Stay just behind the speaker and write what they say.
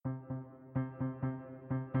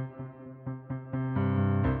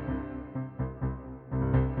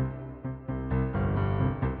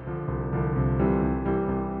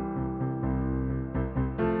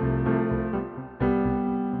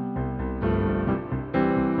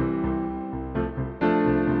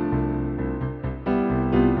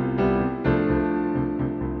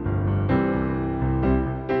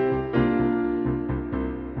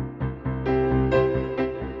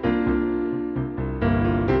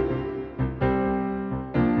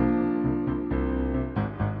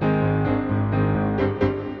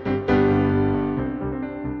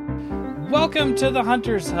Welcome to the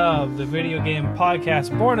Hunters Hub, the video game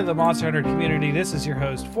podcast born of the Monster Hunter community. This is your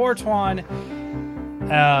host, Fortwan,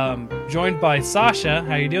 joined by Sasha.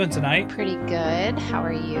 How you doing tonight? Pretty good. How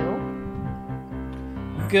are you?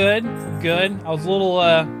 Good. I was a little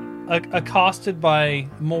accosted by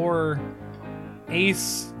more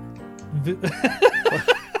Ace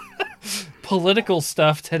political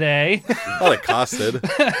stuff today. Not accosted.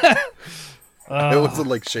 It wasn't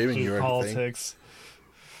like shaming you or anything. Politics.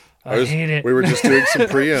 I hate it. We were just doing some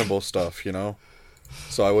preamble stuff, you know?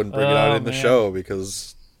 So I wouldn't bring it out in the show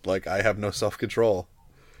because, like, I have no self-control.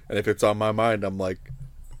 And if it's on my mind, I'm like,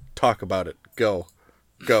 talk about it. Go.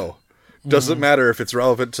 Doesn't matter if it's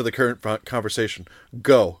relevant to the current conversation.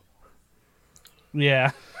 Go.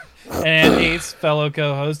 Yeah. And Ace, fellow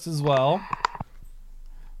co-host as well.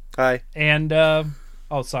 Hi. And,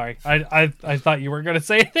 sorry. I thought you weren't going to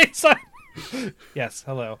say anything. Sorry. Yes,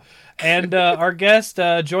 hello. And our guest,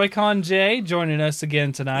 Joy-Con J, joining us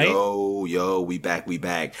again tonight. Yo, we back.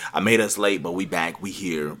 I made us late, but we back. We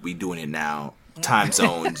here. We doing it now. Time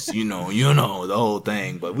zones, you know, the whole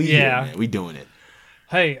thing. But we here, man. We doing it.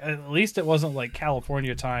 Hey, at least it wasn't like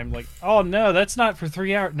California time. Like, oh no, that's not for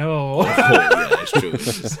 3 hours. No. Oh, yeah, that's true.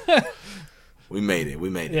 We made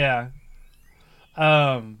it. Yeah.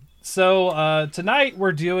 So tonight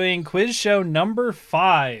we're doing quiz show number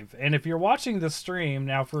 5, and if you're watching the stream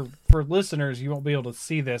now, for listeners, you won't be able to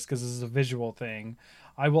see this because this is a visual thing.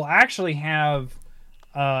 I will actually have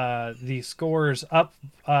the scores up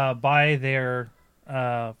by their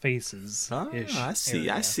faces. I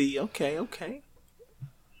see. Okay.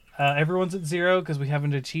 Everyone's at 0 because we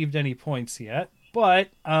haven't achieved any points yet. But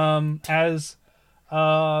as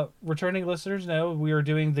returning listeners know, we are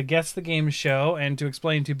doing the Guess the Game show, and to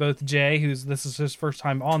explain to both Jay, this is his first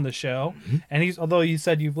time on the show, and although you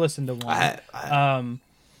said you've listened to one, I have.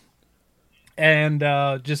 And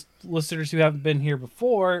just listeners who haven't been here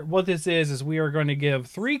before, what this is we are going to give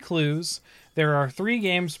 3 clues. There are 3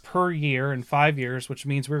 games per year in 5 years, which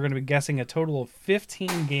means we're going to be guessing a total of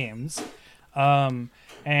 15 games,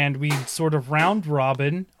 and we sort of round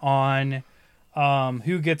robin on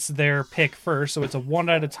who gets their pick first. So it's a one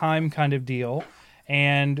at a time kind of deal.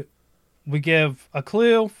 And we give a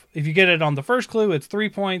clue. If you get it on the first clue, it's 3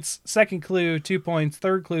 points. Second clue, 2 points.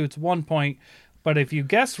 Third clue, it's 1 point. But if you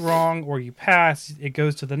guess wrong or you pass, it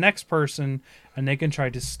goes to the next person, and they can try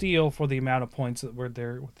to steal for the amount of points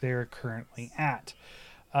that they're currently at.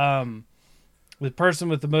 The person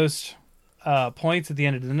with the most points at the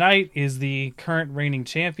end of the night is the current reigning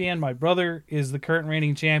champion. My brother is the current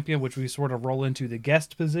reigning champion, which we sort of roll into the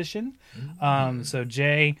guest position. So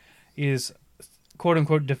Jay is quote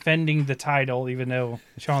unquote defending the title, even though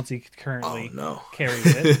Chauncey currently carries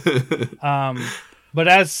it. But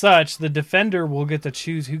as such, the defender will get to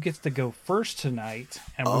choose who gets to go first tonight,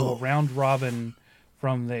 and we will round robin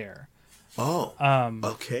from there.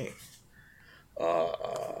 Okay.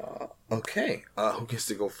 Okay. Who gets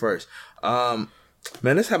to go first? Man,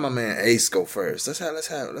 let's have my man Ace go first. Let's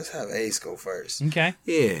have Ace go first. Okay.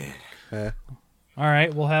 Yeah. All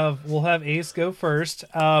right. We'll have Ace go first.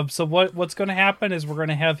 So what's going to happen is we're going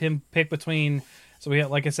to have him pick between. So we have,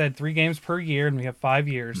 like I said, 3 games per year, and we have 5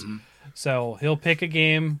 years. Mm-hmm. So he'll pick a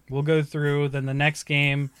game. We'll go through. Then the next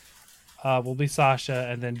game will be Sasha,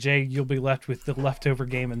 and then Jay, you'll be left with the leftover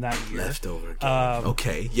game in that year. Leftover game.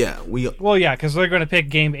 Okay, yeah. Because they're going to pick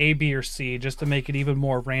game A, B, or C just to make it even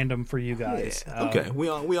more random for you guys. Yeah. Okay, we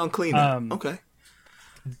on cleanup. Okay.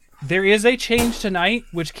 There is a change tonight,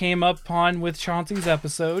 which came upon with Chauncey's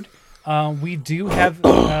episode. We do have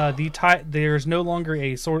there's no longer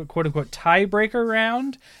a sort of quote unquote tiebreaker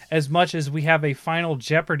round as much as we have a final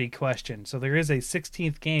Jeopardy question. So there is a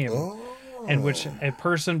 16th game. In which a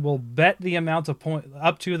person will bet the amount of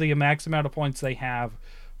up to the max amount of points they have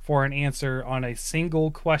for an answer on a single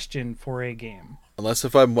question for a game. Unless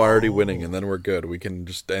if I'm already winning, and then we're good. We can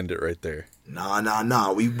just end it right there.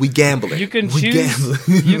 Nah. We gambling. You can choose.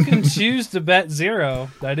 You can choose to bet 0.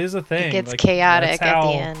 That is a thing. It gets chaotic at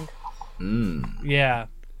the end. Yeah.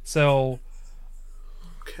 So.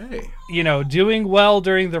 Okay. Doing well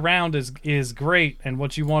during the round is great and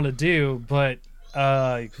what you want to do, but.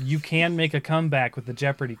 You can make a comeback with the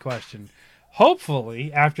Jeopardy question.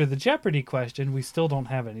 Hopefully, after the Jeopardy question, we still don't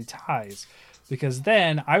have any ties, because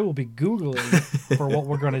then I will be Googling for what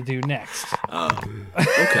we're going to do next.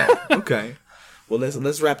 Okay. Well,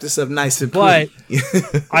 let's wrap this up nice and But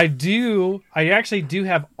I actually do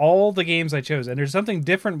have all the games I chose, and there's something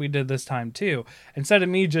different we did this time too. Instead of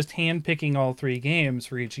me just hand-picking all 3 games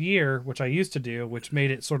for each year, which I used to do, which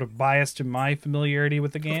made it sort of biased to my familiarity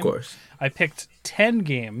with the game. Of course. I picked 10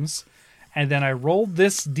 games, and then I rolled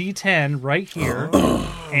this D10 right here,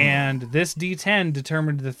 and this D10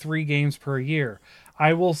 determined the 3 games per year.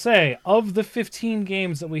 I will say, of the 15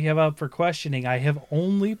 games that we have up for questioning, I have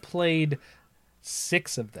only played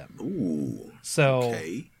 6 of them. Ooh. So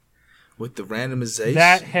okay. With the randomization,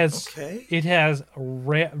 that has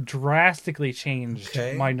drastically changed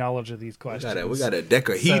my knowledge of these questions. We got a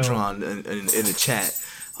decahedron in the chat.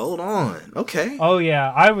 Hold on. Okay. Oh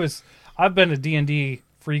yeah, I've been a D&D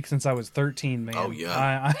freak since I was 13, man. Oh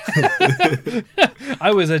yeah.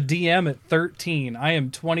 I was a DM at 13. I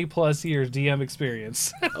am 20 plus years DM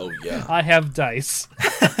experience. Oh yeah. I have dice.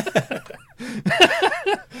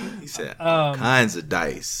 He said all kinds of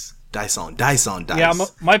dice. Dice on dice. Yeah,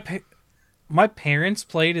 my parents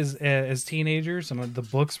played as teenagers, and the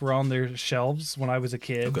books were on their shelves when I was a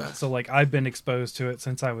kid. Okay. So like I've been exposed to it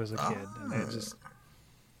since I was a kid, and it just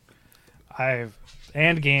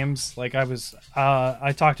and games like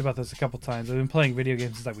I talked about this a couple times. I've been playing video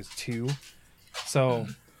games since I was 2, so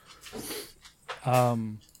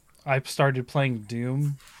I started playing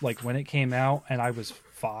Doom like when it came out, and I was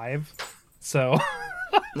 5. So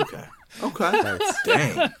okay,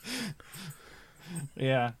 dang,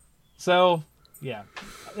 yeah. So, yeah.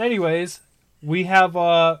 Anyways, we have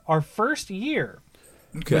our first year,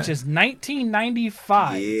 which is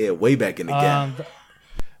 1995. Yeah, way back in the gap.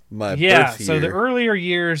 My birth year. So the earlier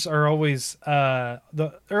years are always a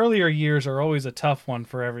tough one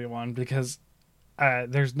for everyone because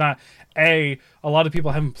there's not a lot of people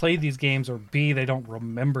haven't played these games, or B, they don't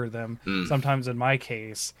remember them. Sometimes in my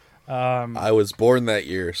case, I was born that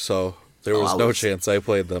year, so there was no chance I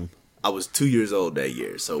played them. I was 2 years old that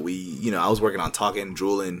year, so I was working on talking,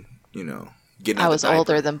 drooling, getting. I was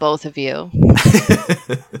older than both of you.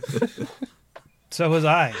 So was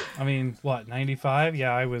I. I mean, what, 95?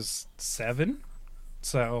 Yeah, I was 7.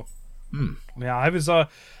 So, yeah, I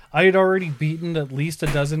had already beaten at least a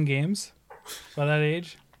dozen games by that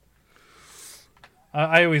age.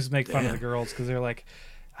 I always make fun of the girls because they're like,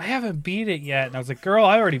 I haven't beat it yet. And I was like, girl,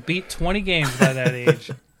 I already beat 20 games by that age.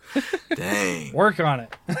 Dang. Work on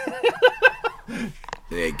it.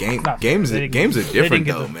 Yeah, games are different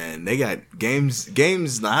though, man. They got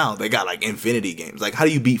games now. They got like infinity games. Like, how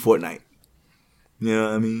do you beat Fortnite? You know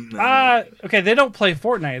what I mean? Okay, they don't play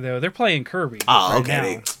Fortnite though. They're playing Kirby. Oh,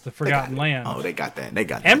 okay. Now, the Forgotten Land. Oh, they got that.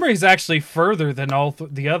 Emery's actually further than all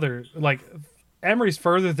the other. Like, Emery's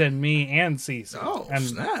further than me and Cece. Oh,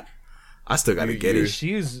 snap! I still gotta get it.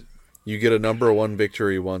 You get a number 1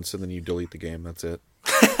 victory once, and then you delete the game. That's it.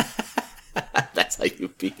 That's how you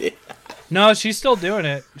beat it. No, she's still doing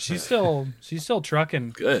it. She's still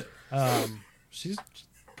trucking. Good. She's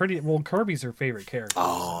pretty. Well, Kirby's her favorite character.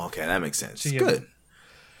 Oh, okay, that makes sense. Good.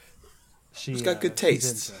 She's got good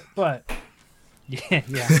taste. But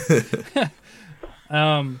yeah.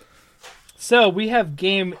 So we have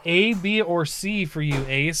game A, B, or C for you,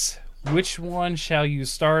 Ace. Which one shall you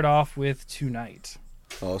start off with tonight?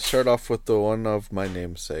 I'll start off with the one of my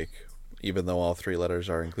namesake. Even though all 3 letters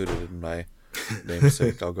are included in my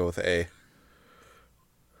namesake, I'll go with A.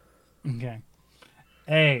 Okay.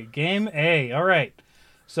 A. Game A. All right.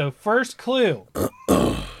 So, first clue.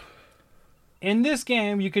 In this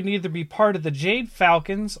game, you can either be part of the Jade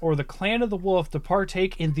Falcons or the Clan of the Wolf to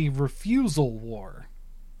partake in the Refusal War.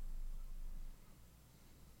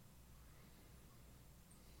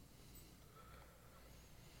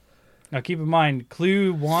 Now, keep in mind,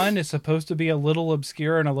 clue 1 is supposed to be a little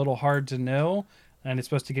obscure and a little hard to know, and it's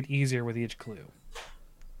supposed to get easier with each clue.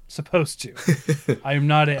 Supposed to. I'm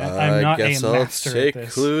not a master I'll at take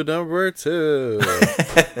this. Clue number 2.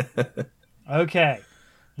 Okay.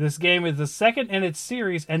 This game is the second in its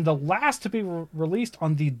series and the last to be released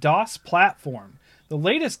on the DOS platform. The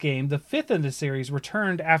latest game, the 5th in the series,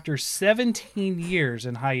 returned after 17 years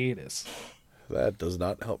in hiatus. That does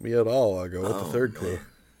not help me at all. I'll go with the third clue.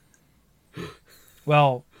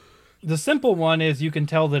 Well, the simple one is you can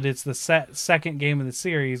tell that it's the second game of the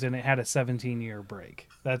series and it had a 17-year break.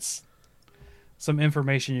 That's some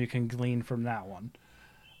information you can glean from that one.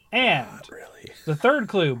 And the third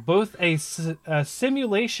clue, both a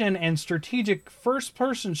simulation and strategic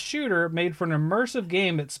first-person shooter made for an immersive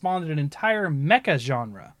game that spawned an entire mecha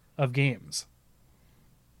genre of games.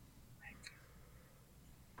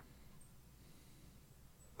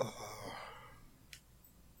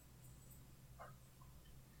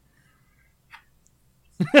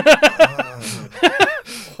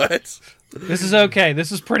 What? This is okay.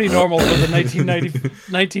 This is pretty normal for the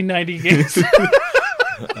 1990 games.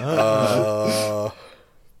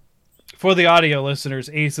 For the audio listeners,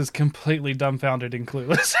 Ace is completely dumbfounded and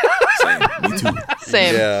clueless. Same. Me too.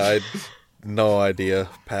 Same. Yeah, no idea.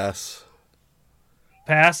 Pass.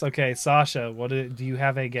 Pass? Okay, Sasha, do you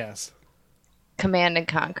have a guess? Command and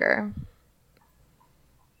Conquer.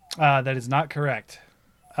 That is not correct.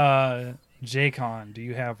 J-Con, do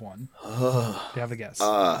you have one? Do you have a guess?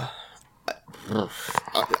 I'm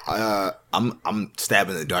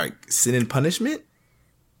stabbing in the dark. Sin and Punishment?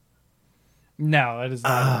 No, that is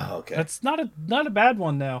not. Okay. That's not a bad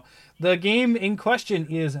one though. The game in question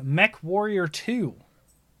is Mech Warrior 2.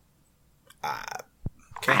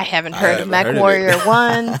 Okay. I haven't heard of Mech Warrior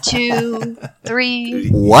 1, 2, 3.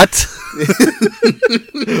 What?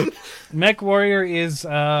 Mech Warrior is you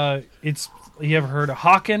ever heard of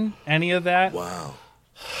Hawken? Any of that? Wow.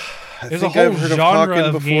 There's a whole genre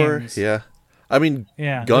of games. Yeah. I mean,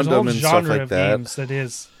 yeah, Gundam and stuff like that. Games that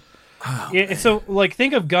is. Yeah, so like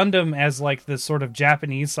think of Gundam as like the sort of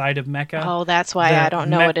Japanese side of mecha. Oh, that's why I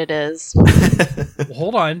don't know what it is.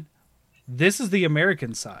 Hold on. This is the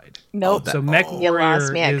American side. Nope. So Mech Warrior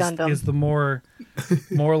is the more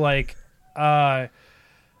like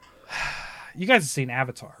you guys have seen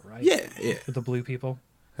Avatar, right? Yeah. With the blue people.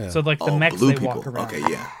 Yeah. So like the mechs they walk around. Okay,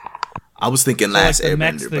 yeah. I was thinking Last Airbender,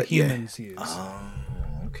 mechs but humans use.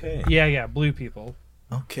 Okay. Yeah, blue people.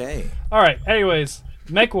 Okay. All right. Anyways,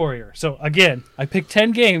 Mech Warrior. So again, I picked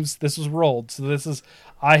 10 games. This was rolled. So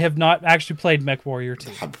I have not actually played Mech Warrior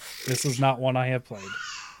 2. This is not one I have played.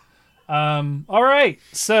 All right.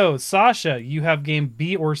 So Sasha, you have game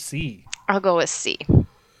B or C? I'll go with C.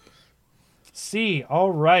 C.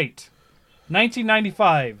 All right.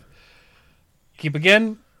 1995. Keep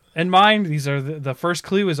again in mind, these are the first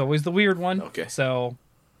clue is always the weird one. Okay. So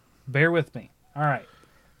bear with me. All right.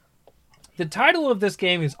 The title of this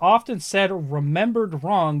game is often said or remembered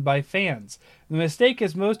wrong by fans. The mistake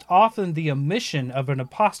is most often the omission of an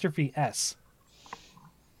apostrophe S.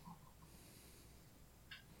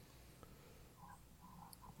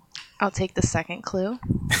 I'll take the second clue.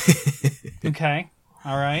 Okay.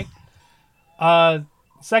 All right.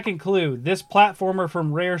 Second clue. This platformer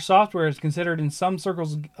from Rare Software is considered in some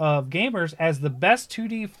circles of gamers as the best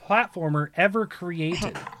 2D platformer ever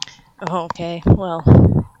created. Oh, okay. Well,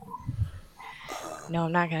 no,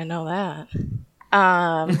 I'm not going to know that.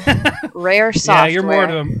 Rare Software. Yeah, you're more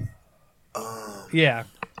to them. Yeah.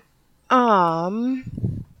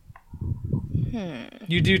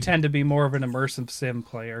 You do tend to be more of an immersive sim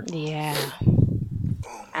player. Yeah.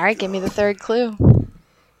 All right, give me the third clue.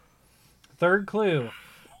 Third clue.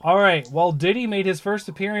 All right. While Diddy made his first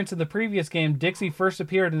appearance in the previous game, Dixie first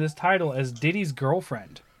appeared in this title as Diddy's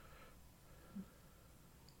girlfriend.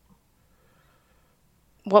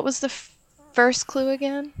 What was the first clue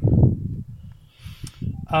again?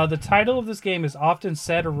 The title of this game is often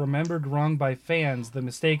said or remembered wrong by fans. The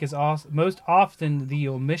mistake is most often the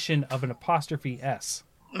omission of an apostrophe S.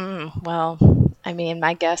 Well, I mean,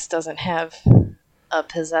 my guess doesn't have a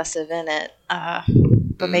possessive in it,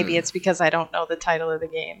 but maybe it's because I don't know the title of the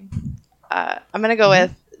game. I'm going to go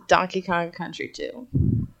with Donkey Kong Country 2.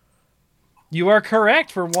 You are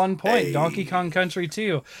correct for 1 point. Hey. Donkey Kong Country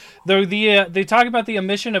 2. Though they talk about the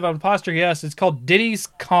omission of an apostrophe S, it's called Diddy's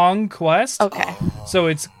Kong Quest. Okay. So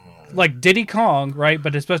it's like Diddy Kong, right?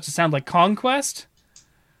 But it's supposed to sound like Conquest.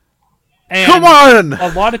 And Come on! A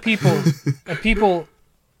lot of people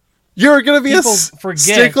You're going to be a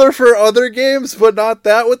stickler for other games, but not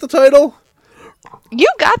that with the title? You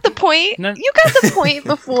got the point. You got the point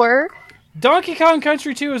before. Donkey Kong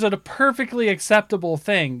Country 2 is a perfectly acceptable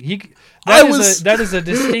thing. That is a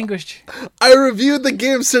distinguished... I reviewed the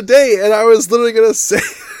games today, and I was literally going to say...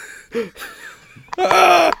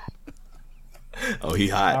 Oh, he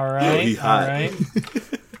hot. All right, he hot. all right.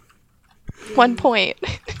 1 point.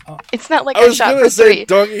 It's not like I was shot going for to say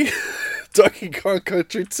 3. Donkey Kong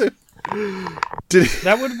Country 2.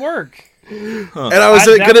 That would work. Huh. And I was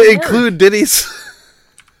going to include Diddy's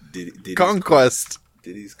Diddy's Conquest.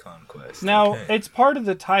 Diddy's Conquest. Now, okay. It's part of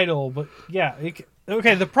the title, but yeah.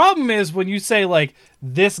 Okay, the problem is when you say, like,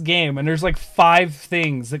 this game, and there's, like, 5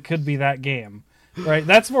 things that could be that game, right?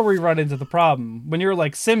 That's where we run into the problem. When you're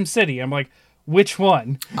like, Sim City, I'm like, which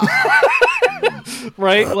one?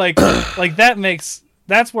 Right? Like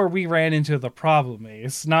that's where we ran into the problem.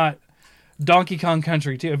 It's not Donkey Kong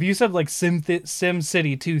Country 2. If you said, like, Sim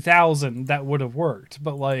City 2000, that would have worked,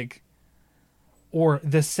 but, like... Or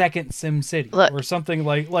the second Sim City, or something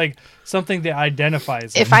like something that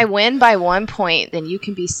identifies them. If I win by 1 point, then you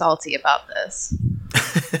can be salty about this.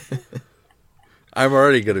 I'm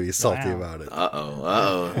already going to be salty about it.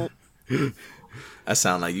 Uh-oh. That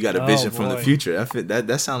sounds like you got a vision from the future.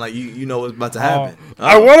 That sounds like you know what's about to happen.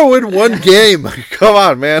 I want to win one game. Come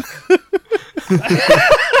on, man.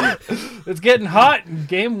 It's getting hot in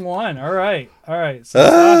game 1. All right. So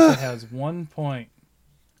Sasha has 1 point.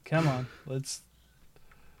 Come on, let's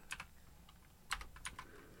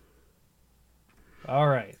All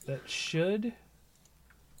right, that should.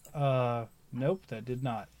 Nope, that did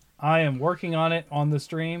not. I am working on it on the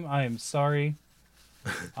stream. I am sorry.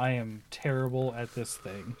 I am terrible at this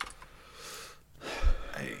thing.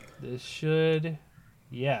 This should.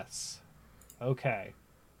 Yes. Okay.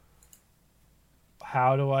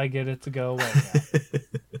 How do I get it to go away now?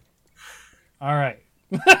 All right.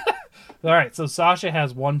 All right, so Sasha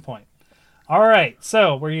has 1 point. All right,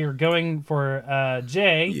 so where you're going for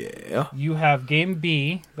Jay, Yeah. you have game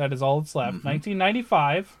B. That is all that's left.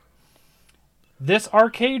 1995. This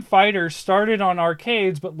arcade fighter started on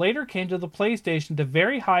arcades, but later came to the PlayStation to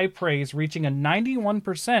very high praise, reaching a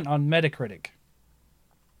 91% on Metacritic.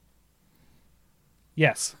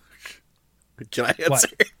 Yes. Can I answer?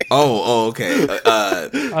 Oh, okay.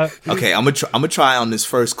 Okay, I'm gonna try on this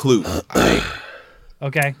first clue. All right.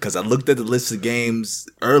 Okay. Because I looked at the list of games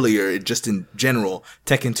earlier, just in general.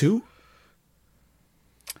 Tekken 2?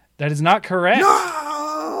 That is not correct. No!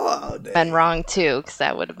 Oh, Been wrong too, because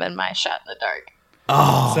that would have been my shot in the dark.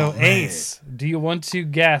 Oh, So man. Ace, do you want to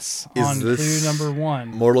guess on clue number 1?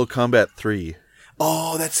 Mortal Kombat 3.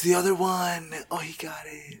 Oh, that's the other one. Oh, he got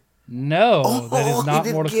it. No, that is he not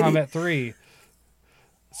didn't Mortal get Kombat it. 3.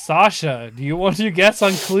 Sasha, do you want to guess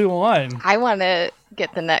on clue 1? I want to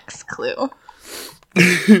get the next clue.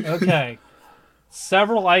 Okay.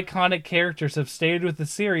 Several iconic characters have stayed with the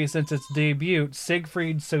series since its debut.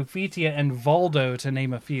 Siegfried, Sophitia, and Voldo, to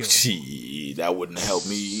name a few. Gee, that wouldn't help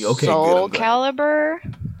me. Okay, Soul good. Calibur.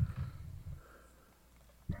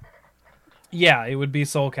 Yeah, it would be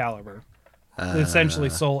Soul Calibur. Essentially,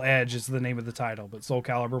 Soul Edge is the name of the title, but Soul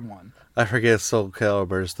Calibur 1. I forget Soul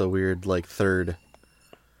Calibur is the weird, like, third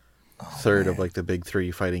of, like, the big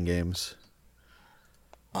 3 fighting games.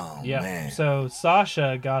 Oh, Yeah. man. So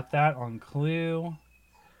Sasha got that on clue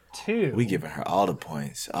 2. We giving her all the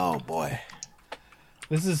points. Oh, boy.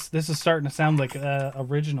 This is starting to sound like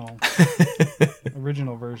original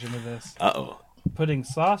version of this. Uh-oh. Putting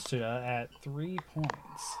Sasha at 3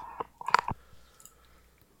 points.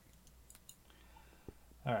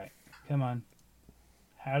 All right, come on.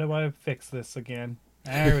 How do I fix this again?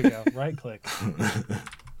 There we go. Right click.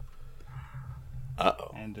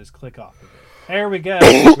 Uh-oh. And just click off of it. There we go.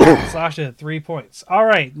 Sasha at 3 points. All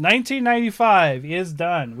right, 1995 is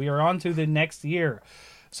done. We are on to the next year.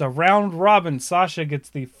 So round robin, Sasha gets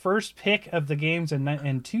the first pick of the games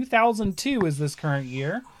in 2002 is this current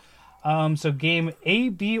year. So game A,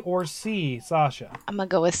 B, or C, Sasha. I'm going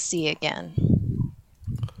to go with C again.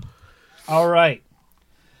 All right.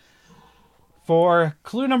 For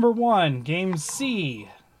clue number 1, game C.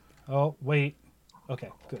 Oh, wait. Okay,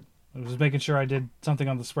 good. I was just making sure I did something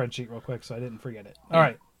on the spreadsheet real quick so I didn't forget it. All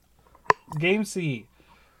right. Game C.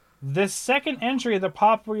 This second entry of the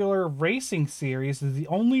popular racing series is the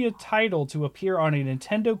only title to appear on a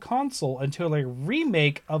Nintendo console until a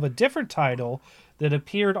remake of a different title that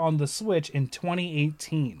appeared on the Switch in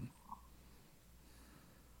 2018.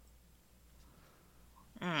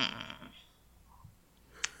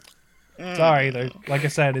 Sorry, like I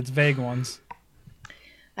said, it's vague ones.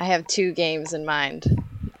 I have 2 games in mind.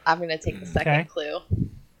 I'm going to take the second clue.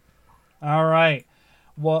 All right.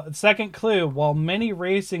 Well, second clue. While many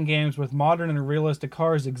racing games with modern and realistic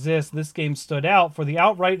cars exist, this game stood out for the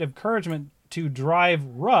outright encouragement to drive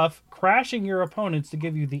rough, crashing your opponents to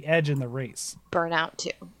give you the edge in the race. Burnout 2.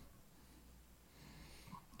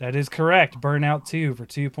 That is correct. Burnout 2 for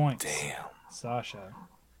 2 points. Damn. Sasha.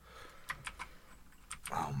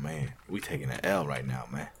 Oh, man. We taking an L right now,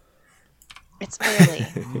 man. It's early.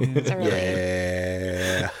 It's early.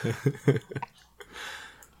 Yeah.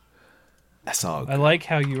 That's all good. I like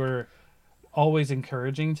how you are always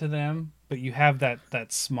encouraging to them, but you have that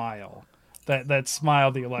smile. That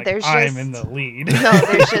smile that you're like, I'm in the lead. No,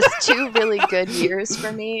 there's just 2 really good years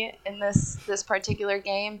for me in this particular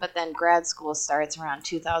game, but then grad school starts around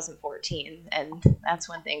 2014, and that's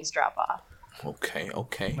when things drop off. Okay.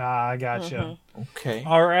 I gotcha. Okay.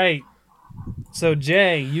 All right. So,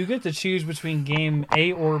 Jay, you get to choose between game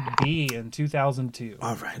A or B in 2002.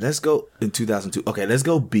 All right. Let's go in 2002. Okay, let's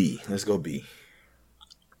go B.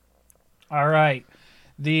 All right.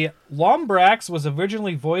 The Lombrax was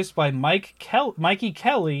originally voiced by Mikey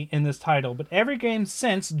Kelly in this title, but every game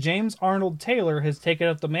since, James Arnold Taylor has taken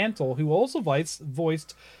up the mantle, who also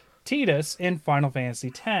voiced Tidus in Final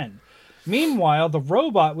Fantasy X. Meanwhile, the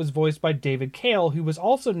robot was voiced by David Cale, who was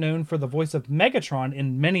also known for the voice of Megatron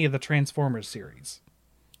in many of the Transformers series.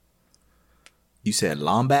 You said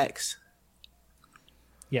Lombax?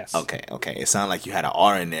 Yes. Okay. It sounded like you had an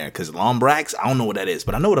R in there, because Lombrax, I don't know what that is,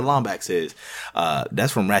 but I know what a Lombax is.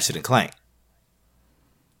 That's from Ratchet and Clank.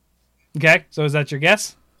 Okay, so is that your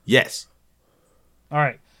guess? Yes. All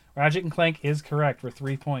right. Ratchet and Clank is correct for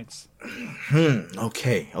 3 points.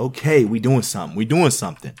 Okay. We doing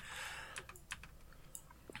something.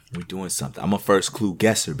 I'm a first clue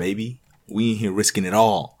guesser, baby. We in here risking it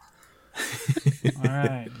all. All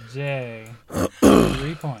right, Jay.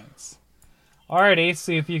 3 points. All right, Ace,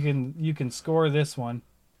 see if you can score this one.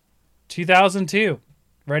 2002.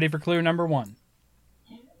 Ready for clue number 1.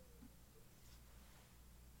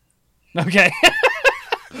 Okay.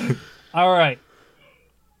 All right.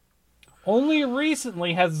 Only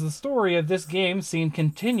recently has the story of this game seen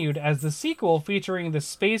continued, as the sequel featuring the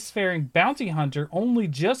spacefaring bounty hunter only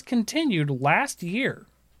just continued last year.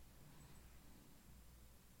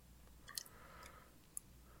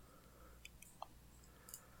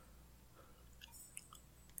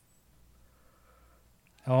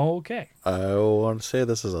 Okay. I want to say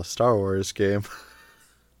this is a Star Wars game,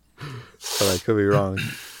 but I could be wrong.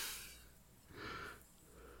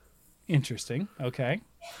 Interesting. Okay.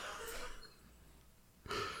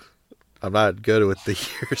 I'm not good with the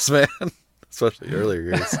years, man. Especially earlier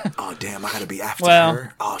years. Oh, damn. I got to be after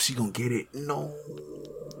her. Oh, she going to get it. No.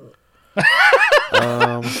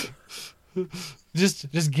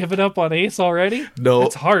 Just give it up on Ace already? No.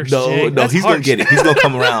 It's harsh, No, Jay. no, That's he's harsh. going to get it. He's going to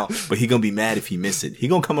come around, but he's going to be mad if he miss it. He's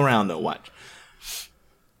going to come around, though. Watch.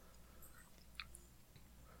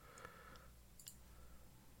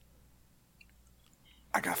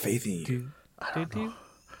 I got faith in you.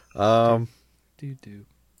 Do.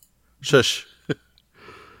 Shush.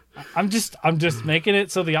 I'm just making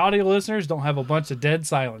it so the audio listeners don't have a bunch of dead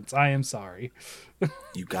silence. I am sorry.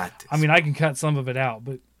 You got this. I mean, I can cut some of it out,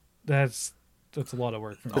 but that's a lot of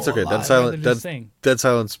work for me. It's okay. Dead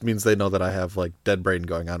silence means they know that I have like dead brain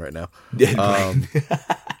going on right now. Dead brain.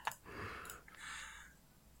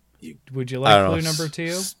 Would you like clue number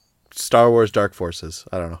 2? Star Wars Dark Forces.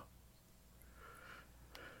 I don't know.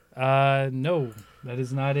 No, that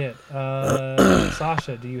is not it.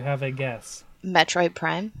 Sasha, do you have a guess? Metroid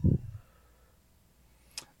Prime.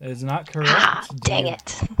 That is not correct. Dang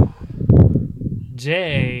it.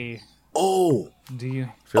 Jay. Oh. Do you?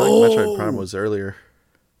 I feel like Metroid Prime was earlier.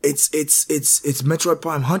 It's Metroid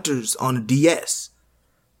Prime Hunters on the DS.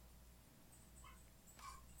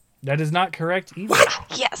 That is not correct either.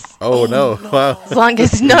 Yes. Oh, no. Wow. As long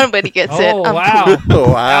as nobody gets it. Oh, I'm wow.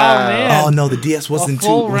 Oh, wow. Oh, man. Oh no, the DS wasn't A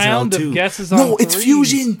full two. round Wasn't of on two. guesses No, on it's threes.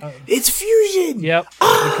 Fusion. It's Fusion. Yep.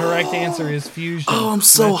 The correct answer is Fusion. Oh, I'm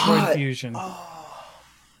so Metroid hot. Fusion.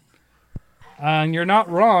 And you're not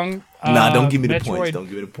wrong. Nah, don't give me the Metroid... points. Don't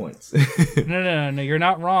give me the points. No. You're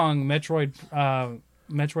not wrong. Metroid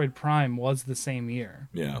Prime was the same year.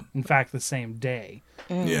 Yeah. In fact, the same day.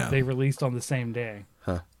 Yeah. They released on the same day.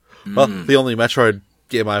 Well, the only Metroid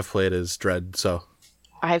game I've played is Dread, so.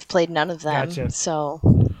 I've played none of them, Gotcha. so.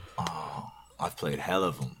 Oh, I've played hell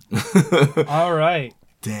of them. All right.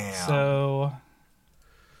 Damn. So,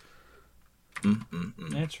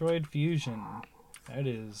 Metroid Fusion. That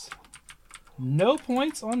is no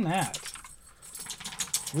points on that.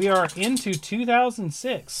 We are into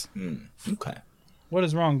 2006. Okay. What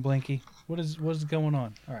is wrong, Blinky? What is going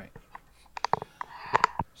on? All right.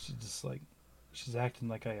 She's acting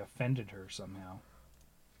like I offended her somehow.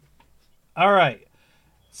 All right.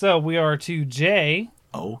 So we are to J.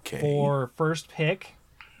 Okay. For first pick.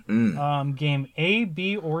 Game A,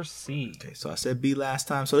 B, or C. Okay, so I said B last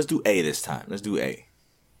time, so let's do A this time. Let's do A.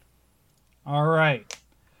 All right.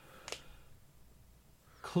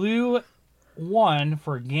 Clue 1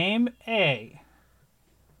 for game A.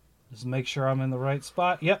 Just make sure I'm in the right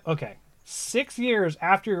spot. Yep, okay. 6 years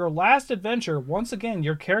after your last adventure, once again,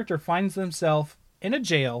 your character finds themselves in a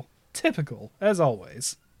jail. Typical, as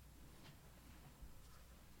always.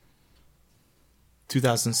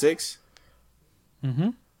 2006?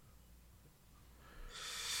 Mm-hmm.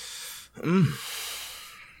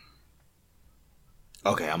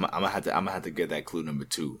 Okay, I'm gonna have to get that clue number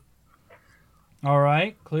 2. All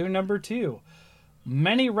right, clue number 2.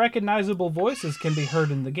 Many recognizable voices can be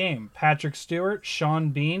heard in the game. Patrick Stewart,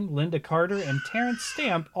 Sean Bean, Linda Carter, and Terrence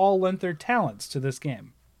Stamp all lent their talents to this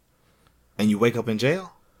game. And you wake up in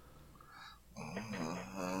jail?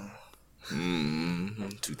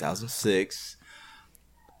 2006.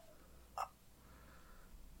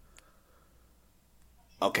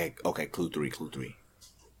 Okay, clue 3.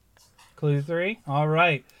 Clue 3? All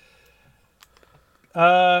right.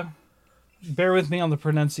 Bear with me on the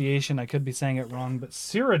pronunciation. I could be saying it wrong, but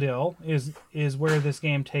Cyrodiil is where this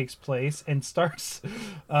game takes place and starts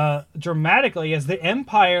dramatically as the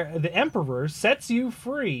Emperor sets you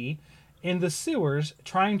free in the sewers,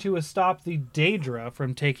 trying to stop the Daedra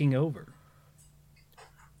from taking over.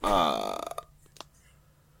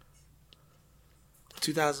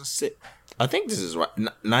 2006. I think this is right.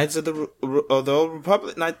 Knights of the Old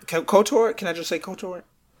Republic. KOTOR? Can I just say KOTOR?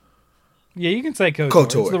 Yeah, you can say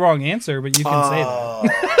KOTOR. It's the wrong answer, but you can say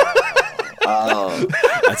that. Oh,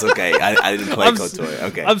 that's okay. I didn't play KOTOR.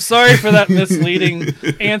 Okay. I'm sorry for that misleading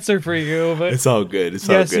answer for you, but it's all good.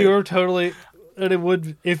 Yes, you were totally. And it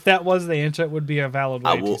would, if that was the answer, it would be a valid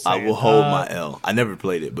way to say I will hold my L. I never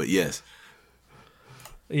played it, but yes.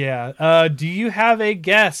 Yeah. Do you have a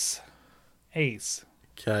guess, Ace?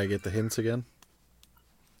 Can I get the hints again?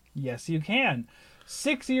 Yes, you can.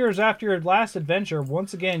 6 years after your last adventure,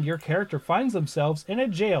 once again, your character finds themselves in a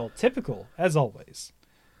jail. Typical, as always.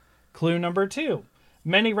 Clue number 2.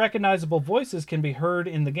 Many recognizable voices can be heard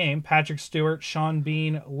in the game. Patrick Stewart, Sean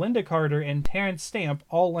Bean, Linda Carter, and Terrence Stamp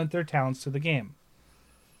all lent their talents to the game.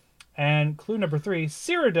 And clue number 3,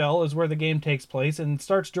 Cyrodiil is where the game takes place and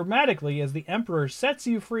starts dramatically as the Emperor sets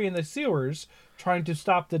you free in the sewers, trying to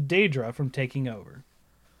stop the Daedra from taking over.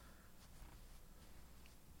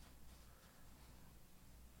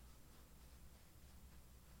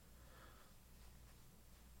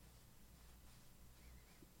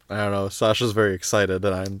 I don't know. Sasha's very excited,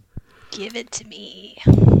 and I'm. Give it to me.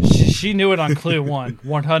 She knew it on clue 1,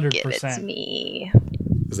 100%. Give it to me.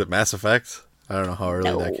 Is it Mass Effect? I don't know how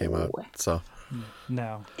early that came out. So.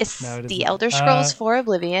 No. It's the Elder Scrolls 4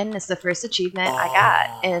 Oblivion. It's the first achievement I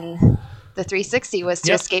got in the 360 was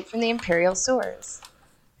to escape from the Imperial sewers.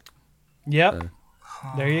 Yep.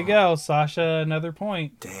 There you go, Sasha. Another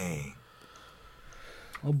point. Dang.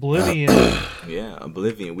 Oblivion. Yeah,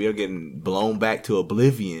 Oblivion. We are getting blown back to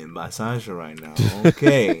Oblivion by Sasha right now.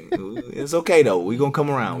 Okay. It's okay, though. We're going to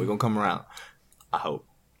come around. I hope.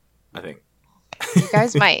 I think. You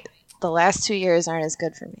guys might. The last 2 years aren't as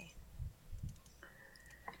good for me.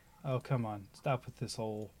 Oh, come on. Stop with this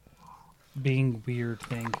whole being weird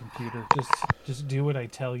thing, computer. Just do what I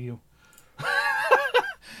tell you.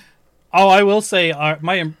 Oh, I will say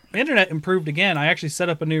my internet improved again. I actually set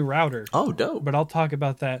up a new router. Oh, dope. But I'll talk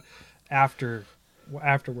about that afterwards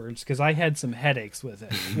because I had some headaches with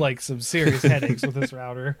it. Like some serious headaches with this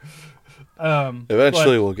router.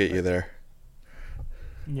 Eventually we'll get you there.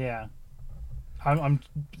 Yeah. I'm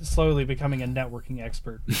slowly becoming a networking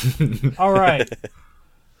expert. All right.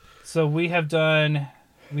 So we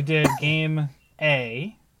did game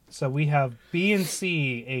A. So we have B and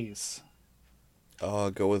C, Ace.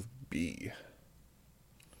 I'll go with B.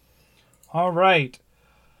 All right.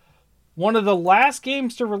 One of the last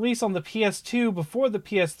games to release on the PS2 before the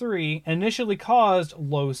PS3 initially caused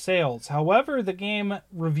low sales. However, the game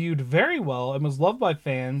reviewed very well and was loved by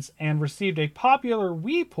fans and received a popular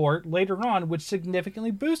Wii port later on, which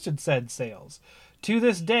significantly boosted said sales. To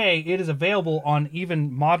this day, it is available on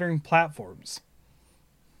even modern platforms.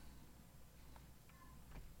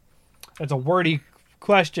 That's a wordy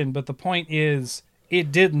question, but the point is, it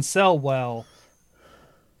didn't sell well,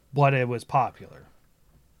 but it was popular.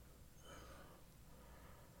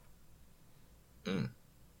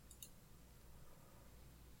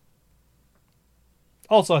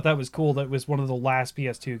 Also, I thought it was cool that it was one of the last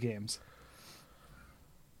PS2 games.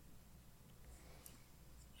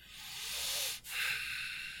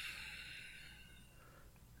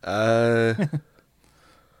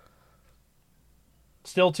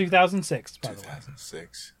 Still 2006, by the way.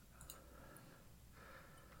 2006.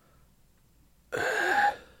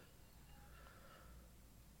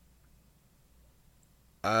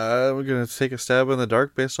 We're going to take a stab in the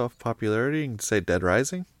dark based off popularity and say Dead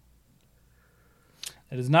Rising.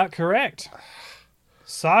 That is not correct.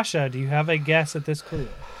 Sasha, do you have a guess at this clue?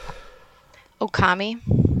 Okami.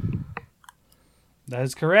 That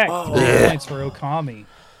is correct. 3 points for Okami.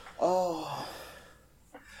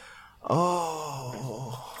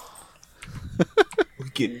 We're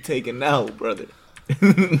getting taken out, brother.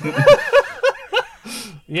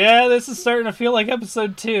 Yeah, this is starting to feel like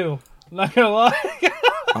episode 2. I'm not going to lie.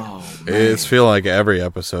 It's feeling like every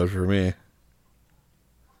episode for me.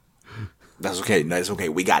 That's okay. No, it's okay.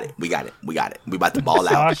 We got it. We about to ball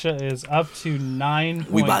out. Sasha is up to 9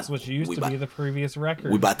 points, which used to be the previous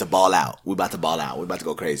record. We about to ball out. We about to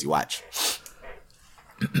go crazy. Watch.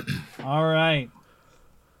 All right.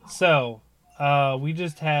 So, we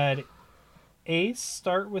just had Ace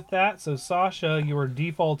start with that. So, Sasha, you are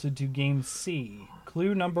defaulted to game C.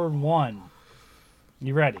 Clue number 1.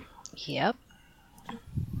 You ready? Yep.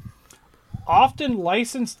 Often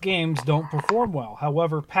licensed games don't perform well.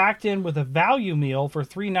 However, packed in with a value meal for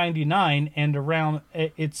 $3.99 and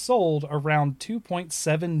it sold around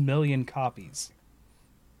 2.7 million copies.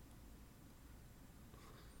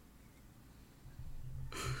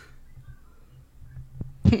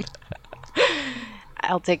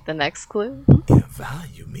 I'll take the next clue. Yeah,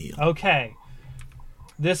 value meal. Okay.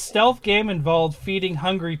 This stealth game involved feeding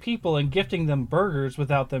hungry people and gifting them burgers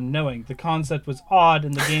without them knowing. The concept was odd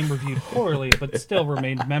and the game reviewed poorly, but still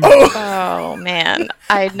remained memorable. Oh, man.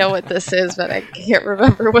 I know what this is, but I can't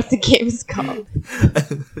remember what the game is called.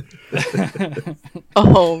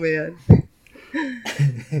 Oh, man.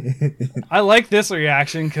 I like this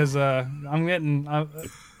reaction because I'm getting...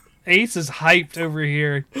 Ace is hyped over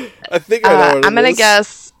here. I think I know what I'm gonna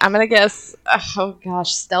guess. Oh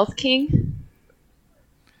gosh, Stealth King.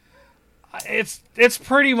 It's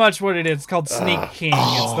pretty much what it is. It's called Sneak King.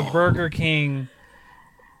 It's the Burger King.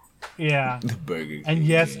 Yeah. The Burger King. And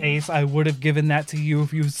yes, Ace, I would have given that to you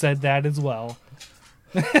if you said that as well.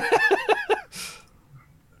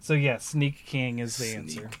 So yes, Sneak King is the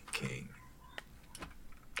answer. King.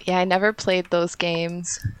 Yeah, I never played those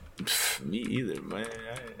games. Me either, man.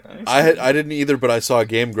 I didn't either, but I saw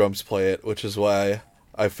Game Grumps play it, which is why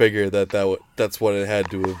I figured that's what it had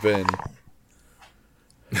to have been.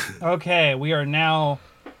 Okay, we are now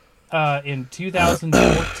in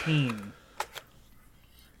 2014.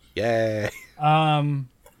 Yay.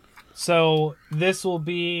 So this will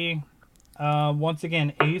be once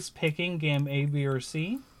again Ace picking game A, B, or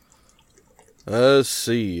C.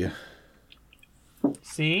 C.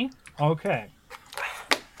 C? Okay.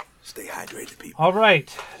 Stay hydrated, people. All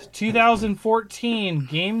right. 2014,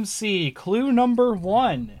 Game C, clue number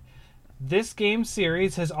 1. This game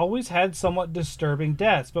series has always had somewhat disturbing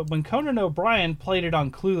deaths, but when Conan O'Brien played it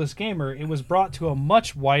on Clueless Gamer, it was brought to a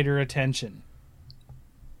much wider attention.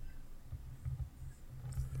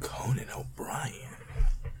 Conan O'Brien.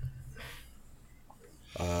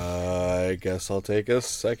 I guess I'll take a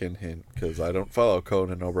second hint, because I don't follow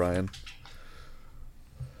Conan O'Brien.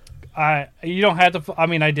 You don't have to. I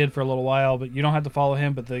mean, I did for a little while, but you don't have to follow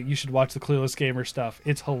him. But you should watch the Clueless Gamer stuff.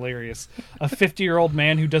 It's hilarious. A 50-year-old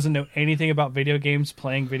man who doesn't know anything about video games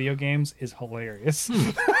playing video games is hilarious.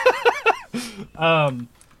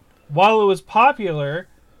 While it was popular,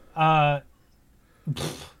 said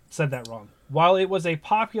that wrong. While it was a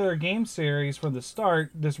popular game series from the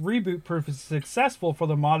start, this reboot proved successful for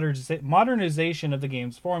the modernization of the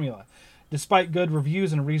game's formula. Despite good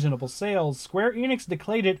reviews and reasonable sales, Square Enix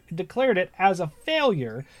declared it as a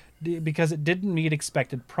failure because it didn't meet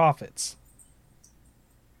expected profits.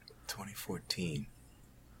 2014.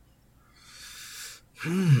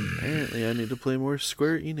 Apparently I need to play more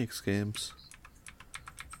Square Enix games.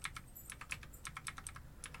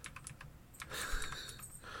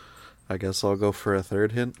 I guess I'll go for a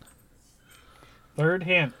third hint. Third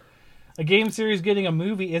hint. A game series getting a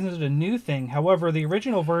movie isn't a new thing. However, the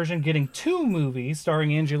original version getting 2 movies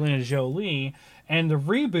starring Angelina Jolie and the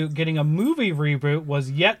reboot getting a movie reboot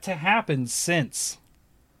was yet to happen since.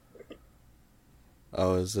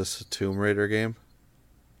 Oh, is this a Tomb Raider game?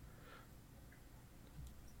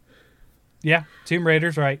 Yeah, Tomb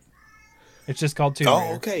Raider's right. It's just called Tomb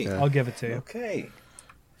Raider. Oh, okay. I'll give it to you. Okay.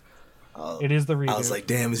 It is the reboot. I was like,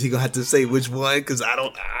 damn, is he going to have to say which one? Because I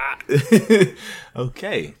don't...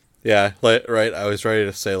 Okay. Yeah, right. I was ready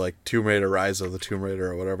to say like Tomb Raider Rise of the Tomb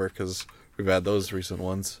Raider or whatever, because we've had those recent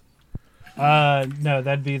ones. No,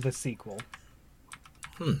 that'd be the sequel.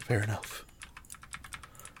 Fair enough.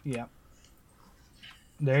 Yeah.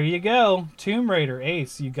 There you go. Tomb Raider,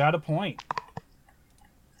 Ace, you got a point.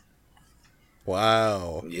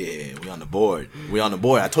 Wow. Yeah, we on the board.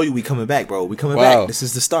 I told you we coming back, bro. We coming Wow. back. This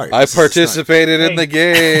is the start. I participated in the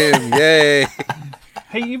game. Yay.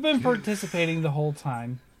 Hey, you've been participating the whole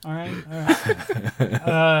time. All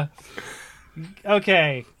right.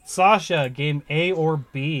 Okay, Sasha, game A or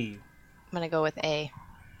B? I'm gonna go with A.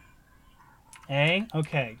 A?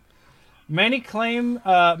 Okay. Many games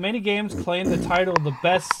claim the title the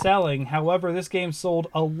best-selling. However, this game sold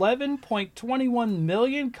 11.21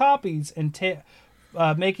 million copies and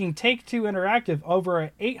making Take-Two Interactive over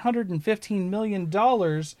 $815 million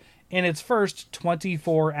in its first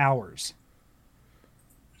 24 hours.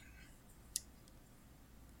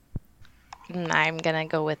 I'm gonna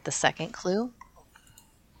go with the second clue.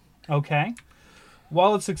 Okay.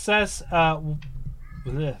 While its success,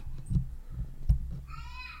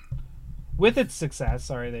 with its success,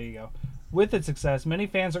 many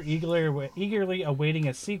fans are eagerly awaiting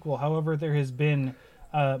a sequel. However, there has been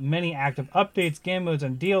many active updates, game modes,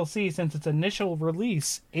 and DLC since its initial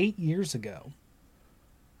release 8 years ago.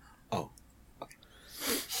 Oh.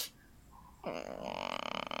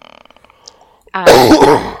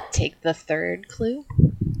 Take the third clue.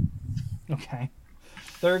 Okay.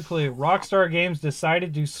 Third clue. Rockstar Games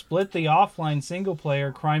decided to split the offline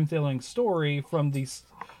single-player crime-thrilling story from the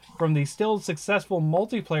still successful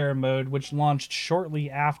multiplayer mode, which launched shortly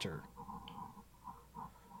after.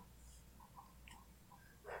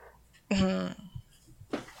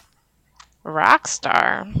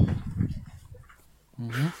 Rockstar.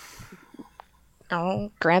 Mm-hmm.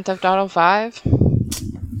 Oh, Grand Theft Auto 5.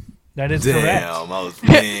 That is correct.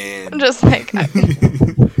 I'm just like...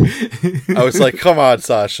 I was like, come on,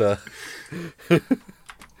 Sasha.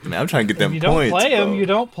 Man, I'm trying to get them points. You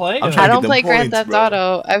don't play him. I don't play Grand Theft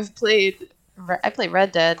Auto. I played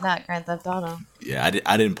Red Dead, not Grand Theft Auto. Yeah,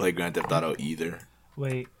 I didn't play Grand Theft Auto either.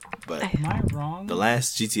 Wait, but am I wrong? The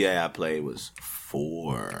last GTA I played was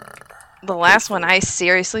 4. The last one I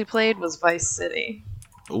seriously played was Vice City.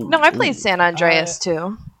 Ooh, no, I played San Andreas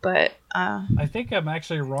too, but I think I'm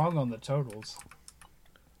actually wrong on the totals.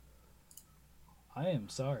 I am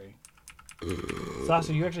sorry.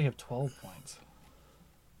 Sasha, you actually have 12 points.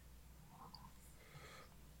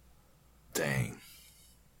 Dang.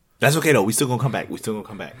 That's okay though. We still gonna come back.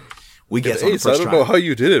 We guess on the Ace, first I don't try. know how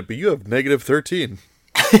you did it, but you have negative 13.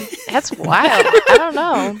 That's wild. I don't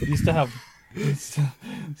know. You still have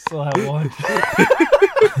one.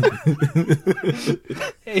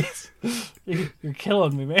 Ace, you're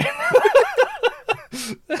killing me, man.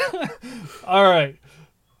 All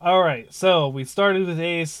right. So we started with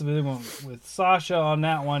Ace, we went with Sasha on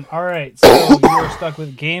that one. All right. So you were stuck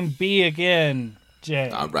with game B again, Jay.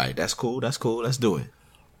 All right. That's cool. Let's do it.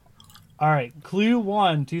 All right. Clue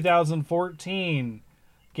 1, 2014.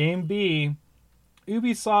 Game B.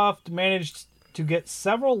 Ubisoft managed to get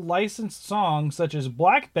several licensed songs such as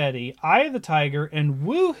Black Betty, Eye of the Tiger, and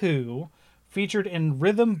Woohoo featured in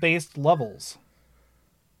rhythm-based levels.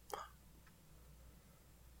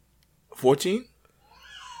 14?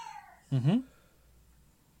 Mm-hmm.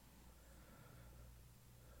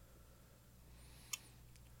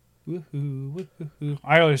 Woohoo, woohoo.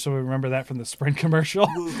 I always remember that from the Sprint commercial.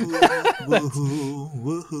 Woohoo.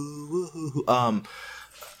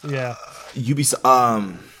 Yeah.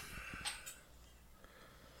 Ubisoft.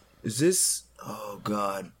 Is this? Oh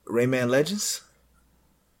God, Rayman Legends.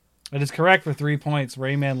 That is correct for 3 points.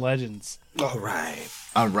 Rayman Legends. All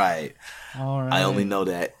right. I only know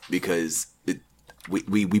that because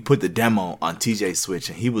we put the demo on TJ Switch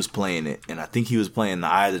and he was playing it, and I think he was playing the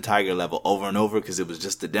Eye of the Tiger level over and over because it was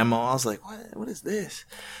just the demo. I was like, what is this?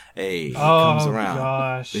 Hey, he comes around.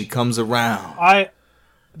 Gosh. He comes around.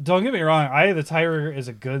 Don't get me wrong, Eye of the Tiger is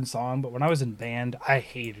a good song, but when I was in band, I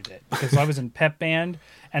hated it because I was in pep band,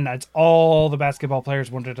 and that's all the basketball players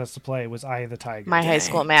wanted us to play was Eye of the Tiger. My high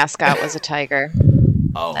school mascot was a tiger.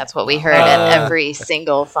 Oh, that's what we heard at every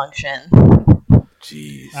single function.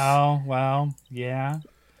 Jeez. Oh, well, yeah,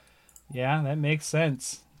 that makes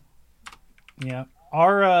sense. Yeah,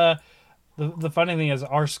 our the funny thing is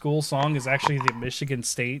our school song is actually the Michigan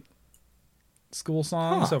State school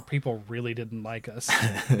song, so people really didn't like us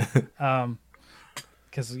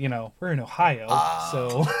because we're in Ohio,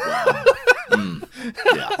 so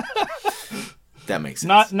yeah, that makes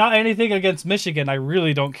sense. Not anything against Michigan. I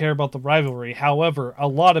really don't care about the rivalry. However, a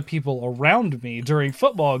lot of people around me during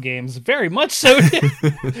football games very much so did.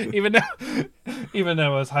 even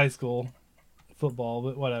though it was high school football,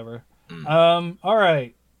 but whatever. All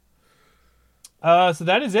right, so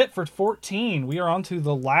that is it for 14. We are on to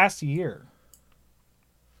the last year.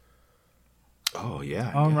 Oh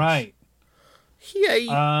yeah. All right. Yay.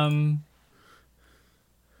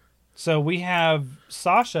 So we have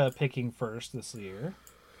Sasha picking first this year.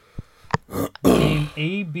 Game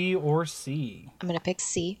A, B, or C. I'm gonna pick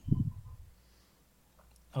C.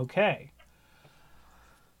 Okay.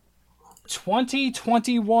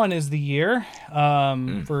 2021 is the year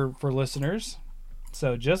for listeners.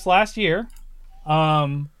 So just last year.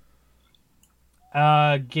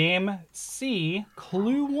 Game C,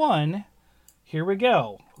 Clue 1. Here we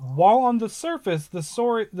go. While on the surface, the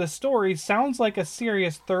story sounds like a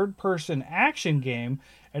serious third-person action game,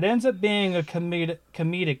 it ends up being a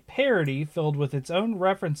comedic parody filled with its own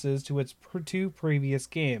references to its two previous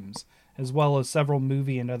games, as well as several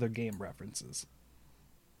movie and other game references.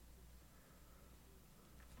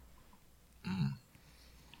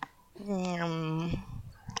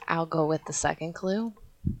 I'll go with the second clue.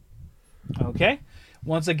 Okay.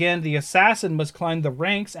 Once again, the assassin must climb the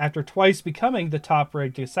ranks after twice becoming the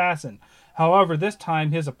top-ranked assassin. However, this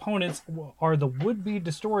time his opponents are the would-be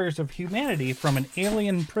destroyers of humanity from an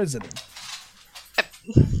alien prison.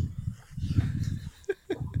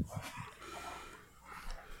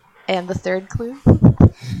 And the third clue?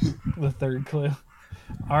 The third clue.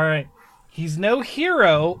 All right. He's no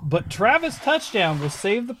hero, but Travis Touchdown will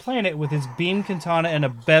save the planet with his beam katana and a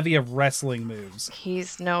bevy of wrestling moves.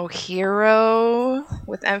 He's no hero,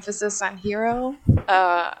 with emphasis on hero.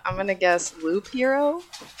 I'm going to guess Loop Hero.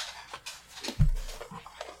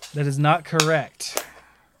 That is not correct.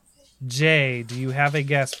 Jay, do you have a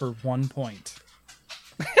guess for 1 point?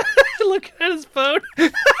 looking at his phone?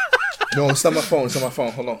 No, it's not my phone. It's on my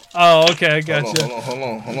phone. Hold on. Oh, okay, I gotcha. Hold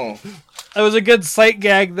on. That was a good sight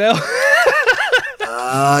gag, though.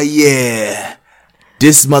 Yeah.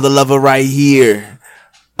 This mother lover right here.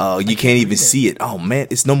 Oh, you can't even see it. Oh, man.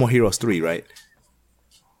 It's No More Heroes 3, right?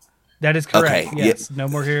 That is correct. Okay, Yes. Yeah. No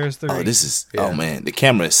More Heroes 3. Oh, this is... Yeah. Oh, man. The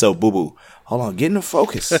camera is so boo-boo. Hold on. Get in the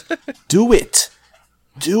focus. Do it.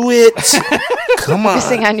 Come on.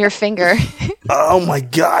 Focusing on your finger. Oh, my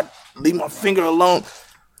God. Leave my finger alone.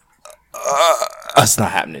 It's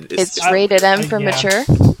not happening. It's rated M for mature.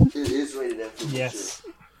 It is rated M for mature. Yes.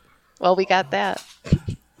 Well, we got that.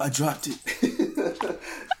 I dropped it.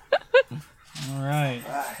 All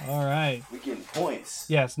right. We getting points.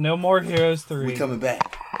 Yes, No More Heroes 3. We coming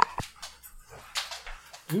back.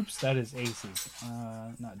 Oops, that is Ace's,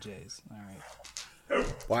 not Jay's. All right.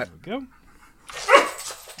 What? There we go.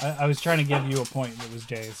 I was trying to give you a point that was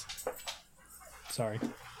Jay's. Sorry.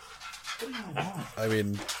 I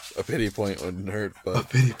mean, a pity point wouldn't hurt, but A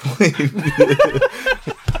pity point.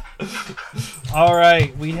 All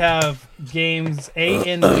right, we have games A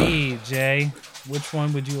and B, Jay. Which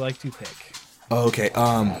one would you like to pick? Okay,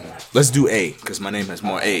 let's do A, because my name has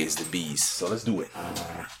more A's than B's. So let's do it.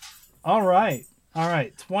 All right.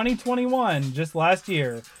 2021, just last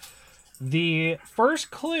year. The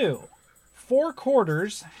first clue. 4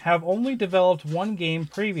 quarters have only developed one game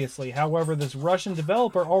previously. However, this Russian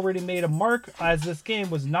developer already made a mark as this game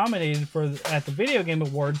was nominated at the Video Game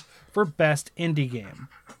Awards for Best Indie Game.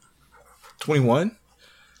 21?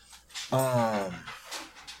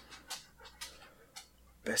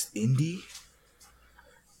 Best indie?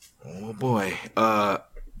 Oh boy.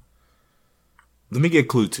 Let me get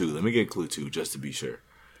clue 2 just to be sure.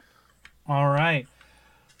 All right.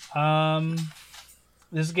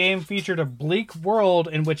 This game featured a bleak world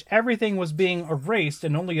in which everything was being erased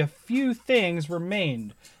and only a few things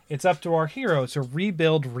remained. It's up to our hero to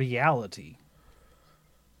rebuild reality.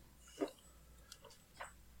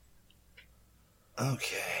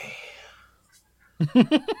 Okay.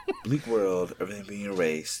 Bleak world, everything being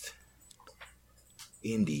erased.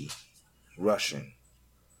 Indie. Russian.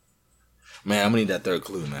 Man, I'm gonna need that third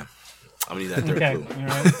clue, man. I'm gonna need that third clue. All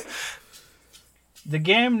right. The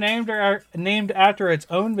game named after its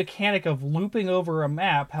own mechanic of looping over a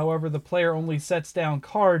map. However, the player only sets down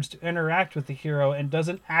cards to interact with the hero and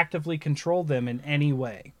doesn't actively control them in any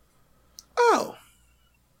way. Oh.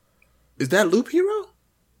 Is that Loop Hero?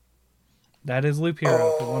 That is Loop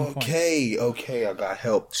Hero for 1 point. Okay, I got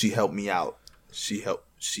help. She helped me out. She helped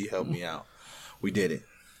me out. We did it.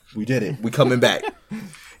 We coming back.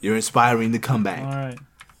 You're inspiring the comeback. All right.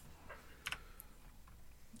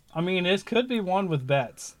 I mean, this could be one with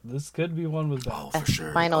bets. Oh, for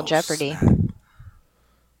sure. Final Jeopardy. Snap.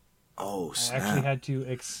 Oh, I snap. actually had to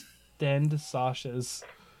extend Sasha's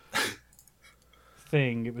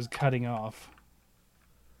thing. It was cutting off.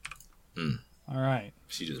 All right.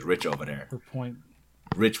 She's just rich over there. For point.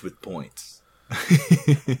 Rich with points.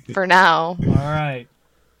 For now. All right.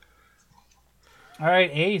 All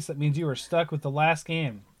right, Ace. That means you are stuck with the last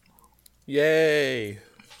game. yay!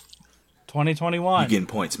 2021. You getting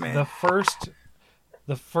points, man. The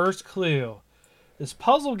first clue. This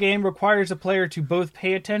puzzle game requires a player to both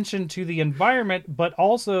pay attention to the environment, but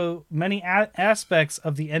also many aspects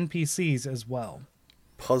of the NPCs as well.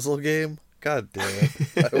 Puzzle game? God damn it!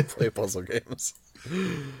 I don't play puzzle games.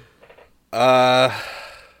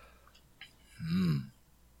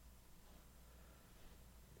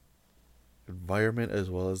 Environment as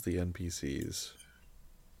well as the NPCs.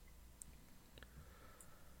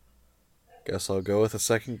 Guess I'll go with a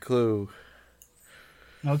second clue.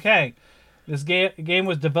 Okay. This game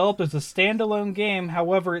was developed as a standalone game.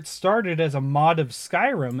 However, it started as a mod of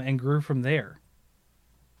Skyrim and grew from there.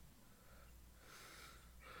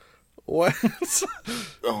 What?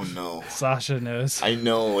 Oh no. Sasha knows. I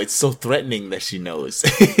know. It's so threatening that she knows.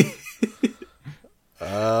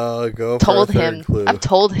 I'll go for a third clue. I've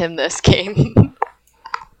told him this game.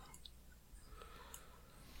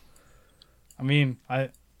 I mean,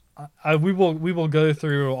 we will go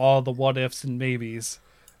through all the what ifs and maybes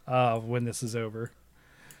when this is over.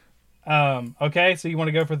 Okay, so you want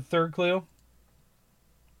to go for the third clue?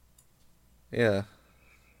 Yeah.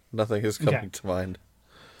 Nothing is coming to mind.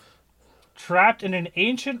 Trapped in an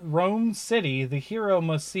ancient Rome city, the hero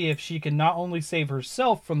must see if she can not only save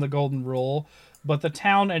herself from the Golden Rule, but the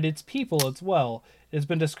town and its people as well. It has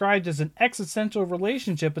been described as an existential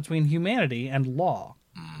relationship between humanity and law.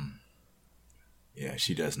 Yeah,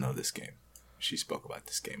 she does know this game. She spoke about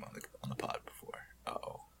this game on the pod before.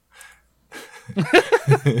 Uh-oh.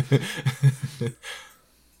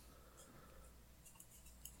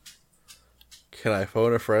 Can I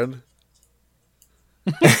phone a friend?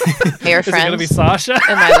 Your Is it friends. going to be Sasha?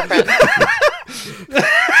 Am I the friend?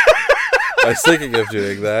 I was thinking of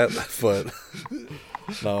doing that, but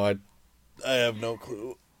no, I have no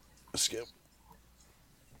clue. Skip.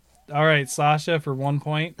 All right, Sasha for 1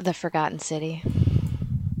 point. The Forgotten City.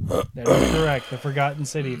 That is correct. The Forgotten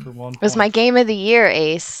City for 1 point. It was my game of the year,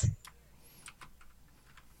 Ace.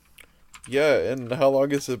 Yeah, and how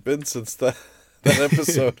long has it been since that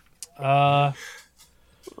episode?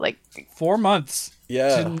 Like 4 months.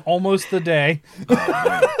 Yeah, To almost the day.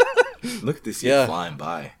 Look at this year Yeah. flying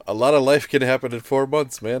by. a lot of life can happen in 4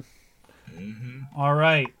 months, man. All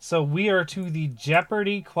right, so we are to the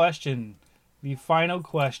Jeopardy question. The final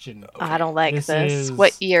question. I don't like This this. is-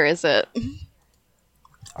 What year is it?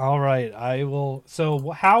 All right, I will.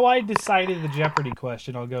 So, how I decided the Jeopardy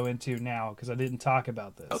question, I'll go into now because I didn't talk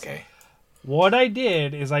about this. Okay. What I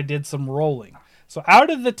did is I did some rolling. So, out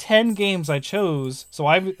of the 10 games I chose, so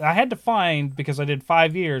I had to find, because I did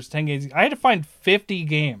 5 years, 10 games, I had to find 50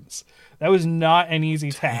 games. That was not an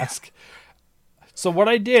easy task. So, what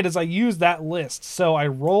I did is I used that list. So, I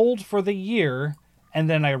rolled for the year, and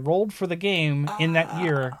then I rolled for the game in that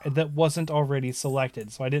year that wasn't already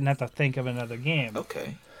selected. So, I didn't have to think of another game.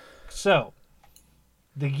 Okay. So,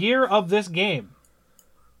 the year of this game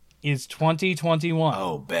is 2021.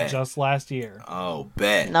 Oh, bet. Just last year. Oh,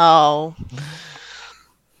 bet. No.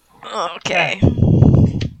 Okay.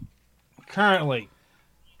 Currently,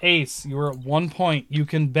 Ace, you are at 1 point. You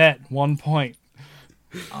can bet 1 point.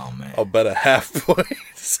 Oh, man. I'll bet a half point.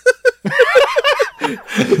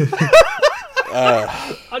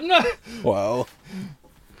 I'm not Wow.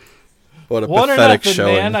 What a 1 or pathetic nothing,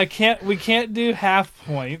 showing. man. We can't do half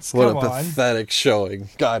points. What Come a on. pathetic showing.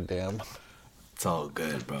 Goddamn. It's all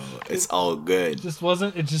good, bro. It's all good. It just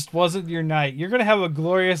wasn't your night. You're gonna have a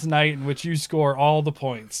glorious night in which you score all the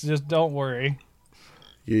points. Just don't worry.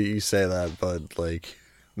 You say that, but like,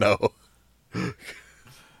 no.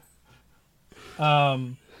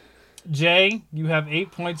 Jay, you have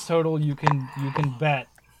 8 points total. You can bet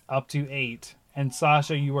up to 8. And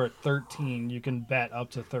Sasha, you are at 13. You can bet up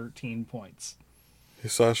to 13 points. Hey,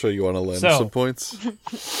 Sasha, you want to lend So- some points?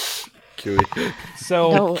 Kiwi.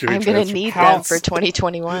 So No, Can we I'm gonna transfer need them counts? for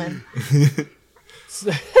 2021.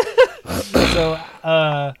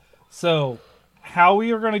 So how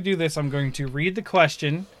we are going to do this, I'm going to read the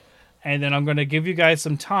question, and then I'm going to give you guys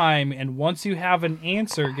some time, and once you have an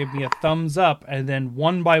answer, give me a thumbs up, and then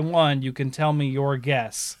one by one, you can tell me your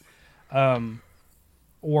guess.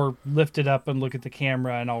 Or lift it up and look at the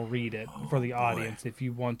camera, and I'll read it for the audience if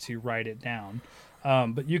you want to write it down.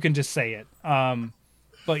 But you can just say it.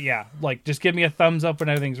 But yeah, like, just give me a thumbs up when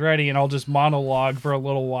everything's ready, and I'll just monologue for a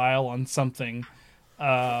little while on something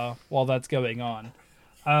while that's going on.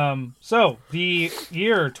 So, the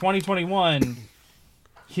year 2021,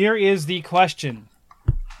 here is the question.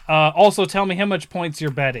 Also, tell me how much points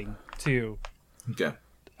you're betting, too. Okay.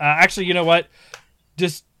 Actually, you know what?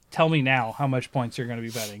 Just tell me now how much points you're going to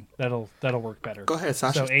be betting. That'll work better. Go ahead,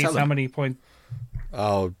 Sasha. So, Ace, tell how him. many points?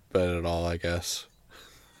 I'll bet it all, I guess.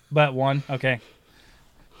 Bet 1? Okay.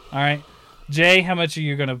 All right. Jay, how much are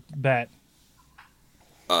you going to bet?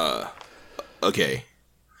 Okay.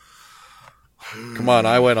 Come on,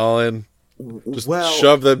 I went all in. Just Well-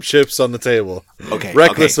 shove them chips on the table. Okay.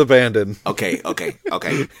 Reckless okay. abandon. Okay. Okay.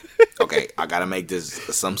 I gotta make this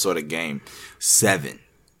some sort of game. 7.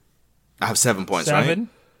 I have 7 points, 7? right?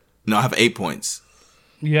 No, I have 8 points.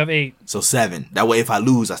 You have 8. So 7. That way, if I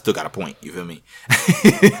lose, I still got a point. You feel me?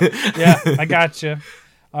 Yeah, I got you.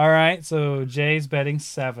 All right, so Jay's betting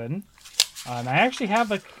 7. And I actually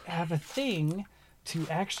have a thing to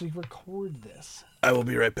actually record this. I will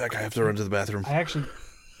be right back. I have to run to the bathroom.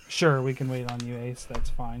 Sure, we can wait on you, Ace. That's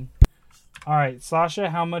fine. All right, Sasha,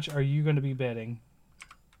 how much are you going to be betting?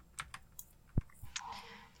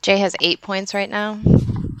 Jay has 8 points right now.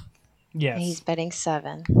 Yes. And he's betting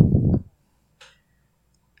 7.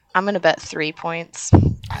 I'm gonna bet 3 points.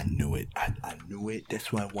 I knew it. I knew it.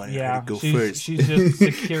 That's why I wanted Yeah, her to go she's first. just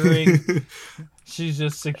securing. She's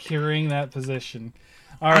just securing that position.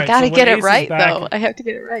 All right, I gotta so when get it Ace is right back- though. I have to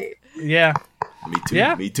get it right. Yeah, Me too.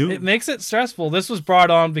 yeah. Me too. It makes it stressful. This was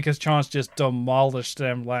brought on because Chance just demolished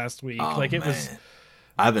them last week. Oh, like it man. was.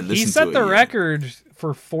 I've been listening He set to the it. record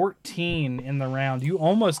for 14 in the round. You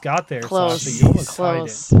almost got there, Close. Sasha. You almost tied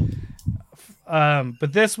Close. it.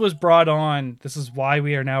 But this was brought on. This is why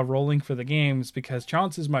we are now rolling for the games, because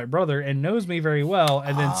Chance is my brother and knows me very well,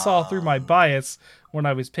 and then saw through my bias when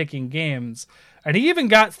I was picking games. And he even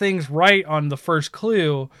got things right on the first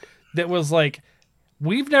clue that was like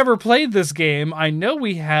we've never played this game. I know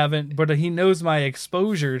we haven't, but he knows my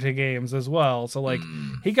exposure to games as well. So, like,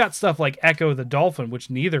 he got stuff like Echo the Dolphin, which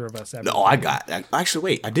neither of us ever No, I got. Actually,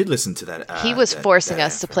 wait, I did listen to that. He was forcing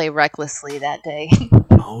us to play recklessly that day.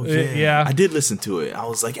 Oh, yeah. Yeah. I did listen to it. I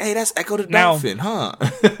was like, hey, that's Echo the Dolphin, huh?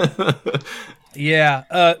 Yeah.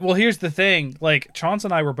 Well, here's the thing. Like, Chauncey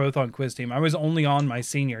and I were both on quiz team. I was only on my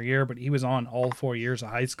senior year, but he was on all 4 years of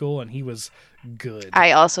high school, and he was good.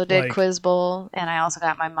 I also did Like- Quiz Bowl, and I also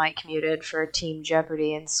got my mic muted for Team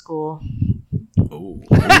Jeopardy in school. Ooh.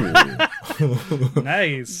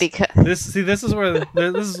 Nice. Because This is where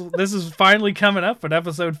this is finally coming up in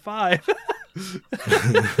episode 5.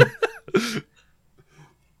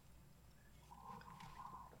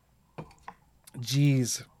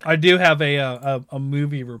 Jeez, I do have a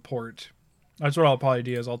movie report. That's what I'll probably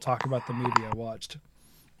do is I'll talk about the movie I watched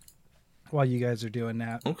while you guys are doing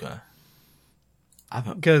that. Okay. I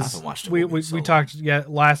haven't Because watched the we movie, so- talked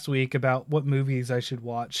last week about what movies I should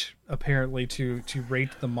watch. Apparently, to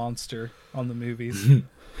rate the monster on the movies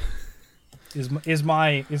is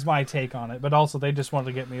my take on it. But also, they just wanted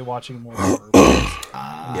to get me watching more horror movies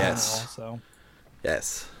Yes. also.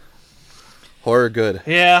 Yes. Horror good.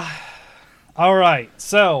 Yeah. All right.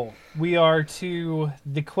 So we are to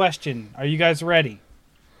the question. Are you guys ready?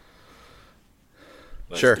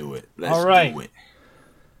 Let's Sure. do it. Let's All right. do it.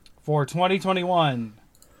 For 2021,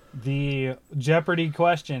 the Jeopardy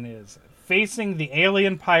question is: facing the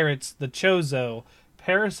alien pirates, the Chozo,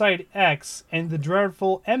 Parasite X, and the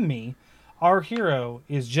dreadful Emmy, our hero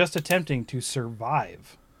is just attempting to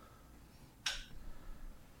survive.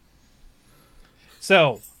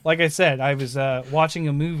 So, like I said, I was watching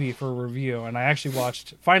a movie for a review, and I actually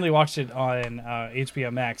finally watched it on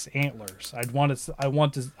HBO Max, Antlers. I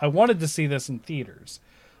wanted to see this in theaters.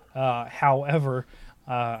 However,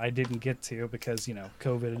 I didn't get to because,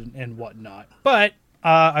 COVID and whatnot. But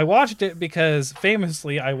I watched it because,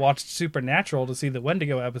 famously, I watched Supernatural to see the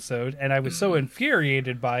Wendigo episode, and I was so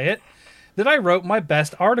infuriated by it that I wrote my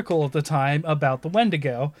best article at the time about the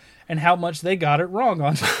Wendigo and how much they got it wrong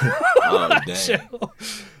on Oh, that dang. show.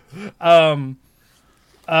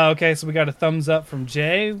 Okay, so we got a thumbs up from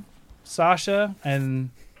Jay, Sasha,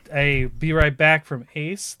 and a be right back from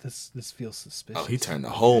Ace. This feels suspicious. Oh, he turned the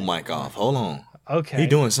whole mic off. Hold on. Okay. He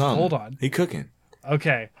doing something. Hold on. He cooking.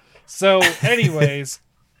 Okay. So, anyways,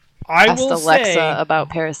 I asked will Alexa say about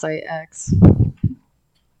Parasite X.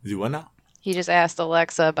 You what now? He just asked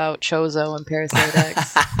Alexa about Chozo and Parasite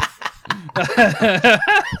X.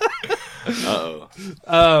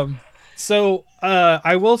 Uh-oh. So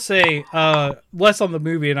I will say less on the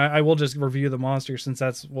movie, and I will just review the monster since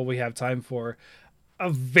that's what we have time for. A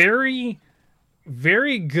very,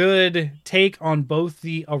 very good take on both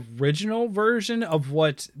the original version of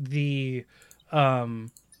what the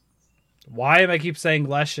why am I keep saying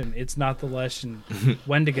Leshen? It's not the Leshen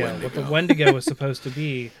Wendigo. What the Wendigo is supposed to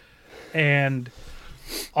be, and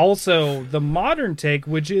also the modern take,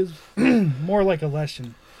 which is more like a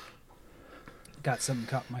Leshen. Got something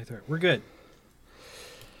caught in my throat. We're good.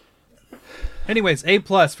 Anyways, A+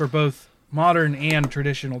 for both modern and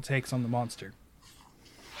traditional takes on the monster.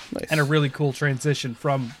 Nice. And a really cool transition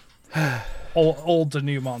from old to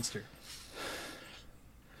new monster.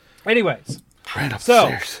 Anyways, Right so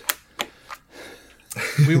upstairs.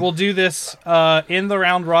 we will do this in the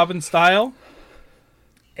round robin style.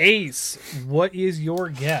 Ace, what is your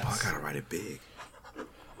I guess? gotta write it big.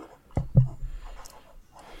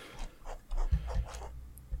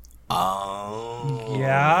 Oh.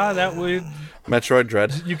 Yeah, that would... Metroid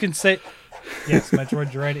Dread. You can say... Yes,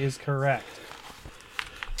 Metroid Dread is correct.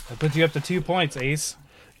 That puts you up to 2 points, Ace.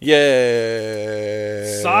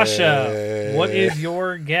 Yay! Sasha, what is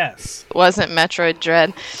your guess? Wasn't Metroid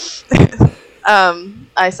Dread.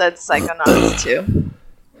 I said Psychonauts 2.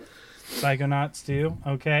 Psychonauts 2,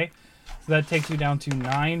 okay. So that takes you down to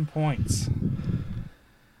 9 points.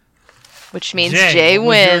 Which means Jay, Jay what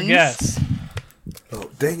was your wins. guess? Oh,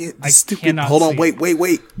 dang it. I Stupid. cannot Hold on. see Wait.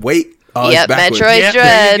 Oh, Yep, it's backwards. Metroid Yep,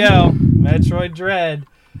 Dread. there you go. Metroid Dread.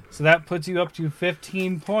 So that puts you up to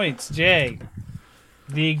 15 points. Jay,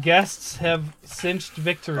 the guests have cinched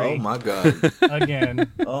victory Oh, my God.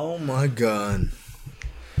 again. Oh, my God.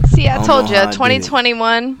 See, I don't told know you, how I did it.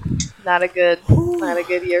 2021, not a good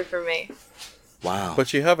year for me. Wow.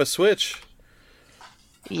 But you have a Switch.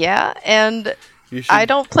 Yeah, and You should, I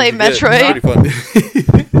don't play you should get it. Metroid. It's pretty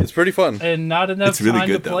fun. It's pretty fun. And not enough It's really time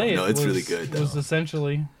good, to though. play it. No, it's was, really good, Was though.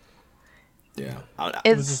 essentially... Yeah. was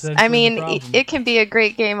it's. essentially I the mean, problem. it can be a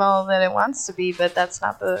great game all that it wants to be, but it's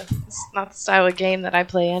not the style of game that I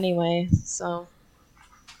play anyway. So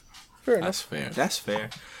Fair enough. That's fair. That's fair.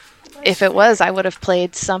 If it was, I would have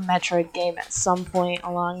played some Metroid game at some point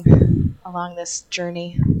along this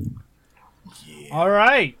journey. Yeah. All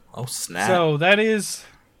right. Oh snap! So that is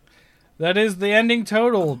the ending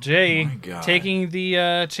total. Jay taking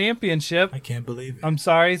the championship. I can't believe it. I'm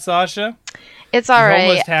sorry, Sasha. It's all You've right.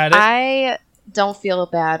 almost had it. I don't feel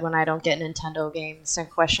bad when I don't get Nintendo games and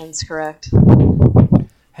questions correct.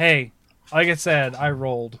 Hey, like I said, I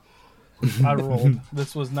rolled.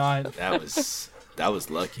 This was not. That was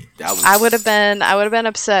lucky. I would have been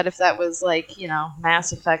upset if that was like,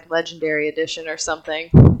 Mass Effect Legendary Edition or something.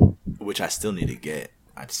 Which I still need to get.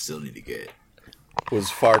 Was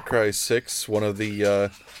Far Cry 6 one of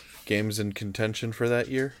the games in contention for that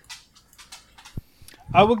year?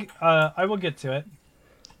 I will get to it.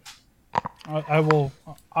 I will.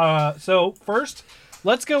 So first,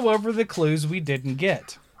 let's go over the clues we didn't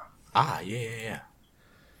get. Yeah.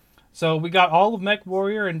 So we got all of Mech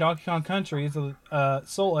Warrior and Donkey Kong Country,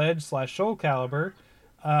 Soul Edge / Soul Calibur.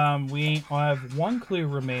 We have one clue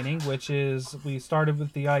remaining, which is we started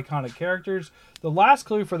with the iconic characters. The last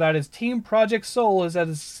clue for that is Team Project Soul has had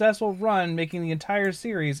a successful run, making the entire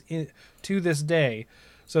series to this day.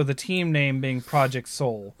 So the team name being Project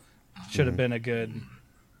Soul should have been a good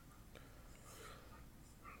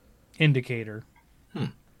indicator.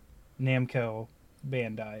 Namco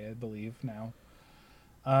Bandai, I believe, now.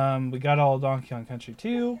 We got all of Donkey Kong Country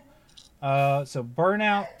 2. So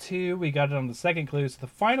Burnout 2, we got it on the second clue. So the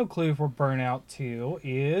final clue for Burnout 2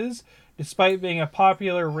 is, despite being a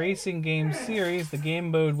popular racing game series, the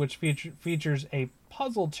game mode which features a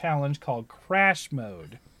puzzle challenge called Crash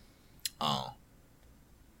Mode. Oh.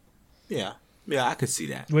 Yeah, I could see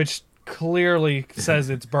that. Which clearly says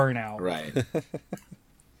it's Burnout. Right.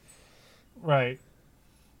 Right.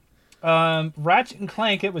 Ratchet and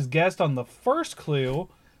Clank, it was guessed on the first clue,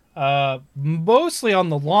 mostly on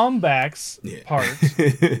the Lombax part.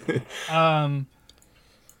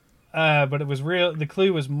 But it was the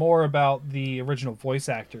clue was more about the original voice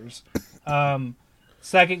actors.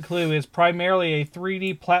 Second clue is primarily a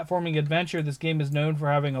 3D platforming adventure. This game is known for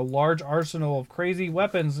having a large arsenal of crazy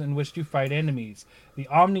weapons in which to fight enemies. The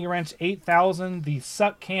Omni Wrench 8000, the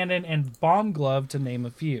Suck Cannon, and Bomb Glove, to name a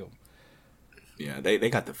few. Yeah, they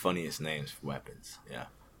got the funniest names for weapons. Yeah.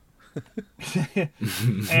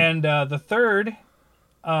 And the third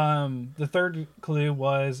clue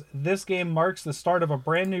was, this game marks the start of a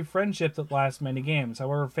brand new friendship that lasts many games.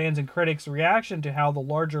 However, fans and critics' reaction to how the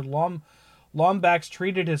larger Lombax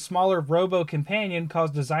treated his smaller Robo companion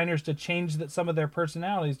caused designers to change some of their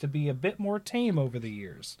personalities to be a bit more tame over the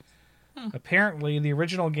years. Apparently, the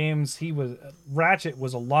original games, Ratchet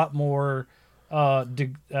was a lot more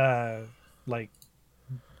like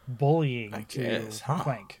bullying to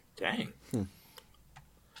Clank. Dang.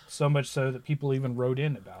 So much so that people even wrote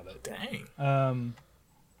in about it. Dang.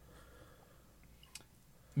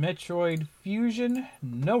 Metroid Fusion,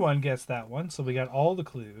 no one guessed that one, so we got all the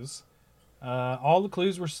clues. All the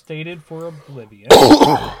clues were stated for Oblivion.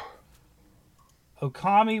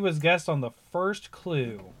 Okami was guessed on the first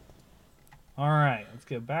clue. Alright, let's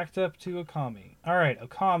get back up to Okami. Alright,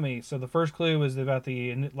 Okami. So the first clue was about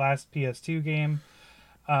the last PS2 game.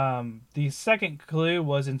 The second clue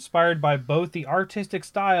was inspired by both the artistic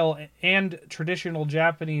style and traditional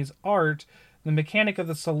Japanese art. The mechanic of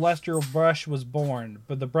the celestial brush was born,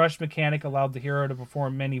 but the brush mechanic allowed the hero to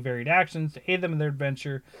perform many varied actions to aid them in their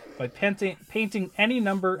adventure by painting any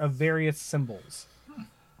number of various symbols.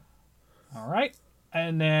 Alright.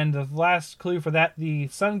 And then the last clue for that, the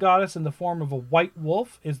sun goddess in the form of a white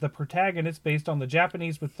wolf is the protagonist based on the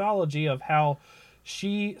Japanese mythology of how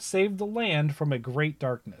she saved the land from a great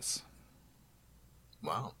darkness.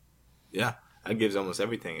 Wow. Yeah, that gives almost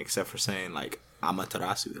everything except for saying, like,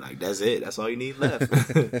 Amaterasu. Like, that's it. That's all you need left.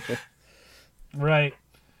 Right.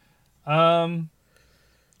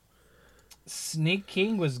 Sneak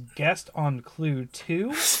King was guessed on clue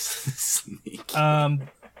 2. Sneak King.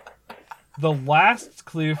 The last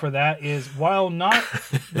clue for that is, while not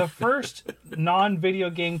the first non-video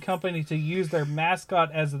game company to use their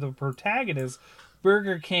mascot as the protagonist,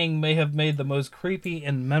 Burger King may have made the most creepy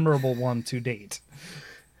and memorable one to date.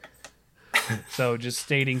 So, just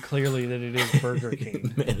stating clearly that it is Burger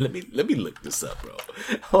King. Man, let me look this up, bro.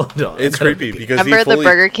 Hold on. It's creepy because remember the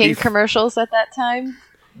Burger King commercials at that time?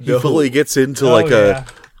 He fully gets into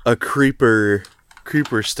a creeper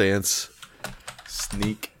stance.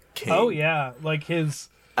 Sneak King. Oh yeah, like his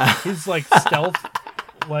like stealth,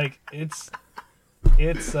 like it's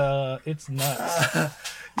nuts.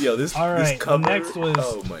 Yo, this all right. This cover, next was,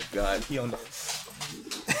 oh my god, he on this.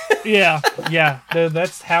 Yeah,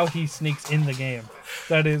 that's how he sneaks in the game.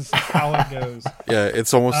 That is how it goes. Yeah,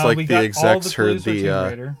 it's almost like the execs heard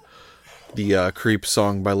the Creep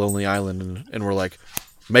song by Lonely Island, and we're like,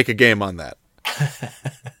 make a game on that.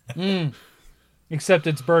 Except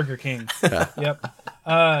it's Burger King. Yeah.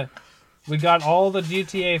 Yep. We got all the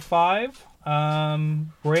GTA 5.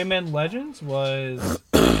 Rayman Legends was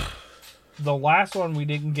the last one we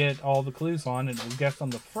didn't get all the clues on, and it was guessed on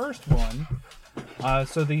the first one.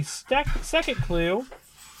 So the second clue,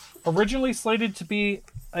 originally slated to be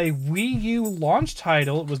a Wii U launch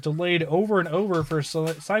title, it was delayed over and over for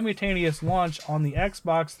simultaneous launch on the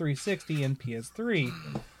Xbox 360 and PS3.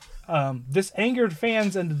 This angered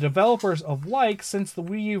fans and the developers alike, since the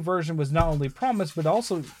Wii U version was not only promised but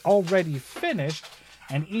also already finished,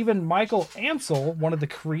 and even Michael Ansel, one of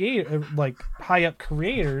the high-up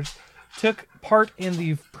creators, took part in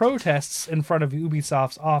the protests in front of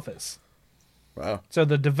Ubisoft's office. Wow. So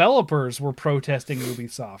the developers were protesting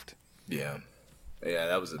Ubisoft. Yeah,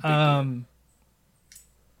 that was a big deal.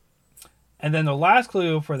 And then the last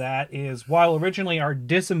clue for that is, while originally our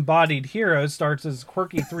Disembodied Heroes starts as a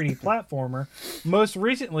quirky 3D platformer, most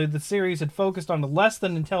recently the series had focused on the less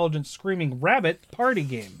than intelligent Screaming Rabbit party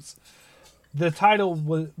games. The title,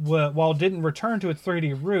 while didn't return to its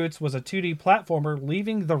 3D roots, was a 2D platformer,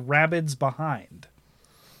 leaving the Rabbids behind.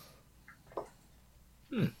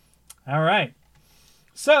 All right.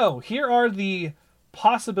 So, here are the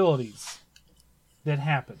possibilities that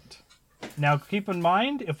happened. Now, keep in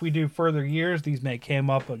mind, if we do further years, these may come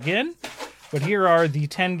up again. But here are the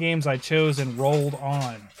 10 games I chose and rolled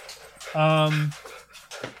on.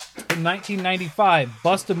 In 1995,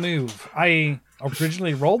 Bust a Move. I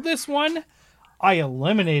originally rolled this one. I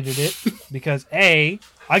eliminated it because A,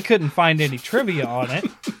 I couldn't find any trivia on it.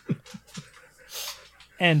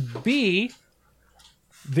 And B,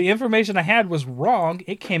 the information I had was wrong.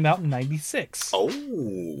 It came out in 96.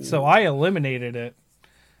 Oh. So I eliminated it.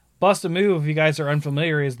 Bust a Move, if you guys are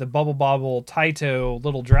unfamiliar, is the Bubble Bobble Taito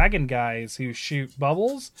little dragon guys who shoot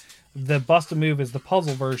bubbles. The Bust a Move is the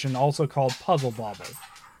puzzle version, also called Puzzle Bobble.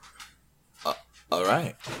 All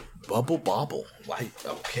right. Bubble Bobble. Like,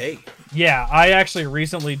 okay. Yeah, I actually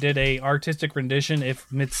recently did a artistic rendition if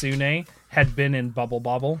Mitsune had been in Bubble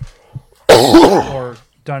Bobble. Or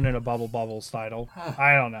done in a Bubble Bobble style.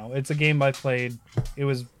 I don't know. It's a game I played.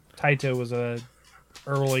 Taito was a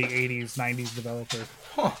early 80s, 90s developer.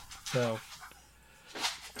 Huh. So,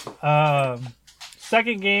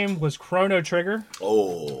 second game was Chrono Trigger.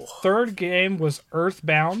 Oh. Third game was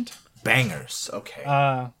Earthbound. Bangers.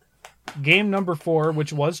 Okay. Game number 4,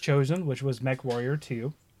 which was chosen, which was MechWarrior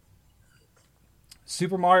 2.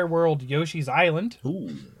 Super Mario World Yoshi's Island.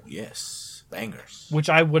 Ooh, yes. Bangers. Which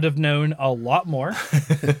I would have known a lot more.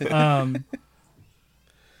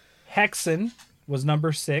 Hexen was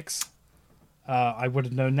number 6. I would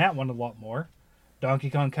have known that one a lot more. Donkey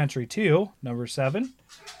Kong Country 2, number 7.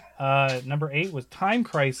 Number 8 was Time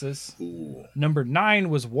Crisis. Ooh. Number 9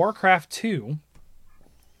 was Warcraft 2.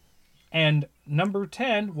 And number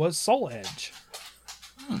 10 was Soul Edge.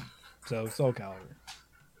 So, Soul Calibur.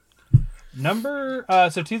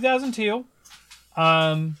 So 2002.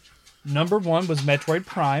 Number 1 was Metroid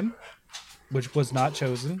Prime, which was not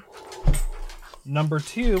chosen. Number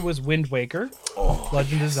 2 was Wind Waker,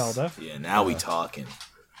 Legend of Zelda. Yeah, now we talking.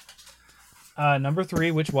 Number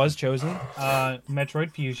 3, which was chosen,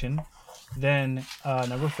 Metroid Fusion. Then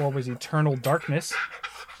number 4 was Eternal Darkness.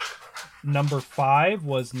 Number 5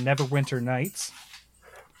 was Neverwinter Nights.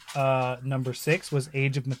 Number 6 was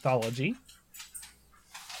Age of Mythology.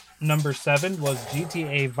 Number 7 was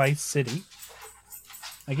GTA Vice City.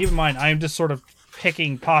 Now keep in mind, I am just sort of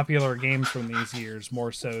picking popular games from these years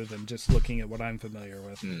more so than just looking at what I'm familiar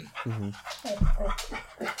with.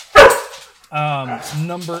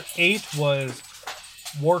 Number 8 was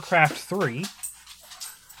Warcraft 3.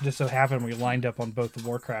 Just so happened we lined up on both the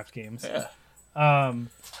Warcraft games. Yeah.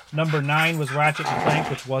 Number 9 was Ratchet & Clank,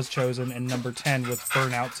 which was chosen, and number 10 was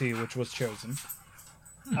Burnout 2, which was chosen.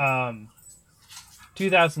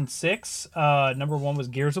 2006, number 1 was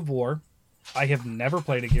Gears of War. I have never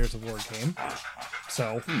played a Gears of War game,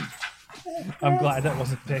 so I'm glad that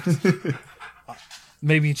wasn't picked.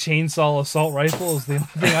 Maybe Chainsaw Assault Rifle is the only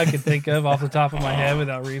thing I could think of off the top of my head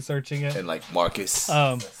without researching it. And like Marcus,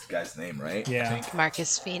 that's the guy's name, right? Yeah.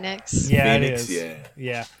 Marcus Phoenix. Yeah, Phoenix, it is.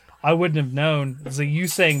 Yeah. I wouldn't have known. So you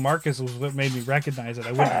saying Marcus was what made me recognize it.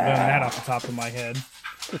 I wouldn't have known that off the top of my head.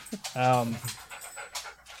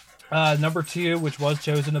 Number 2, which was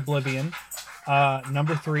chosen, Oblivion.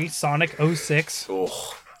 Number 3, Sonic 06.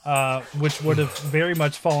 Oh. Which would have very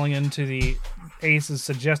much fallen into the Ace's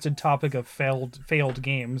suggested topic of failed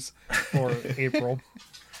games for April.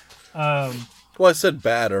 Well, I said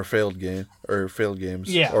bad or failed games,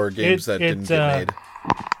 Yeah, or games that didn't get made.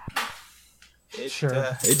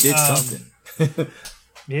 Sure. It did something.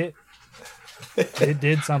 It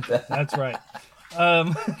did something. That's right.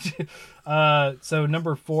 So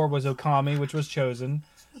number 4 was Okami, which was chosen.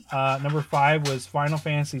 Number 5 was Final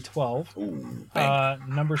Fantasy 12. Ooh,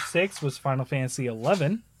 Number 6 was Final Fantasy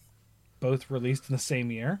 11, both released in the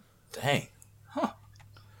same year. dang.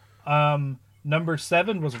 Number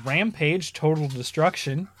 7 was Rampage: Total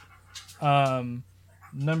Destruction. Number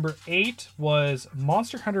 8 was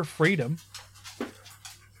Monster Hunter Freedom.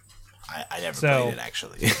 I never played it,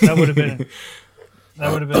 actually. That would have been.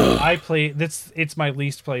 I played. It's my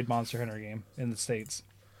least played Monster Hunter game in the States.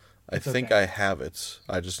 I think okay. I have it.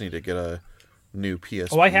 I just need to get a new PSP.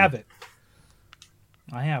 Oh, I have it.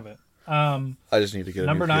 I just need to get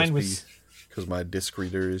number a new 9 PSP was because my disc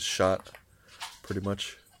reader is shot, pretty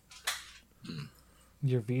much.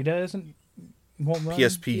 your Vita won't run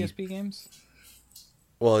PSP games.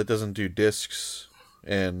 Well, it doesn't do discs,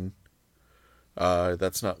 and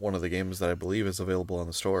that's not one of the games that I believe is available on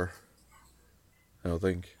the store. I don't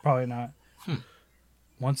think. Probably not.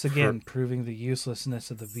 Once again, proving the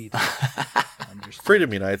uselessness of the Vita.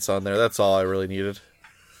 Freedom Unite's on there. That's all I really needed.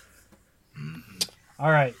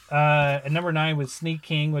 All right. And number 9 was Sneak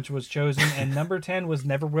King, which was chosen, and number 10 was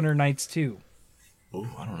Neverwinter Nights 2. Ooh,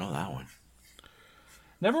 I don't know that one.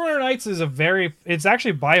 Neverwinter Nights is it's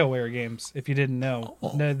actually BioWare games, if you didn't know.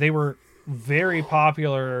 Oh. They were very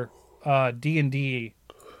popular D&D,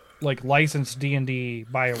 like licensed D&D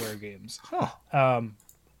BioWare games. Huh.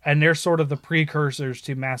 And they're sort of the precursors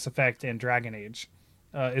to Mass Effect and Dragon Age,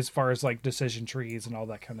 as far as like decision trees and all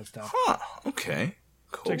that kind of stuff. Huh. Okay.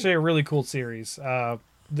 Cool. It's actually a really cool series.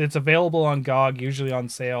 It's available on GOG, usually on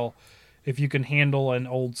sale. If you can handle an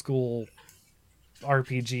old school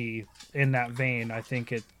RPG in that vein, I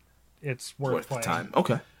think it's worth playing. the time.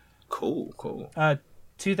 Okay. Cool.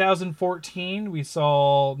 2014, we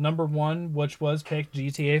saw number 1, which was picked,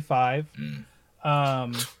 GTA 5.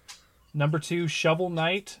 Number 2, Shovel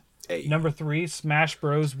Knight. Hey. Number 3, Smash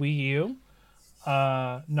Bros. Wii U.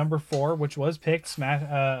 Number 4, which was picked,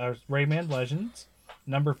 Rayman Legends.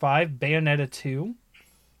 Number 5, Bayonetta 2.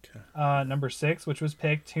 Okay. Number 6, which was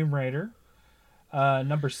picked, Tomb Raider.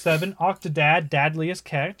 Number 7, Octodad, Dadliest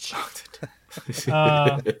Catch.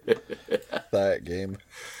 That game.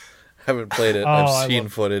 Haven't played it. I've seen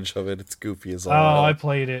footage of it. It's goofy as all. Oh, I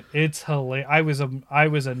played it. It's hilarious. I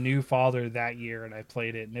was a new father that year, and I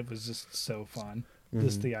played it, and it was just so fun.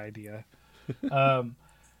 Just the idea.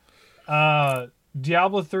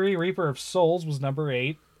 Diablo 3: Reaper of Souls was number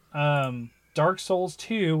 8. Dark Souls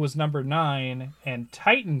 2 was number 9, and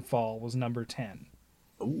Titanfall was number 10.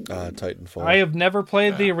 Titanfall. I have never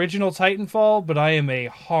played the original Titanfall, but I am a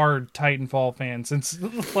hard Titanfall fan since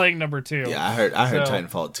playing number 2. Yeah, I heard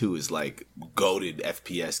Titanfall 2 is like goated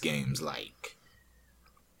FPS games. Like,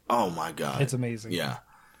 oh my god, it's amazing. Yeah,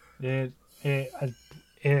 it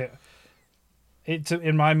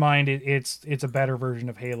in my mind it's a better version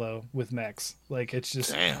of Halo with mechs. Like, it's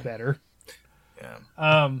just better. Yeah.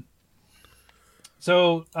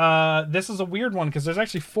 So this is a weird one because there's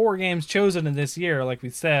actually 4 games chosen in this year. Like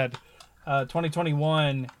we said,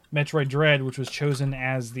 2021 Metroid Dread, which was chosen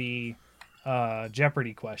as the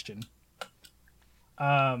Jeopardy question.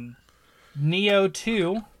 Neo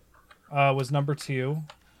 2 was number 2.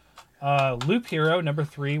 Loop Hero number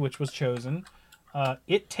 3, which was chosen.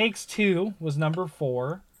 It Takes Two was number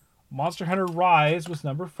 4. Monster Hunter Rise was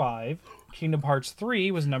number 5. Kingdom Hearts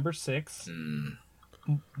 3 was number 6.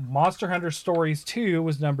 Monster Hunter Stories 2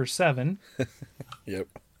 was number 7. Yep.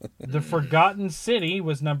 The Forgotten City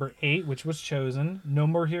was number 8, which was chosen. No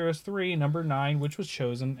More Heroes 3, number 9, which was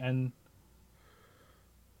chosen. And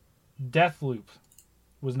Deathloop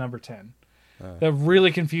was number 10. That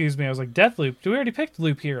really confused me. I was like, Deathloop? We already picked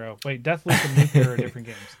Loop Hero. Wait, Deathloop and Loop Hero are different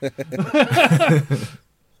games.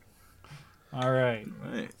 All right.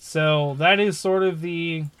 So that is sort of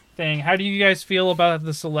the thing. How do you guys feel about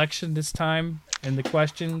the selection this time and the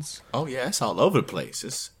questions? Oh yeah, it's all over the place.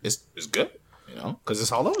 It's good, you know, because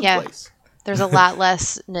it's all over the place. There's a lot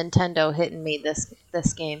less Nintendo hitting me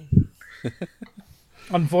this game.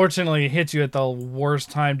 Unfortunately, it hits you at the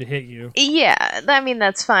worst time to hit you. Yeah, I mean,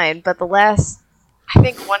 that's fine. But I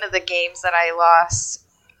think one of the games that I lost,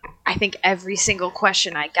 I think every single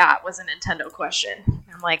question I got was a Nintendo question.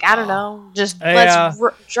 I'm like, I don't know. Just let's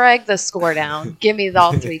drag the score down. Give me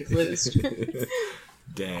all 3 clues.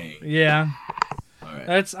 Dang. Yeah. All right.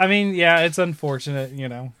 It's unfortunate, you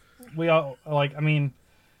know. We all,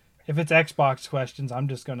 if it's Xbox questions, I'm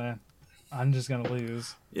just gonna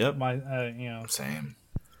lose. Yep. Same. Same.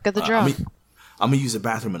 Get the draw. I'm gonna use the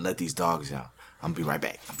bathroom and let these dogs out. I'm gonna be right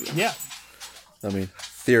back.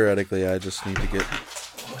 Theoretically, I just need to get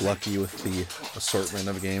lucky with the assortment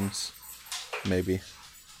of games. Maybe.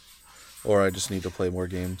 Or I just need to play more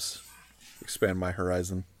games. Expand my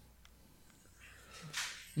horizon.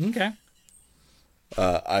 Okay.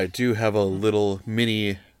 I do have a little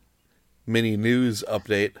mini news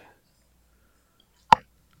update.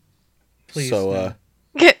 Please. So,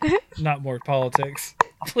 not more politics.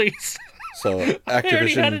 Please. So I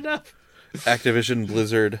already had Activision enough. Activision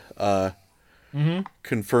Blizzard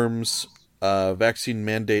confirms vaccine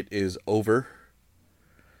mandate is over.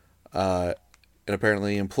 And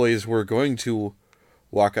apparently employees were going to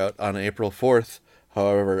walk out on April 4th.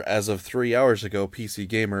 However, as of 3 hours ago, PC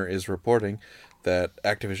Gamer is reporting that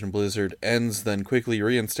Activision Blizzard ends, then quickly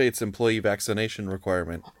reinstates employee vaccination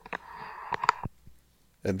requirement.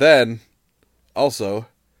 And then, also,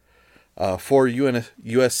 4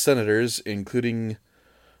 U.S. senators, including,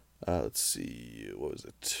 let's see, what was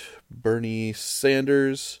it? Bernie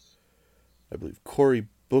Sanders. I believe Cory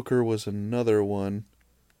Booker was another one.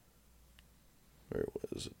 Where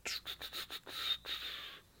was it?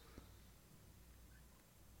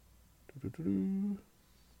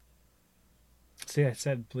 See, I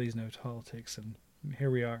said please no politics, and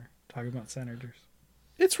here we are talking about senators.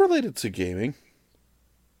 It's related to gaming.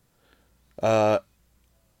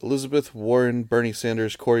 Elizabeth Warren, Bernie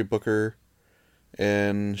Sanders, Cory Booker,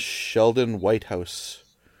 and Sheldon Whitehouse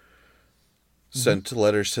sent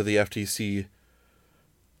letters to the FTC,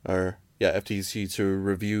 FTC to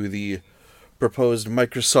review the proposed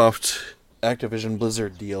Microsoft Activision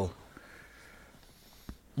Blizzard deal.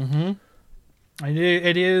 Mm-hmm.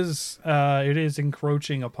 It is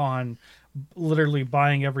encroaching upon literally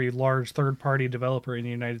buying every large third-party developer in the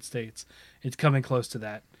United States. It's coming close to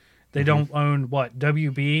that. They don't own what,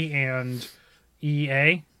 WB and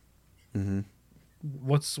EA. Mm-hmm.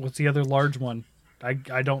 What's the other large one? I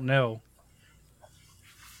don't know.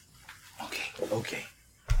 Okay.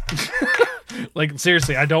 Like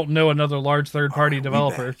seriously, I don't know another large third-party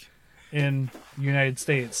developer in the United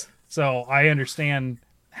States. So I understand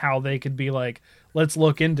how they could be like, let's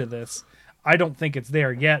look into this. I don't think it's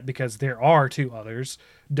there yet because there are two others,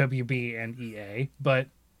 WB and EA. But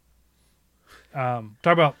talk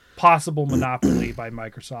about possible monopoly by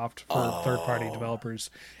Microsoft for third-party developers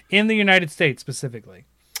in the United States specifically.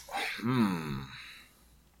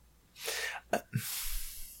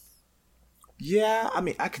 Yeah, I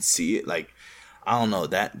mean, I could see it. Like, I don't know,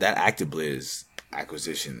 that ActiBliz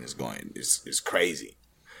acquisition is crazy.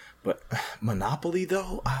 But Monopoly,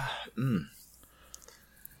 though,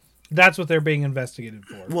 That's what they're being investigated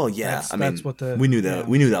for. Well, yeah, that's what we knew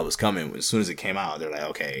that was coming as soon as it came out. They're like,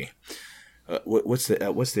 okay, what's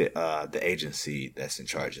the agency that's in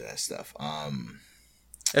charge of that stuff?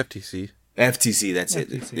 FTC. FTC, that's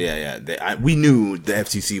FTC. it. Yeah. We knew the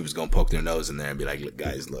FTC was gonna poke their nose in there and be like, look,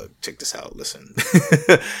 guys, check this out. Listen,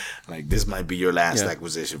 like this might be your last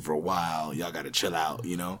acquisition for a while. Y'all got to chill out,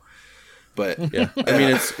 you know. But yeah, I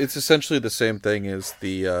mean, it's essentially the same thing as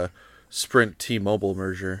the Sprint T-Mobile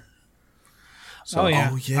merger. So,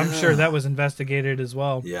 I'm sure that was investigated as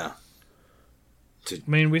well. Yeah. I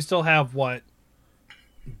mean, we still have what?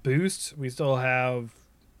 Boost. We still have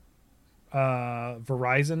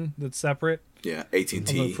Verizon that's separate. Yeah,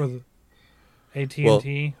 AT&T. For the AT&T. Well,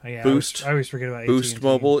 yeah, Boost. I always forget about Boost AT&T.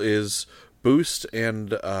 Mobile is Boost,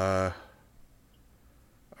 and I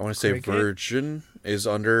want to say Cricket? Virgin is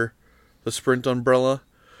under the Sprint umbrella.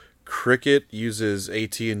 Cricket uses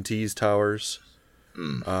AT&T's towers.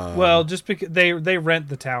 Well, just because they rent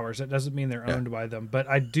the towers, it doesn't mean they're owned by them. But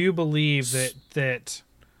I do believe that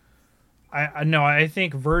I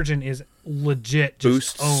think Virgin is legit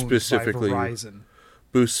just Boost owned specifically, by Verizon.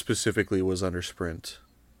 Boost specifically was under Sprint.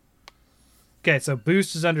 Okay, so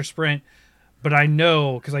Boost is under Sprint, but I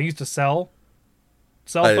know because I used to sell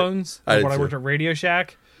cell phones when I worked at Radio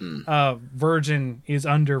Shack. Virgin is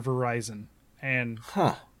under Verizon, and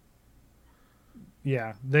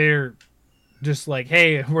yeah, they're just like,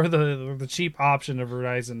 hey, we're the cheap option of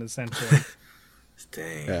Verizon, essentially.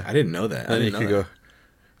 Dang, yeah. I didn't know that.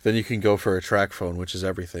 Then you can go for a track phone, which is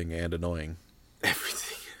everything and annoying.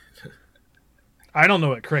 Everything. I don't know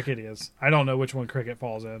what Cricket is. I don't know which one Cricket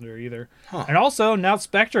falls under either. And also, now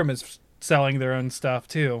Spectrum is selling their own stuff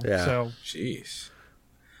too. Yeah. So, jeez.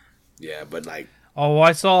 Yeah, but like,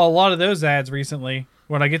 I saw a lot of those ads recently.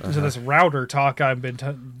 When I get into this router talk, I've been,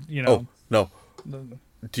 Oh no.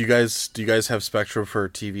 Do you guys have Spectrum for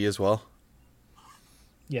TV as well?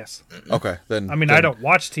 Yes. Okay, then. I mean, I don't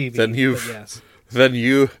watch TV. Then yes. Then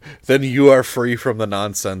you are free from the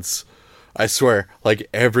nonsense. I swear, like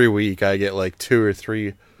every week I get like 2 or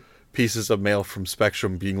 3 pieces of mail from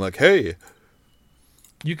Spectrum being like, "Hey,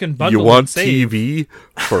 You can bundle. You want and save. TV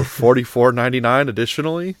for $44.99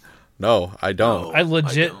 additionally? No, I don't. I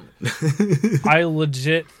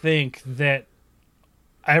legit think that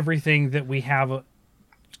everything that we have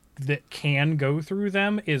that can go through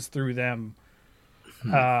them is through them,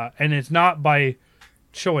 and it's not by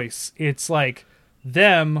choice. It's like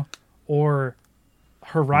them or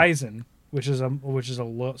Horizon, which is a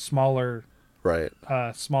smaller. Right.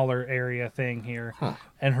 Smaller area thing here.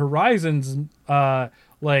 And Horizon's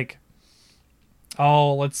let's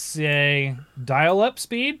say dial-up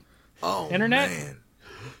speed internet.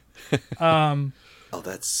 Man. Oh,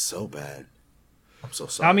 that's so bad. I'm so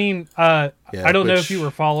sorry. I mean, I don't know if you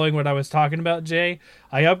were following what I was talking about, Jay.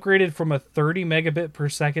 I upgraded from a 30 megabit per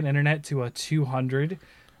second internet to a 200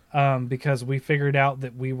 because we figured out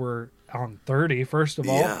that we were on 30, first of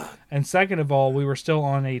all. And second of all, we were still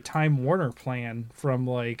on a Time Warner plan from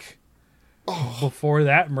before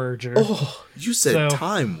that merger. Oh, you said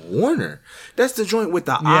Time Warner. That's the joint with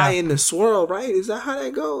the eye and the swirl, right? Is that how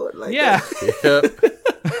that goes?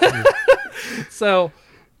 So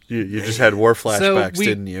you just had war flashbacks,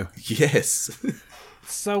 didn't you? Yes.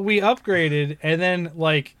 So we upgraded, and then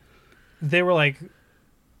they were like,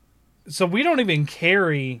 so we don't even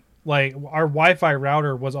carry. Our Wi-Fi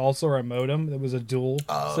router was also our modem. It was a dual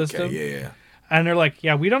system. Okay, yeah. And they're like,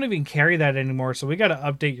 yeah, we don't even carry that anymore, so we got to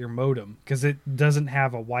update your modem because it doesn't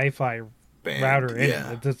have a Wi-Fi router in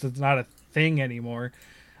it. It's not a thing anymore.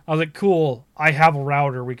 I was like, cool, I have a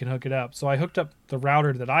router. We can hook it up. So I hooked up the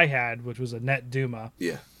router that I had, which was a NetDuma.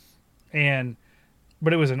 Yeah.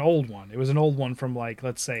 But it was an old one. It was an old one from,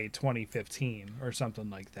 let's say 2015 or something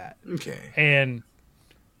like that. Okay. And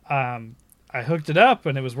I hooked it up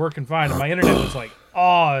and it was working fine. And my internet was like,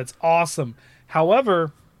 oh, it's awesome.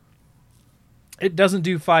 However, it doesn't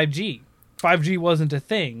do 5G. 5G wasn't a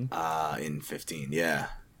thing. In 15, yeah.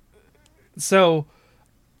 So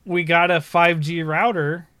we got a 5G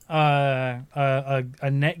router, a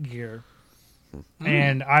Netgear.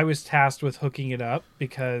 And I was tasked with hooking it up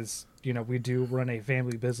because, we do run a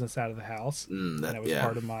family business out of the house. And that was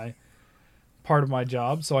part of my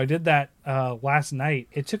job. So I did that last night.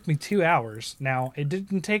 It took me 2 hours. Now, it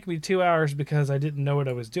didn't take me 2 hours because I didn't know what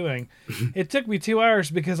I was doing. It took me 2 hours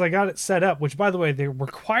because I got it set up, which, by the way, they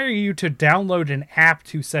require you to download an app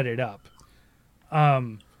to set it up.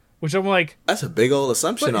 Which I'm like... That's a big old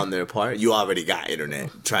assumption on their part. You already got internet.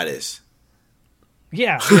 Try this.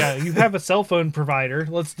 Yeah, you have a cell phone provider.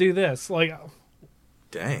 Let's do this.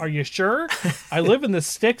 Dang. Are you sure? I live in the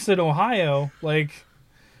sticks in Ohio.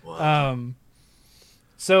 Wow.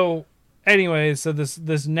 So, anyways, so this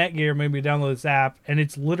Netgear made me download this app, and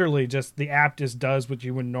it's literally just, the app just does what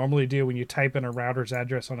you would normally do when you type in a router's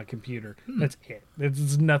address on a computer. That's it.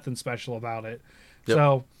 There's nothing special about it. Yep.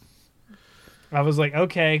 So, I was like,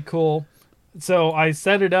 okay, cool. So, I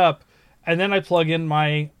set it up, and then I plug in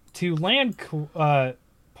my two LAN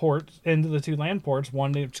ports, into the two LAN ports,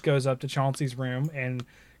 one which goes up to Chauncey's room, and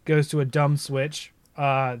goes to a dumb switch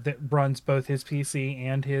that runs both his PC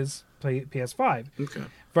and his PS5. Okay.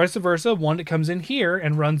 Vice versa, one that comes in here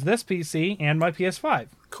and runs this PC and my PS5.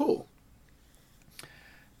 Cool.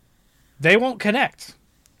 They won't connect.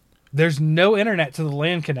 There's no internet to the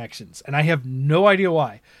LAN connections, and I have no idea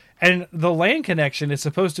why. And the LAN connection is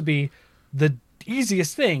supposed to be the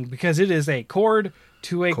easiest thing because it is a cord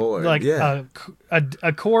to a cord,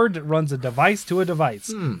 a cord that runs a device to a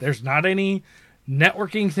device. There's not any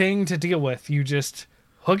networking thing to deal with. You just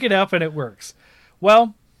hook it up and it works.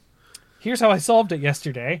 Well, here's how I solved it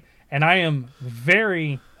yesterday, and I am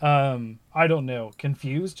very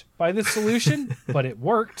confused by this solution, but it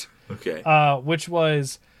worked. Okay. Which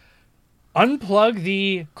was unplug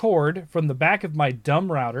the cord from the back of my dumb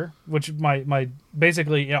router, which my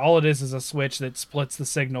basically all it is a switch that splits the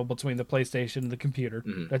signal between the PlayStation and the computer.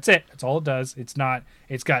 That's it. That's all it does.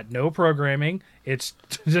 It's got no programming. It's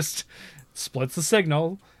just splits the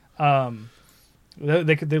signal. They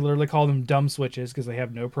literally call them dumb switches because they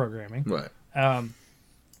have no programming. Right.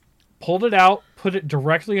 Pulled it out, put it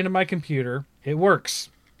directly into my computer. It works.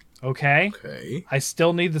 Okay. I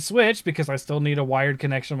still need the switch because I still need a wired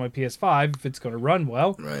connection on my PS5 if it's going to run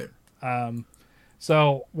well. Right.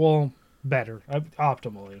 Better.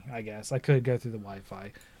 Optimally, I guess. I could go through the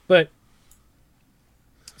Wi-Fi. But,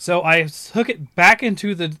 so I hook it back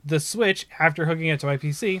into the switch after hooking it to my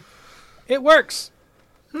PC. It works.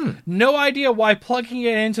 No idea why plugging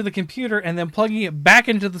it into the computer and then plugging it back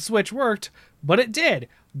into the switch worked, but it did.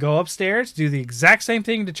 Go upstairs, do the exact same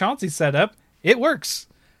thing to Chauncey's setup. It works.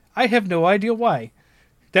 I have no idea why.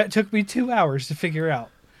 That took me 2 hours to figure out.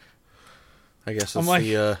 I guess it's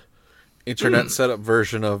the internet setup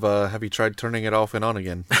version of have you tried turning it off and on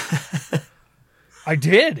again? I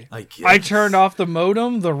did. I guess. I turned off the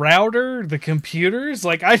modem, the router, the computers.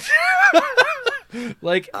 Like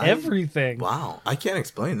everything. Wow, I can't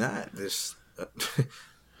explain that.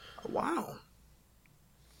 Wow.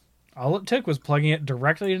 All it took was plugging it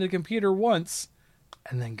directly into the computer once,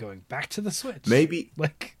 and then going back to the Switch. Maybe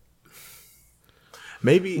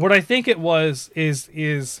what I think it was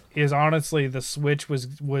is honestly the Switch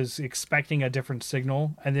was expecting a different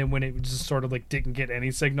signal, and then when it just sort of like didn't get any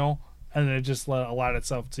signal, and then it just allowed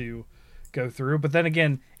itself to go through. But then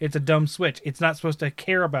again, it's a dumb Switch. It's not supposed to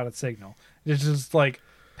care about its signal. It's just like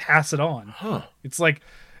pass it on. Huh. It's like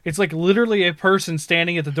literally a person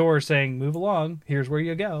standing at the door saying, "Move along. Here's where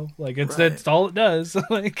you go." Like that's all it does.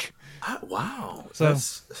 Like wow. So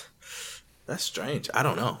that's strange. I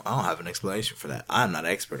don't know. I don't have an explanation for that. I'm not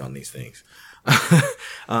an expert on these things.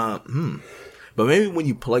 But maybe when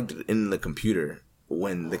you plugged it in the computer,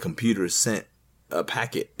 when the computer sent a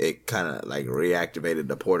packet, it kind of like reactivated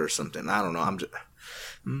the port or something. I don't know. I'm just.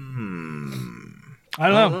 I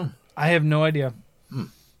don't know. I have no idea.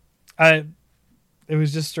 It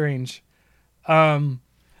was just strange. So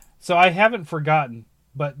I haven't forgotten,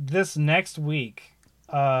 but this next week,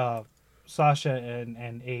 Sasha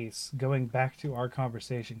and Ace, going back to our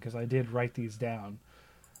conversation, because I did write these down,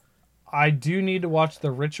 I do need to watch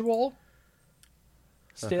The Ritual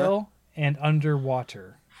still and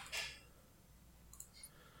Underwater,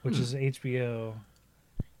 which is HBO.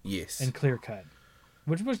 Yes. And Clear Cut.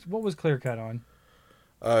 What was Clear Cut on?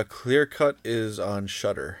 Clear Cut is on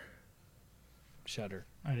Shudder. Shudder.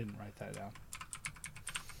 I didn't write that down.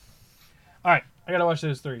 All right, I gotta watch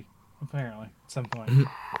those 3 apparently at some point.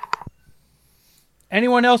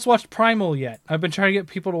 Anyone else watched Primal yet? I've been trying to get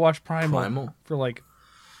people to watch Primal? For like.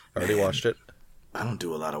 I already watched it. I don't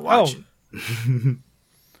do a lot of watching.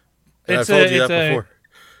 I've told you that before.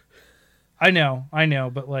 I know,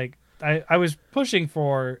 but like I was pushing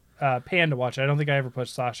for Pan to watch it. I don't think I ever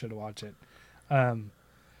pushed Sasha to watch it.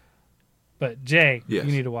 But Jay, yes.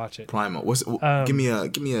 You need to watch it. Primal. Give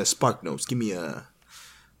me a Spark Notes. Give me a.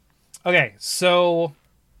 Okay, so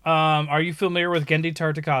are you familiar with Genndy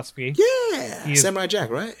Tartakovsky? Yeah, Samurai Jack,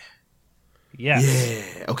 right?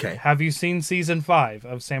 Yes. Yeah. Okay. Have you seen season 5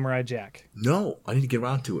 of Samurai Jack? No, I need to get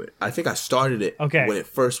around to it. I think I started it when it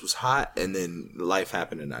first was hot, and then life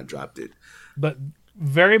happened, and I dropped it. But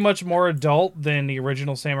very much more adult than the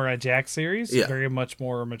original Samurai Jack series. Yeah. Very much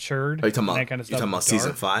more matured. Are you talking about, that kind of stuff. You talking about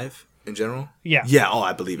season 5 in general? Yeah. Yeah. Oh,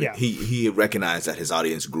 I believe it. Yeah. He recognized that his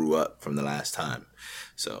audience grew up from the last time.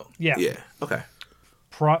 So yeah. Okay.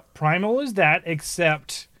 Primal is that,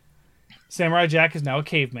 except Samurai Jack is now a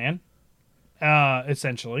caveman,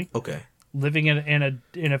 essentially. Okay. Living in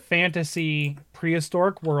a fantasy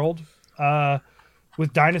prehistoric world,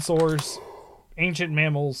 with dinosaurs, ancient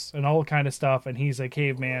mammals, and all kind of stuff, and he's a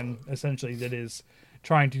caveman essentially that is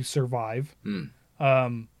trying to survive.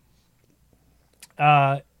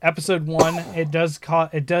 Episode 1, it does.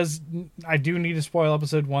 I do need to spoil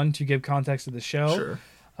episode 1 to give context to the show. Sure.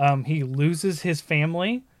 He loses his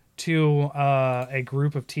family to a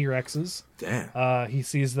group of T-Rexes. Damn. He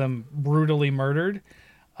sees them brutally murdered.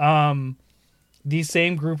 The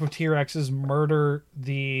same group of T-Rexes murder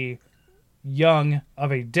the young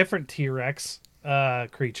of a different T-Rex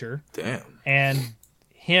creature. Damn. And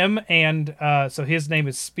him and so his name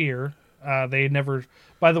is Spear. They never.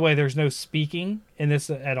 By the way, there's no speaking in this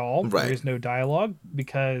at all. Right. There is no dialogue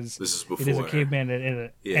because this is before, it is a caveman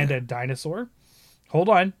and a dinosaur. Hold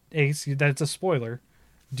on, Ace. That's a spoiler.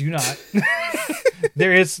 Do not.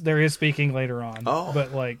 There is speaking later on. Oh,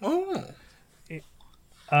 but like,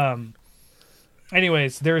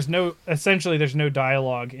 anyways, there's no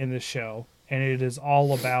dialogue in this show, and it is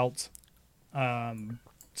all about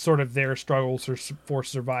sort of their struggles for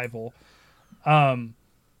survival.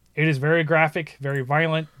 It is very graphic, very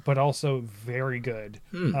violent, but also very good.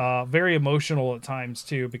 Very emotional at times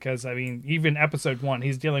too, because I mean, even episode 1,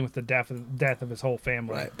 he's dealing with the death of his whole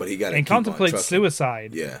family, right? But he got and contemplates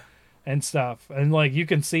suicide, and stuff. And like you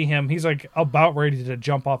can see him, he's like about ready to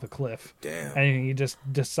jump off a cliff. Damn. And he just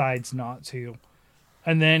decides not to.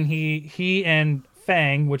 And then he and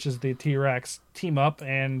Fang, which is the T-Rex, team up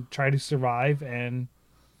and try to survive and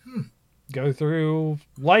go through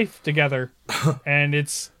life together. And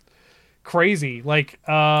it's crazy. Like,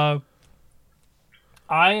 I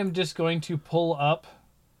am just going to pull up,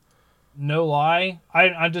 no lie,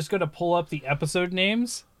 I'm just going to pull up the episode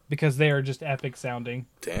names because they are just epic sounding.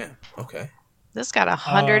 Damn. Okay. This got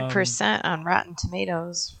 100% on Rotten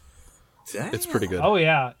Tomatoes. Damn. It's pretty good. Oh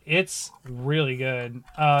yeah, it's really good.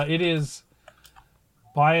 It is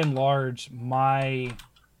by and large my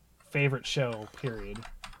favorite show, period,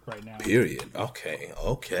 right now. Period.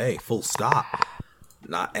 Okay. Full stop.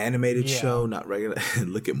 not animated Yeah. show, not regular.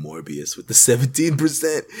 Look at Morbius with the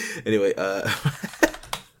 17%. Anyway,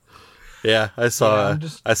 Yeah, I saw Yeah,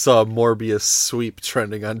 I saw a Morbius sweep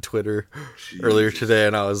trending on Twitter earlier today,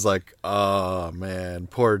 and I was like, "Oh man,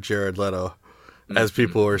 poor Jared Leto." As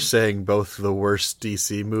people were saying, both the worst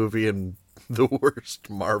DC movie and the worst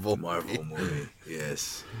Marvel movie.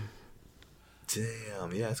 Yes.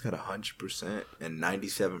 Damn. Yeah, it's got 100% and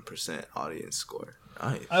 97% audience score.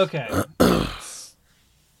 Nice. Okay.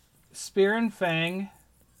 Spear and Fang.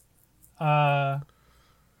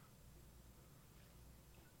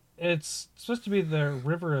 It's supposed to be the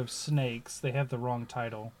River of Snakes. They have the wrong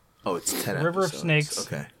title. Oh, it's 10 River of episodes. Snakes.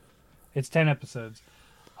 Okay. It's 10 episodes.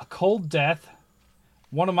 A Cold Death.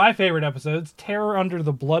 One of my favorite episodes, Terror Under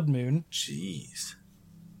the Blood Moon. Jeez.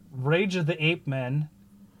 Rage of the Ape Men.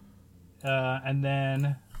 And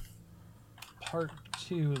then part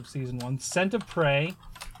 2 of season 1, Scent of Prey.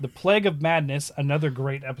 The Plague of Madness, another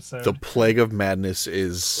great episode. The Plague of Madness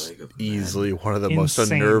is Plague of easily one of the most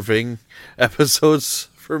Insane. unnerving episodes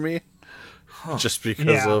for me, just because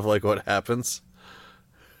Yeah. of like what happens.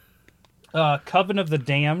 Coven of the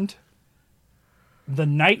Damned. The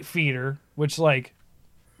Night Feeder, which like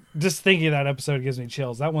just thinking of that episode gives me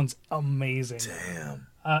chills. That one's amazing. Damn.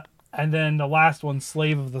 And then the last one,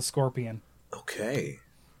 Slave of the Scorpion. Okay.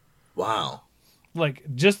 Wow. Like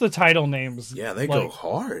just the title names. Yeah, they like, go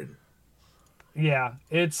hard. Yeah,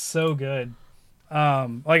 it's so good.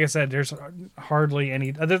 Like I said, there's hardly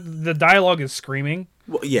any. The dialogue is screaming.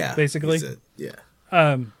 Well, yeah. Basically. Yeah.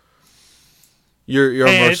 You're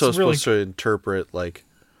And more it's so really- supposed to interpret like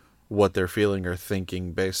what they're feeling or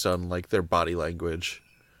thinking based on like their body language.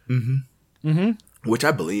 Which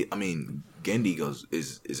I believe. I mean, Gendy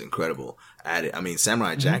is incredible at it. I mean,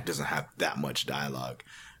 Samurai Jack doesn't have that much dialogue.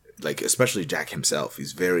 Like, especially Jack himself.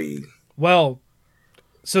 He's very. Well,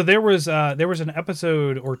 so there was an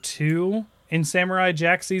episode or two in Samurai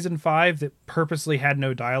Jack season 5 that purposely had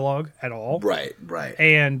no dialogue at all. Right.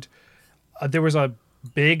 And there was a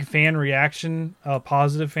big fan reaction, a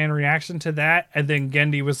positive fan reaction to that, and then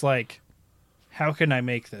Gendy was like, how can I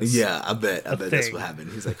make this? Yeah, I bet that's thing. what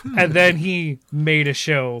happened. He's like, And then he made a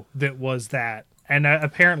show that was that. And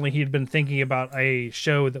apparently he'd been thinking about a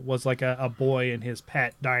show that was like a boy and his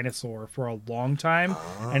pet dinosaur for a long time,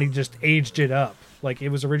 and he just aged it up. Like it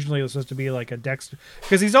was supposed to be like a Dexter,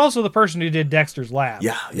 because he's also the person who did Dexter's Lab.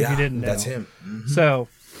 yeah, if you didn't know. that's him. Mhm. So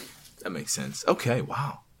That makes sense. Okay,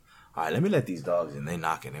 wow. All right, let me let these dogs in. They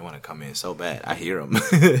knocking. They want to come in so bad. I hear them. I'll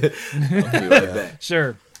be right back.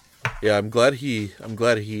 sure. Yeah, I'm glad he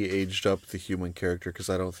aged up the human character, because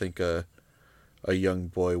I don't think a young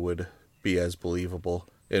boy would be as believable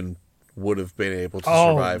and would have been able to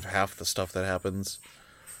survive half the stuff that happens.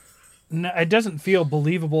 No, it doesn't feel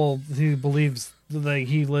believable. He believes that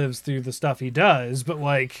he lives through the stuff he does, but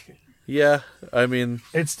like Yeah, I mean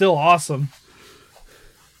it's still awesome.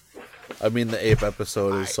 the ape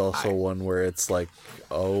episode is also one where it's like,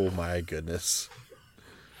 oh my goodness.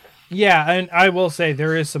 Yeah, and I will say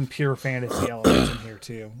there is some pure fantasy elements in here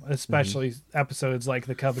too, especially episodes like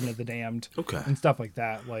the Coven of the Damned, Okay. and stuff like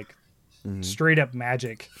that, like straight up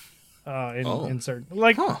magic. In certain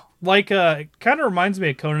it kind of reminds me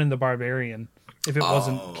of Conan the Barbarian if it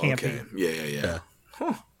wasn't campy. Okay. Yeah.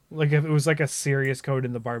 Like if it was like a serious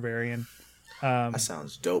Conan the Barbarian. That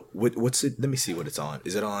sounds dope. What's it? Let me see what it's on.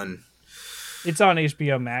 Is it on? It's on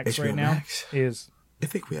HBO Max HBO right now. Max? I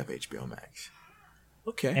think we have HBO Max.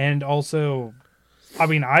 Okay. And also, I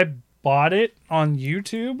mean, I bought it on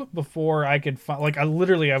YouTube before I could find. Like, I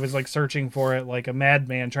was like searching for it like a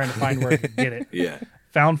madman trying to find where I could get it. Yeah.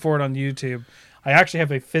 Found for it on YouTube. I actually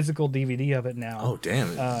have a physical DVD of it now. Oh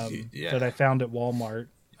damn! That I found at Walmart.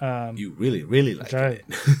 You really like it.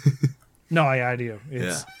 No, I do.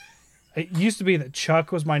 It used to be that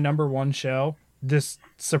Chuck was my number one show. This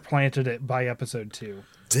supplanted it by episode 2.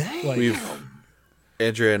 Dang. Like,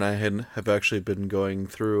 Andrea and I have actually been going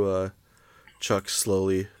through Chuck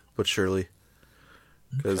slowly but surely.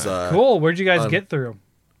 Because cool. Where'd you guys get through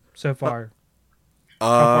so far? How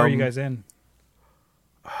far are you guys in?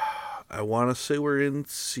 I want to say we're in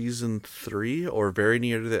season 3 or very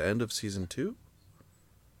near to the end of season 2.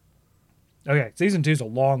 Okay, season 2 is a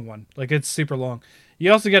long one. Like, it's super long.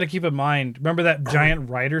 You also got to keep in mind, remember that giant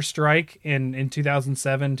writer strike in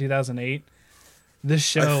 2007, 2008? This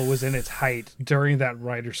show was in its height during that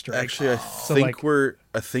writer strike. Actually, I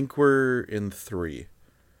think we're in 3.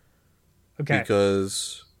 Okay.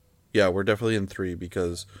 Because we're definitely in 3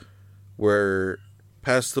 because we're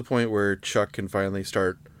past the point where Chuck can finally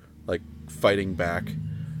start like fighting back.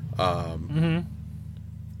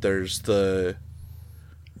 There's the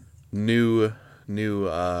new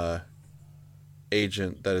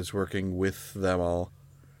agent that is working with them all.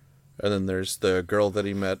 And then there's the girl that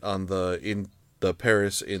he met on the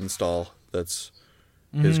Paris install that's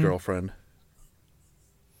his girlfriend.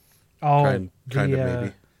 Oh, kind of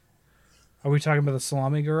maybe. Are we talking about the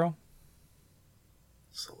salami girl?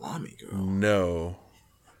 Salami girl? No.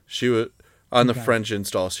 She was on the French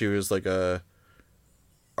install. She was like a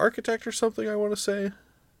architect or something, I want to say.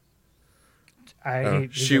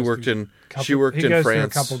 She worked in France. A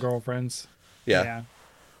couple girlfriends. Yeah.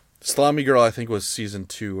 Salami Girl, I think, was season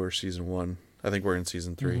 2 or season 1. I think we're in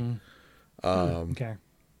season 3. Okay.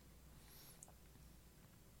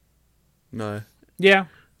 No. Yeah.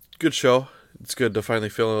 Good show. It's good to finally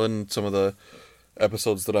fill in some of the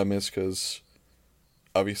episodes that I missed, because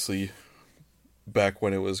obviously back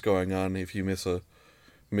when it was going on, if you miss a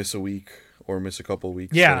week or miss a couple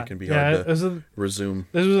weeks, then it can be hard to resume.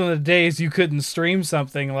 This was in the days you couldn't stream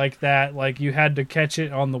something like that. Like, you had to catch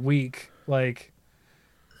it on the week. Like,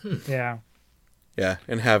 yeah. Yeah,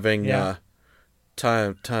 and having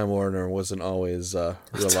Time Warner wasn't always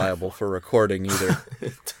reliable for recording either.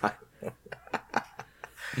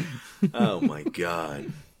 Oh my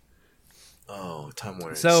god. Oh, Time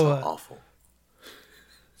Warner is so awful.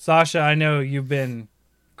 Sasha, I know you've been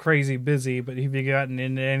crazy busy, but have you gotten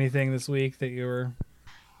into anything this week that you were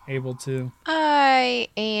able to? I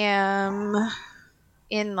am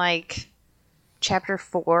in like chapter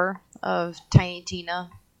 4 of Tiny Tina.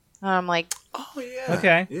 I'm like, oh yeah,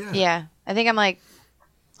 okay, yeah. I think I'm like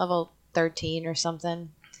level 13 or something.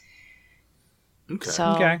 Okay.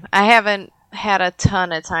 So I haven't had a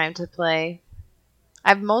ton of time to play.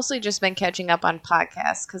 I've mostly just been catching up on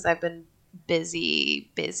podcasts because I've been busy.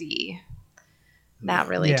 Not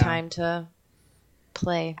really time to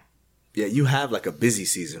play. Yeah, you have like a busy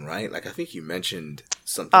season, right? Like, I think you mentioned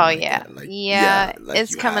something. Oh, like yeah. That. Like, like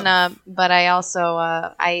it's coming up. But I also,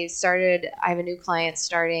 I have a new client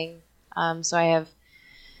starting. So I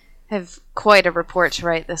have quite a report to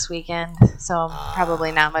write this weekend. So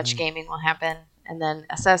probably not much gaming will happen. And then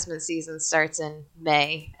assessment season starts in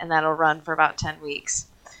May, and that'll run for about 10 weeks.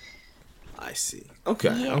 I see.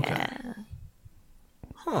 Okay. Yeah. Okay.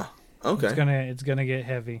 Huh. Okay. It's gonna get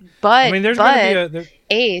heavy. But I mean, there's gonna be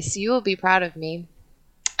Ace, you will be proud of me.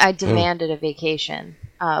 I demanded a vacation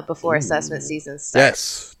before assessment season starts.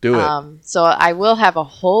 Yes, do it. So I will have a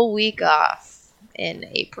whole week off in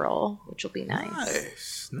April, which will be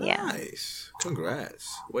nice. Nice. Yeah.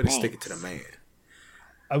 Congrats. Way to stick it to the man.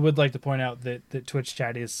 I would like to point out that Twitch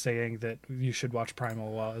chat is saying that you should watch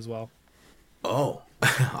Primal as well. Oh,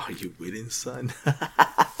 are you winning, son?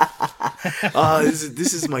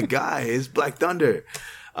 This is my guy. It's Black Thunder.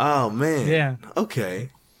 Oh man. Yeah.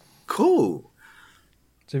 Okay. Cool.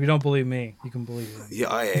 So if you don't believe me, you can believe him. Yeah,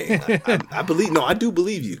 I believe. No, I do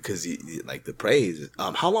believe you, because like the praise.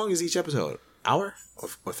 How long is each episode? Hour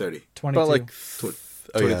or 30? 22. About like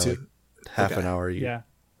 22. Like half an hour. Yeah.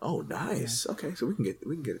 Oh, nice. Yeah. Okay, so we can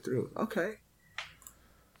get it through. Okay.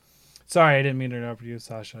 Sorry, I didn't mean to interrupt you,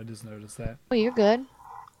 Sasha. I just noticed that. Oh, you're good.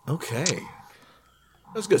 Okay.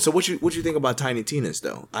 That's good. So what you think about Tiny Tina's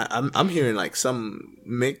though? I'm hearing like some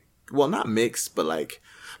not mixed, but like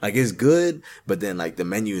it's good, but then like the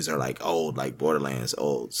menus are like old, like Borderlands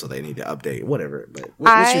old, so they need to update, whatever. But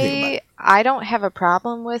what you think about it? I don't have a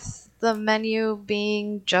problem with the menu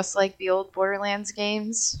being just like the old Borderlands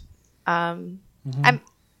games.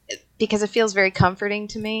 Because it feels very comforting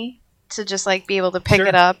to me to just like be able to pick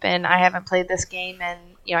it up, and I haven't played this game, and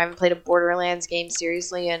I haven't played a Borderlands game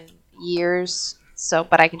seriously in years. So,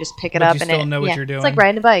 but I can just pick it up, you and still know what you're doing. It's like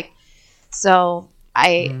riding a bike. So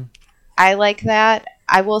I like that.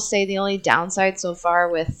 I will say the only downside so far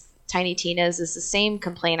with Tiny Tina's is the same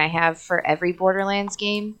complaint I have for every Borderlands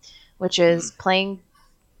game, which is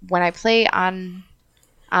when I play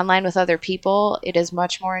online with other people, it is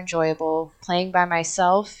much more enjoyable. Playing by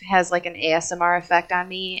myself has like an ASMR effect on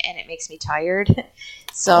me, and it makes me tired.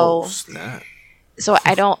 So, snap. So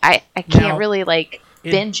I can't really like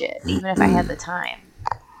binge it, even if I had the time.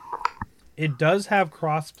 It does have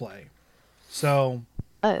crossplay, so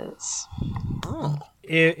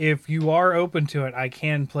if you are open to it, I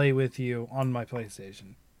can play with you on my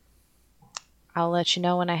PlayStation. I'll let you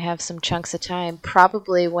know when I have some chunks of time.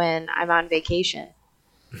 Probably when I'm on vacation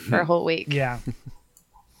for a whole week. Yeah.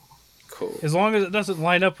 Cool. As long as it doesn't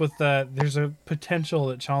line up with there's a potential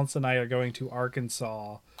that Chance and I are going to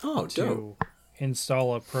Arkansas to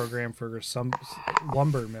install a program for some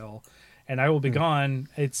lumber mill, and I will be gone.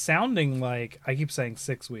 It's sounding like, I keep saying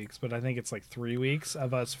 6 weeks, but I think it's like 3 weeks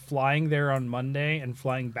of us flying there on Monday and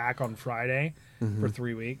flying back on Friday for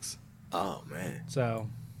 3 weeks. Oh man. So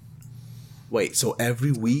wait, so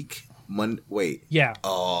every week wait. Yeah.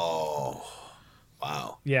 Oh.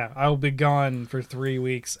 Yeah, I will be gone for 3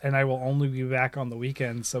 weeks, and I will only be back on the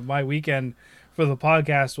weekend. So my weekend for the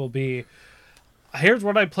podcast will be, here's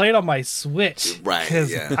what I played on my Switch. Right,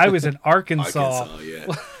 Because yeah. I was in Arkansas. Yeah.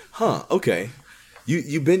 Huh, okay.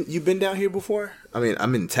 You been down here before? I mean,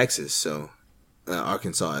 I'm in Texas, so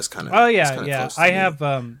Arkansas is kind of. Oh, yeah. Close to I me.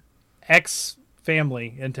 have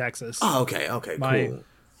ex-family in Texas. Oh, okay, cool.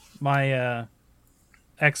 My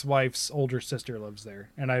ex-wife's older sister lives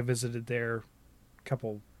there, and I visited there a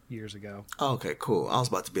couple years ago. Oh, okay, cool. I was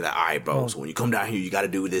about to be like, all right, bro. So when you come down here, you got to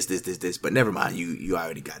do this, but never mind. You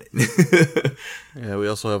already got it. Yeah, we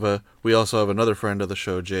also have another friend of the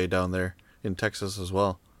show, Jay, down there in Texas as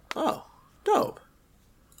well. Oh, dope.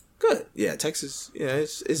 Good. Yeah, Texas. Yeah,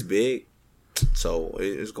 it's big, so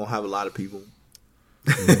it's gonna have a lot of people.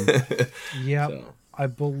 Yep. So. I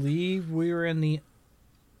believe we were in the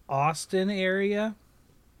Austin area.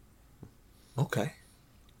 Okay.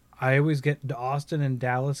 I always get Austin and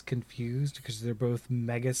Dallas confused because they're both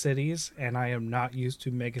mega cities, and I am not used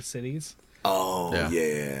to mega cities. Oh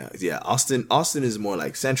yeah. Austin is more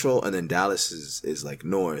like central, and then Dallas is like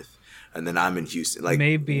north, and then I'm in Houston. Like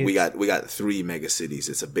Maybe we got 3 mega cities.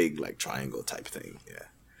 It's a big like triangle type thing. Yeah.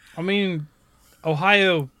 I mean,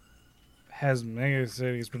 Ohio has mega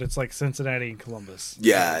cities, but it's like Cincinnati and Columbus.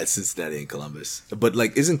 Yeah, it's Cincinnati and Columbus. But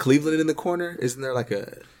like, isn't Cleveland in the corner? Isn't there like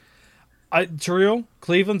a? True.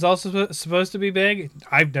 Cleveland's also supposed to be big.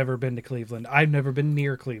 I've never been to Cleveland. I've never been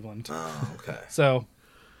near Cleveland. Oh, okay. So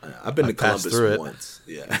I've been to passed Columbus through it. once.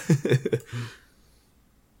 Yeah.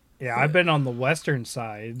 yeah, I've been on the western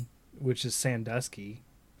side, which is Sandusky.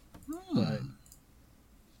 But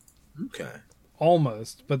Okay.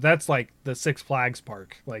 almost, but that's like the Six Flags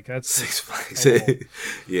park. Like that's Six Flags. a little-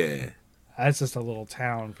 Yeah. that's just a little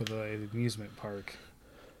town for the amusement park.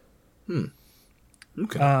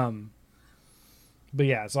 Okay. But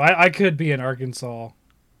yeah, so I could be in Arkansas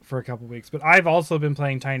for a couple weeks, but I've also been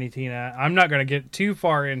playing Tiny Tina. I'm not going to get too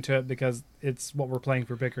far into it because it's what we're playing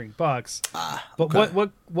for Bickering Bucks. But okay.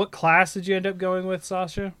 what class did you end up going with,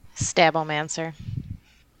 Sasha? Stabomancer.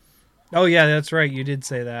 Oh yeah, that's right. You did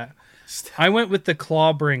say that. I went with the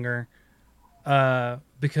Clawbringer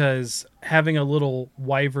because having a little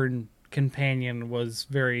wyvern companion was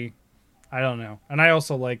very, I don't know. And I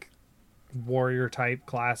also like warrior type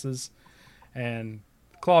classes, and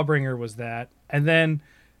Clawbringer was that. And then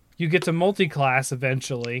you get to multi-class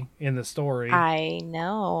eventually in the story. I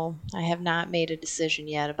know. I have not made a decision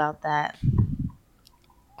yet about that.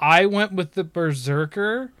 I went with the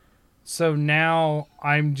Berserker, so now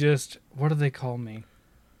I'm just, what do they call me?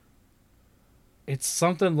 It's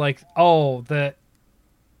something like, the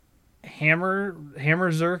Hammer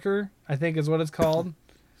Zerker, I think is what it's called.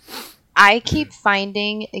 I keep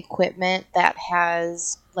finding equipment that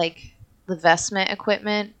has, like, the vestment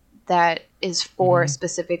equipment that is for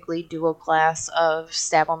specifically dual class of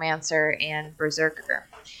Stabomancer and Berserker.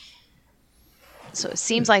 So it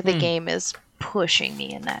seems like the game is pushing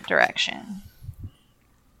me in that direction.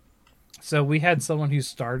 So we had someone who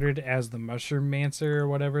started as the Mushroom Mancer or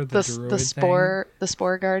whatever, the druid the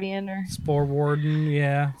Spore Guardian, or Spore Warden,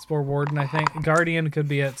 yeah. Spore Warden, I think. Guardian could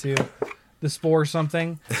be it too. The Spore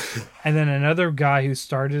something. And then another guy who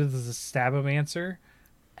started as a Stabomancer.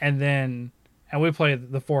 And we play,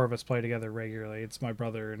 the 4 of us play together regularly. It's my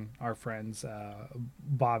brother and our friends,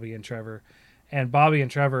 Bobby and Trevor. And Bobby and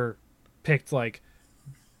Trevor picked, like,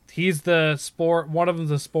 he's the Spore, one of them's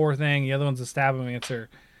the Spore thing, the other one's a Stabomancer.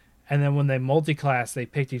 And then when they multi-class, they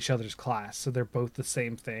picked each other's class. So they're both the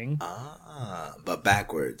same thing. But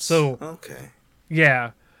backwards. So, okay.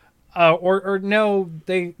 Yeah. Or no,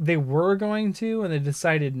 they were going to, and they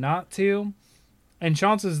decided not to. And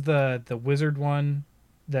Chance is the wizard one,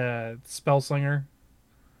 the spellslinger.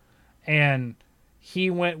 And he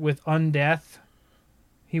went with Undeath.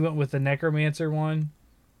 He went with the necromancer one.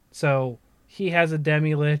 So he has a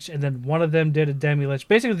demi-lich, and then one of them did a demi-lich.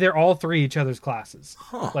 Basically, they're all 3 each other's classes.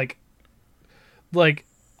 Huh. Like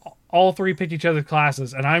all 3 picked each other's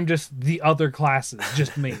classes, and I'm just the other classes,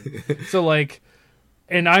 just me. So, like,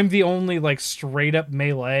 and I'm the only, like, straight up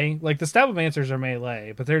melee. Like, the Stabomancers are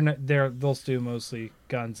melee, but they'll do mostly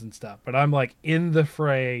guns and stuff. But I'm, like, in the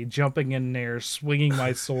fray, jumping in there, swinging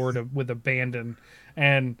my sword with abandon,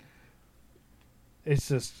 and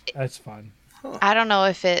it's fun. I don't know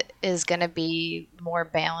if it is going to be more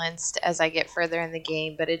balanced as I get further in the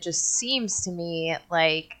game, but it just seems to me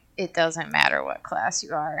like it doesn't matter what class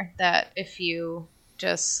you are. That if you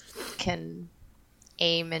just can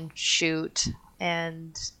aim and shoot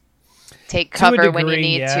and take cover when you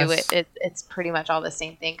need to, it's pretty much all the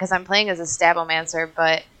same thing. Because I'm playing as a Stabomancer,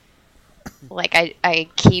 but Like I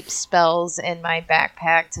keep spells in my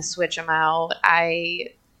backpack to switch them out.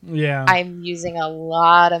 I'm using a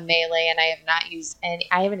lot of melee, and I have not used any.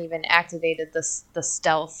 I haven't even activated the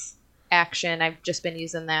stealth action. I've just been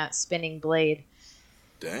using that spinning blade.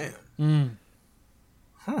 Damn.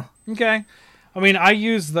 Huh. Okay. I mean, I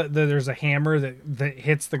use there's a hammer that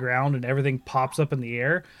hits the ground and everything pops up in the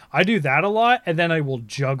air. I do that a lot, and then I will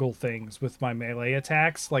juggle things with my melee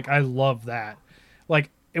attacks. Like, I love that. Like,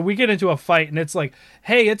 if we get into a fight and it's like,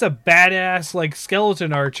 hey, it's a badass, like,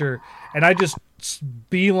 skeleton archer, and I just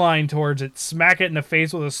beeline towards it, smack it in the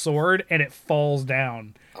face with a sword, and it falls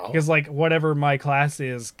down. Because, like, whatever my class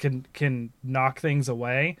is can knock things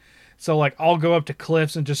away. So, like, I'll go up to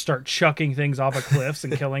cliffs and just start chucking things off of cliffs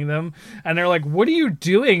and killing them. And they're like, what are you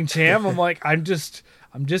doing, champ? I'm like, I'm just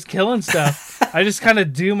killing stuff. I just kind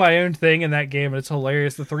of do my own thing in that game, and it's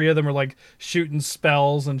hilarious. The three of them are, like, shooting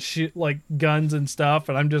spells and shoot, like, guns and stuff,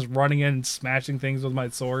 and I'm just running in and smashing things with my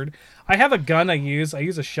sword. I have a gun I use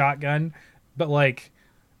a shotgun, but, like,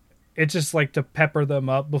 it's just, like, to pepper them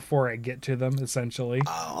up before I get to them, essentially.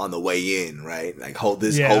 On the way in, right? Like, hold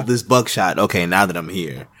this buckshot. Okay, now that I'm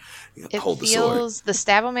here. Hold the sword. The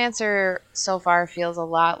Stabbomancer so far feels a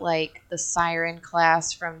lot like the Siren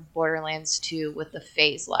class from Borderlands 2 with the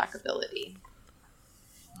phase lock ability.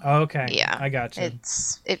 Okay. Yeah. I got you.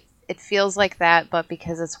 It feels like that, but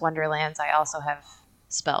because it's Wonderlands, I also have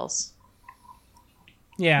spells.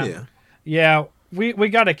 Yeah. We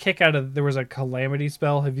got a kick out of, there was a Calamity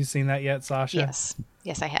spell. Have you seen that yet, Sasha?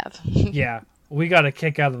 Yes I have. Yeah. We got a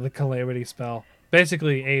kick out of the Calamity spell.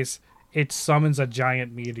 Basically, Ace, it summons a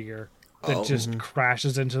giant meteor that just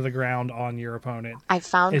crashes into the ground on your opponent. I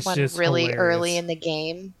found one really hilarious. Early in the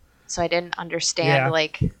game, so I didn't understand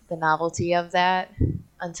like the novelty of that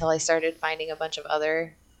until I started finding a bunch of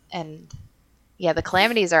other. And yeah, the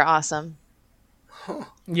Calamities are awesome.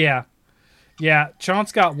 Yeah.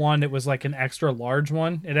 Chauncey got one that was like an extra large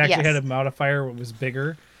one. It actually had a modifier that was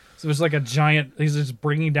bigger. So it was like a giant, he's just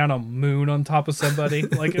bringing down a moon on top of somebody.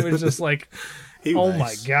 Like, it was just like,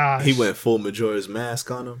 my gosh. He went full Majora's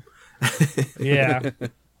Mask on him.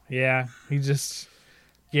 Yeah. He just,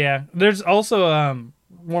 There's also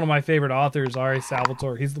one of my favorite authors, Ari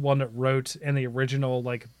Salvatore. He's the one that wrote in the original,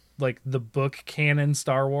 like the book canon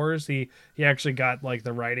Star Wars. He actually got like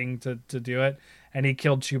the writing to do it, and he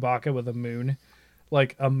killed Chewbacca with a moon.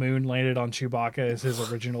 Like, a moon landed on Chewbacca as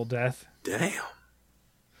his original death. Damn.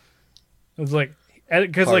 It was like,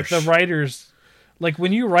 because like the writers, like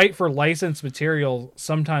when you write for licensed material,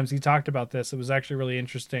 sometimes he talked about this. It was actually really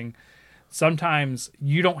interesting. Sometimes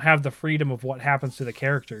you don't have the freedom of what happens to the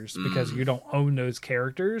characters because you don't own those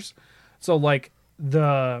characters. So like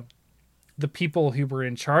the people who were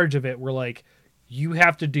in charge of it were like, you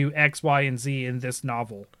have to do X, Y, and Z in this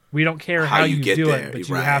novel. We don't care how you do there. It, but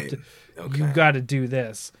you have to. Okay. You got to do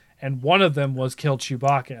this. And one of them was kill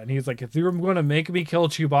Chewbacca. And he's like, if you're going to make me kill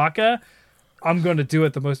Chewbacca, I'm going to do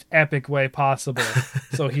it the most epic way possible.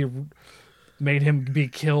 So he made him be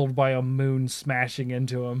killed by a moon smashing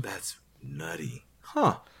into him. That's nutty.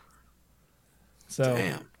 Huh. So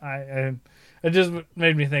it just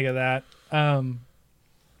made me think of that. So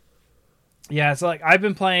like I've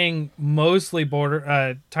been playing mostly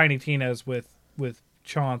Tiny Tina's with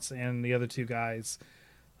Chauncey and the other two guys.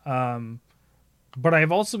 But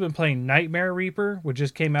I've also been playing Nightmare Reaper, which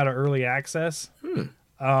just came out of early access.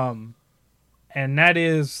 And that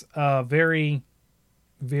is very,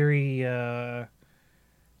 very,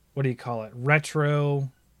 what do you call it?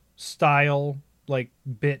 Retro style, like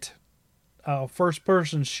bit, first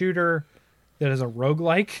person shooter that is a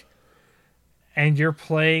roguelike. And you're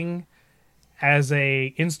playing as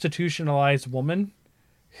a institutionalized woman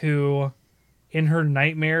who, in her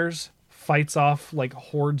nightmares, fights off like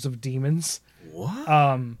hordes of demons. What?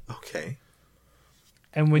 Okay.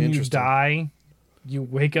 And when you die, you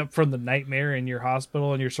wake up from the nightmare in your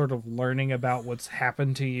hospital and you're sort of learning about what's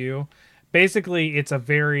happened to you. Basically, it's a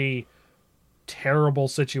very terrible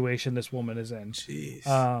situation this woman is in.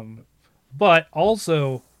 Jeez. But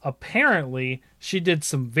also, apparently, she did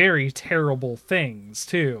some very terrible things,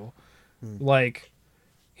 too. Like,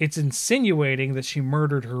 it's insinuating that she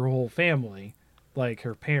murdered her whole family, like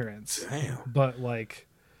her parents. Damn. But, like,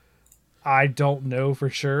 I don't know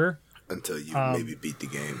for sure. Until you maybe beat the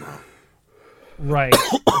game, huh? Right.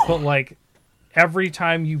 But, like, every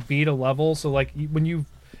time you beat a level, so, like,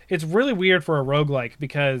 it's really weird for a roguelike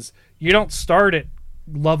because you don't start at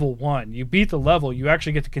level 1. You beat the level, you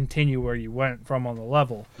actually get to continue where you went from on the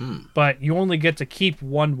level. But you only get to keep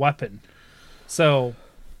one weapon. So,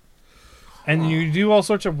 and you do all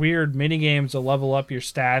sorts of weird mini games to level up your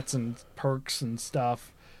stats and perks and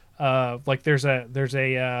stuff. Like there's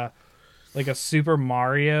a like a Super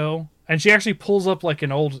Mario, and she actually pulls up like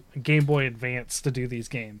an old Game Boy Advance to do these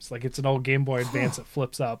games. Like it's an old Game Boy Advance that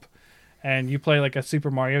flips up, and you play like a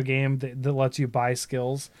Super Mario game that lets you buy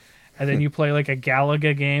skills, and then you play like a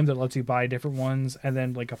Galaga game that lets you buy different ones, and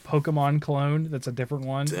then like a Pokemon clone that's a different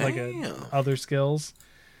one, like other skills.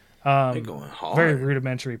 They're going hard. Very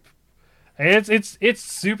rudimentary. It's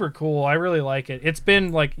super cool. I really like it. It's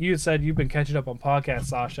been, like you said, you've been catching up on podcasts,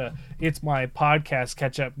 Sasha. It's my podcast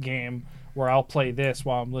catch up game where I'll play this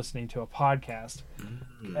while I'm listening to a podcast.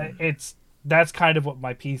 That's kind of what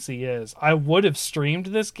my PC is. I would have streamed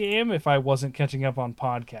this game if I wasn't catching up on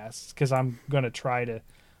podcasts, because I'm going to try to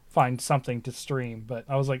find something to stream. But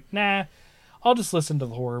I was like, nah, I'll just listen to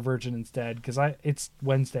the Horror Virgin instead, because it's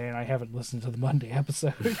Wednesday and I haven't listened to the Monday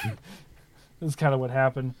episode. That's kind of what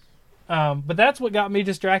happened. But that's what got me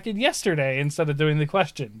distracted yesterday instead of doing the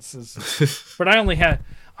questions. But I only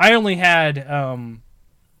had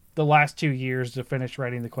the last 2 years to finish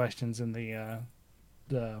writing the questions, and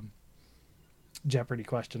the Jeopardy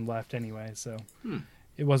question left anyway, so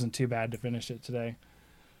it wasn't too bad to finish it today.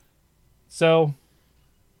 So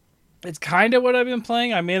it's kind of what I've been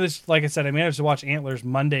playing. I managed to watch Antlers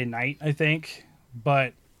Monday night, I think,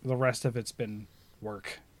 but the rest of it's been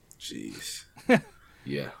work. Jeez.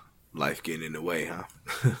 Yeah. Life getting in the way, huh?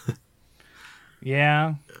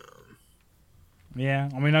 Yeah. Yeah.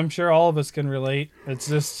 I mean, I'm sure all of us can relate. It's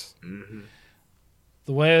just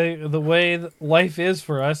the way life is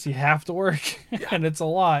for us. You have to work, and it's a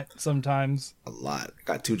lot sometimes. A lot. I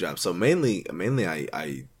got 2 jobs, so mainly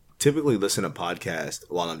I typically listen to podcasts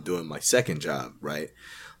while I'm doing my second job, right?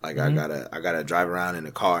 Like I gotta drive around in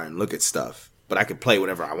the car and look at stuff, but I can play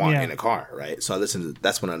whatever I want in the car, right? So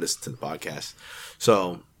that's when I listen to the podcast.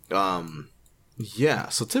 So.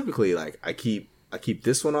 So typically, like I keep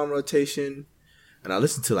this one on rotation, and I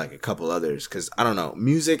listen to like a couple others, because I don't know,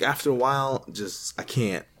 music after a while, I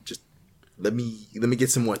can't just let me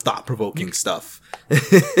get some more thought provoking stuff.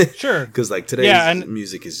 Sure, because like today's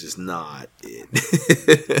music is just not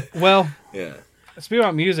it. Well, yeah. Speaking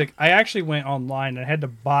about music, I actually went online and I had to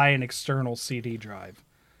buy an external CD drive,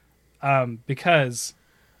 because,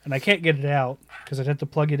 and I can't get it out because I'd have to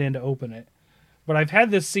plug it in to open it. But I've had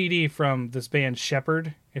this CD from this band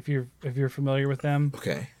Shepherd, if you're familiar with them.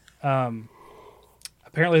 Okay.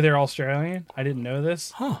 Apparently they're Australian. I didn't know this.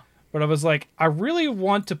 Huh. But I was like, I really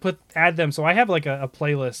want to add them. So I have like a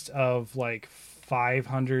playlist of like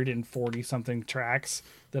 540 something tracks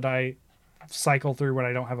that I cycle through when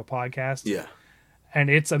I don't have a podcast. Yeah. And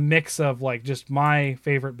it's a mix of like just my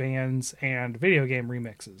favorite bands and video game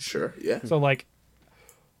remixes. Sure. Yeah. So like,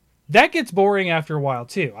 that gets boring after a while,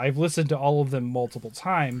 too. I've listened to all of them multiple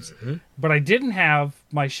times, but I didn't have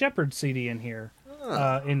my Shepherd CD in here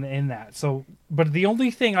in that. So, but the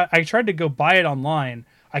only thing, I tried to go buy it online.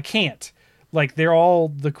 I can't. Like, they're all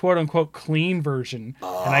the quote-unquote clean version,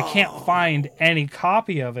 and I can't find any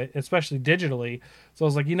copy of it, especially digitally. So I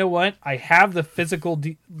was like, you know what? I have the physical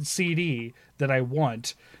CD that I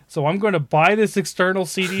want, so I'm going to buy this external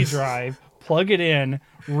CD drive, plug it in,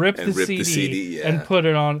 rip the CD, and put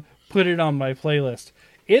it on my playlist.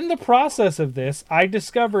 In the process of this, I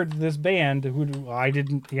discovered this band who I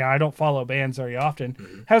don't follow bands very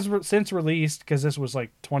often, has since released, because this was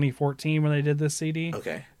like 2014 when they did this CD,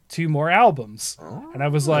 2 more albums. And I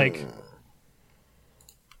was like,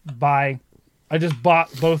 buy. I just bought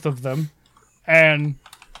both of them, and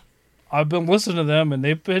I've been listening to them, and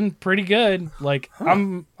they've been pretty good. Like,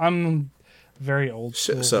 I'm very old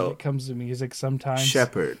school when it comes to music sometimes.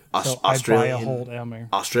 Shepherd, Australian, I buy a whole album.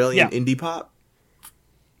 Australian indie pop?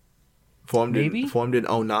 Formed in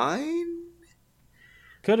 2009?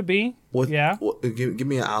 Could it be? Give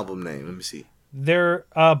me an album name. Let me see. Their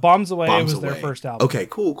Bombs Away was their first album. Okay,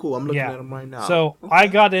 cool. I'm looking at them right now. So I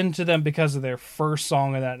got into them because of their first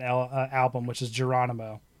song of that album, which is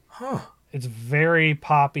Geronimo. Huh. It's very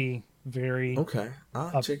poppy. Very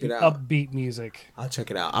I'll check it out. Upbeat music. I'll check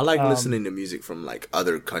it out. I like listening to music from like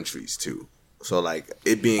other countries too. So like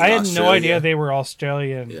it being I had Australia, no idea they were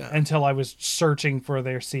Australian until I was searching for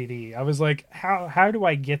their CD. I was like, how do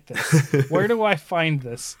I get this? Where do I find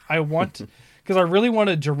this? Because I really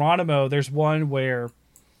wanted Geronimo. There's one where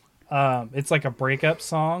it's like a breakup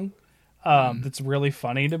song that's really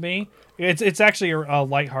funny to me. It's actually a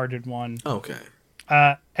lighthearted one. Okay.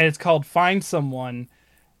 And it's called Find Someone.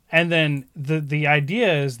 And then the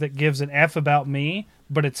idea is that gives an F about me,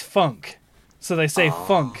 but it's funk. So they say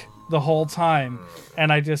funk the whole time.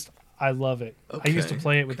 And I love it. I used to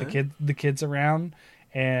play it with the kids around.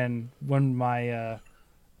 And when my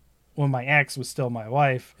ex was still my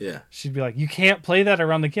wife, she'd be like, you can't play that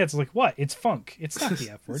around the kids. I was like, what? It's funk. It's not the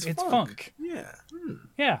F word. It's funk. Yeah.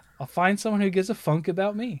 Yeah, I'll find someone who gives a funk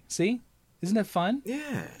about me. See? Isn't it fun?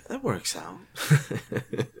 Yeah, that works out.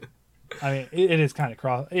 I mean, it is kind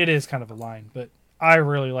of it is kind of a line, but I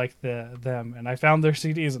really like them, and I found their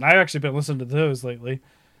CDs, and I've actually been listening to those lately.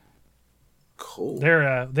 Cool.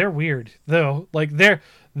 They're weird though. Like they're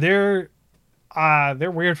weird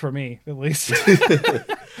for me at least.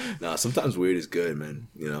 No, sometimes weird is good, man.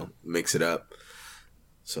 You know, mix it up.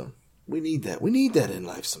 So we need that. We need that in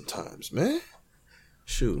life sometimes, man.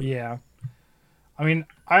 Shoot. Yeah. I mean,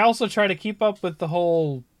 I also try to keep up with the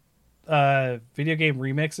whole video game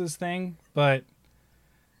remixes thing, but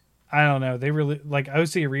I don't know. They really like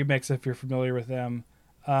OC Remix, if you're familiar with them.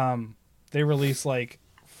 They release like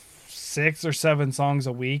 6 or 7 songs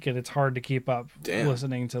a week, and it's hard to keep up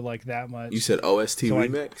listening to like that much. You said OST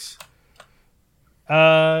remix?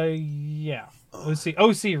 Yeah. OC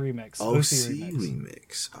Remix. OC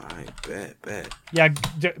Remix. All right, bet. Yeah,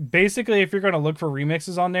 basically, if you're going to look for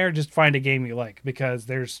remixes on there, just find a game you like, because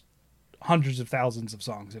there's hundreds of thousands of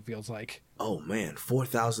songs, it feels like. Oh, man.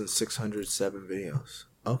 4,607 videos.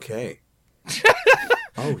 Okay.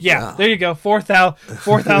 Oh, yeah, there you go.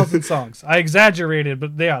 4,000 songs. I exaggerated,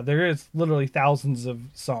 but yeah, there is literally thousands of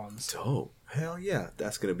songs. Dope. Hell yeah.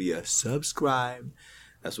 That's going to be a subscribe.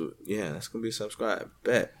 That's going to be a subscribe.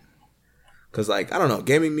 Bet. Because, like, I don't know,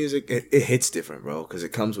 gaming music, it hits different, bro. Because it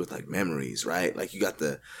comes with, like, memories, right? Like, you got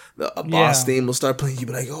a boss theme will start playing. You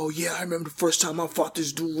be like, oh, yeah, I remember the first time I fought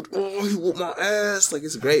this dude. Oh, he whooped my ass. Like,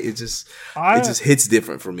 it's great. It just hits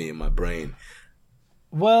different for me in my brain.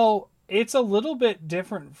 Well, it's a little bit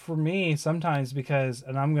different for me sometimes because,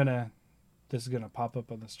 and this is going to pop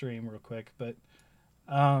up on the stream real quick, but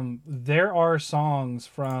there are songs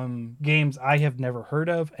from games I have never heard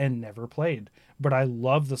of and never played, but I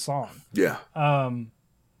love the song. Yeah. And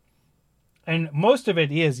most of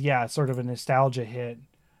it is, sort of a nostalgia hit.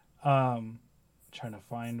 Trying to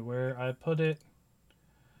find where I put it.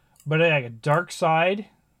 But like a Dark Side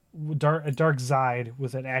with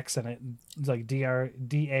an X in it. It's like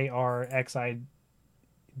DARXIDE.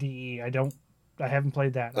 I haven't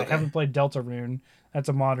played that. Okay. I haven't played Deltarune. That's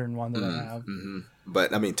a modern one that I have. Mm-hmm.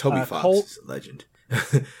 But I mean, Toby Fox is a legend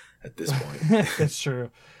at this point. That's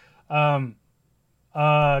true. Cauldron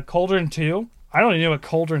 2. I don't even know what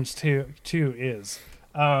Cauldron's 2 is.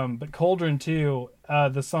 But Cauldron 2,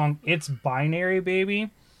 the song It's Binary Baby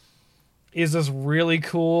is this really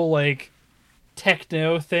cool like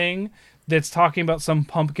techno thing that's talking about some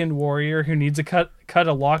pumpkin warrior who needs to cut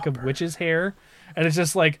a lock of witch's hair, and it's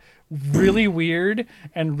just like really weird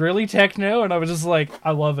and really techno, and I was just like,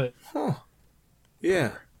 I love it. Huh.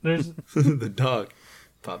 Yeah. There's the dog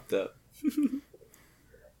popped up.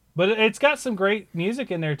 But it's got some great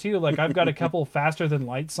music in there too. Like I've got a couple Faster Than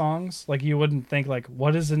Light songs. Like you wouldn't think like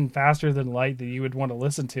what is in Faster Than Light that you would want to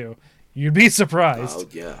listen to. You'd be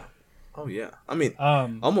surprised. Oh yeah. I mean,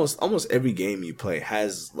 almost every game you play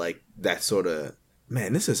has like that sort of,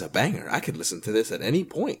 man, this is a banger. I could listen to this at any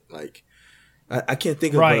point. Like I can't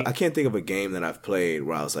think of a game that I've played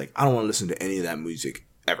where I was like, I don't want to listen to any of that music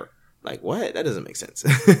ever. Like what? That doesn't make sense.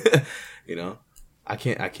 You know? I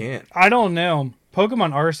can't. I don't know.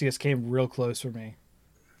 Pokemon Arceus came real close for me.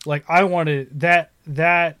 Like I wanted that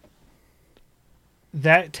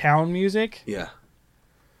town music. Yeah.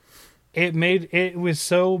 It was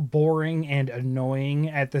so boring and annoying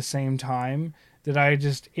at the same time that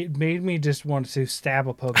it made me just want to stab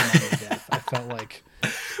a Pokemon to death. I felt like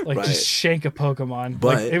right. Just shank a Pokemon.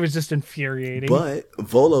 But like, it was just infuriating. But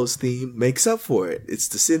Volo's theme makes up for it. It's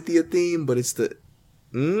the Cynthia theme, but it's the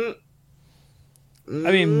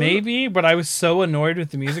I mean, maybe, but I was so annoyed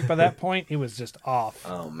with the music by that point, it was just off.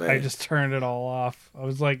 Oh, man. I just turned it all off. I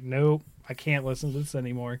was like, nope, I can't listen to this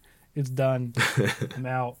anymore. It's done. I'm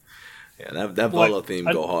out. Yeah, that Volo theme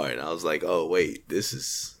go hard. I was like, oh, wait, this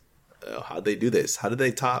is... how'd they do this? How did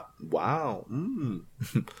they top? Wow.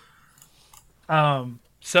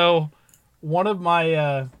 So, one of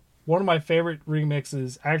my favorite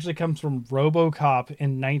remixes actually comes from RoboCop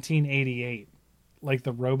in 1988. Like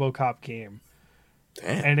the RoboCop game.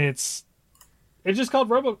 Damn. And it's just called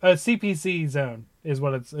CPC Zone is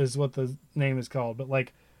what the name is called. But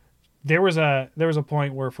like there was a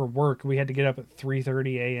point where for work we had to get up at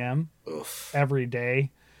 3:30 a.m. every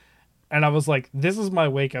day, and I was like, this is my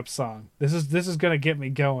wake up song. This is gonna get me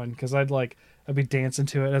going because I'd be dancing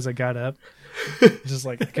to it as I got up, just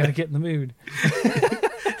like I gotta get in the mood.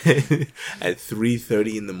 At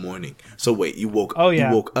 3:30 in the morning. So wait, you woke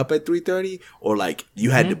up at 3:30, or like you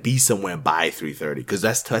had to be somewhere by 3:30? Because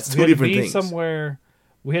that's two different things.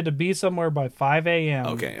 We had to be somewhere by 5 a.m.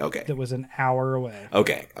 Okay. That was an hour away.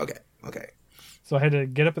 Okay. So I had to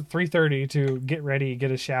get up at 3:30 to get ready,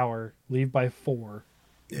 get a shower, leave by 4.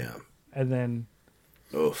 Yeah. And then,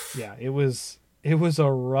 Oof. yeah, it was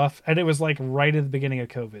a rough, and it was like right at the beginning of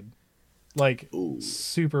COVID. Like, Ooh.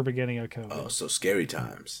 super beginning of COVID. Oh, so scary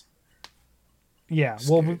times. Yeah,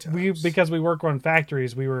 Scary well, times. because we work on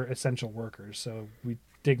factories, we were essential workers, so we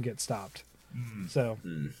didn't get stopped. So,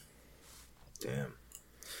 Damn.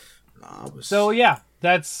 Nah, I was... so yeah,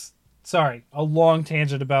 that's a long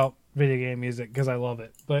tangent about video game music because I love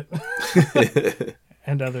it, but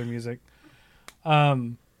and other music.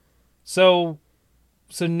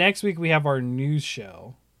 So next week we have our news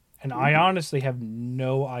show, and I honestly have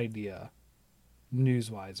no idea,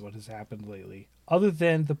 news-wise, what has happened lately, other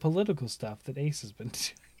than the political stuff that Ace has been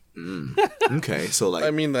doing. Okay, so like...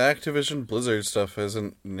 I mean, the Activision Blizzard stuff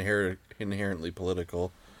isn't inherently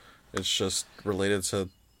political. It's just related to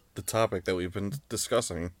the topic that we've been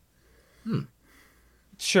discussing.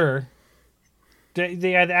 Sure.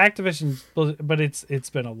 They had Activision, but it's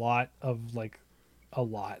been a lot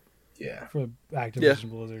Yeah. for Activision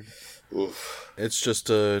Blizzard. Oof. It's just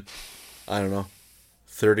I don't know,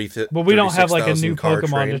 30. But we don't have like a new 36,000 car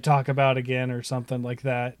Pokemon train. to talk about again or something like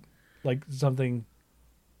that, like something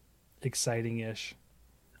exciting-ish.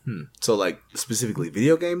 So like specifically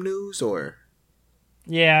video game news or...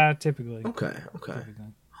 Yeah, typically. Okay.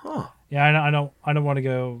 Huh. Yeah, I don't want to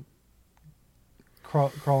go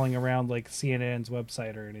crawling around like CNN's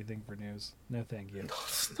website or anything for news. No, thank you.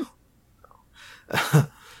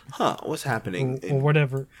 Huh, what's happening? Or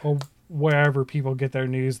whatever, or wherever people get their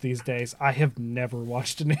news these days. I have never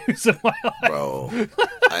watched the news in my life. Bro,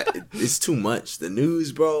 it's too much. The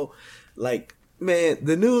news, bro. Like, man,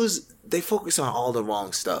 the news, they focus on all the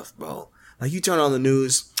wrong stuff, bro. Like, you turn on the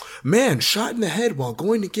news, man, shot in the head while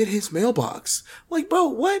going to get his mailbox. Like, bro,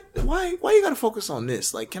 what? Why you gotta focus on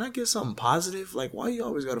this? Like, can I get something positive? Like, why you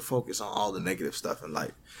always gotta focus on all the negative stuff in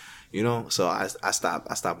life? You know? So I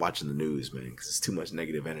stopped watching the news, man, because it's too much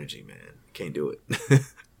negative energy, man. Can't do it.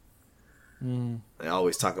 They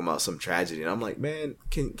always talking about some tragedy, and I'm like, man,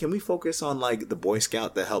 can we focus on like the Boy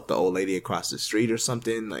Scout that helped the old lady across the street or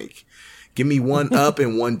something? Like, give me one up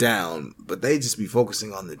and one down. But they just be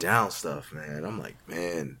focusing on the down stuff, man. I'm like,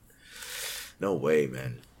 man, no way,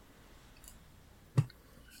 man.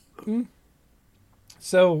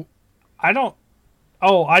 So, I don't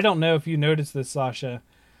know if you noticed this, Sasha,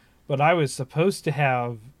 but I was supposed to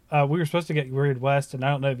have, we were supposed to get Weird West, and I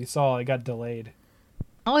don't know if you saw, it got delayed.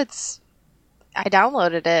 Oh, I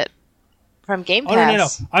downloaded it from Game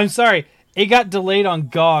Pass. Oh, no. I'm sorry. It got delayed on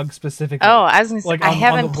GOG specifically. Oh, I was going to say, I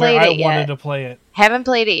haven't played it yet. I wanted to play it. Haven't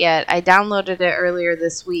played it yet. I downloaded it earlier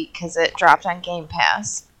this week because it dropped on Game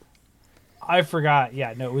Pass. I forgot.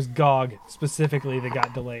 Yeah, no, it was GOG specifically that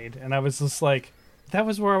got delayed. And I was just like, that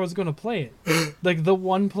was where I was going to play it. Like, the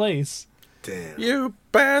one place. Damn. You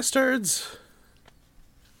bastards!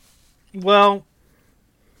 Well,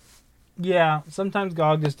 yeah, sometimes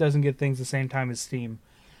GOG just doesn't get things the same time as Steam.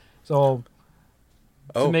 So,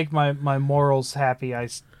 to make my morals happy, I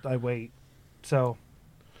wait. So,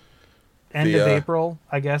 end of April,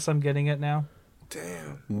 I guess I'm getting it now.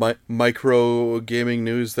 Damn. Micro gaming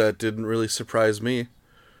news that didn't really surprise me.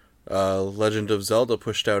 Legend of Zelda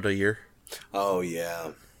pushed out a year. Oh,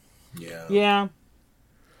 yeah. Yeah. Yeah.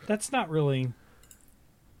 That's not really...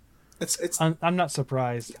 I'm not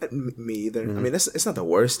surprised. Me either. I mean, it's not the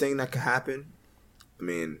worst thing that could happen. I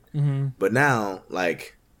mean, but now,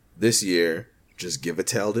 like, this year, just give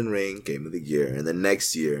it Elden Ring, Game of the Year, and then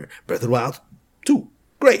next year, Breath of the Wild 2.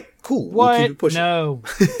 Great, cool. What? We'll keep it pushing. No.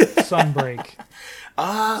 Sunbreak.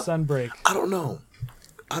 Sunbreak. I don't know.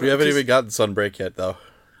 We haven't even gotten Sunbreak yet, though.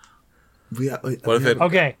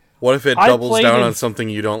 Okay. What if it I doubles played down in- on something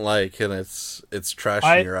you don't like and it's trash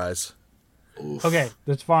in your eyes? Oof. Okay,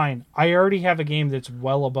 that's fine. I already have a game that's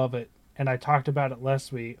well above it, and I talked about it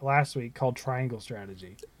last week called Triangle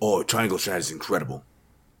Strategy. Oh, Triangle Strategy is incredible.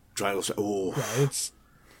 Oh, Yeah,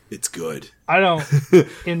 it's good. I don't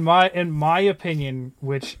in my opinion,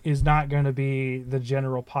 which is not going to be the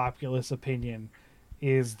general populace opinion,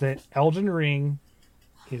 is that Elden Ring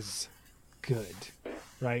is good.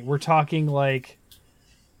 Right? We're talking like,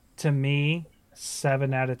 to me,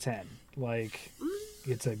 7 out of 10. Like,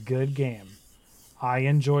 it's a good game. I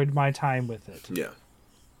enjoyed my time with it. Yeah.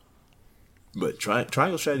 But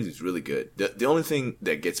Triangle Strategy is really good. The only thing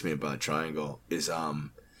that gets me about Triangle is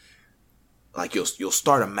like you'll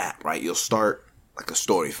start a map, right? You'll start like a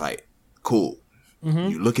story fight. Cool.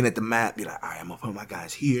 You're looking at the map. You're like, all right, I'm gonna put my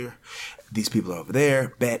guys here. These people are over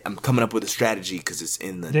there. Bet I'm coming up with a strategy because it's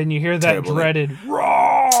in the. Then you hear that terrible dreaded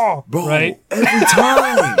raw, bro. right? Every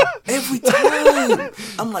time,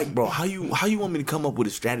 I'm like, bro, how you want me to come up with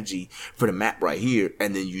a strategy for the map right here,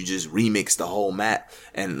 and then you just remix the whole map,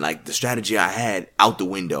 and like the strategy I had out the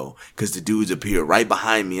window because the dudes appear right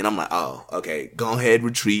behind me, and I'm like, oh, okay, go ahead,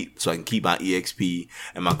 retreat, so I can keep my EXP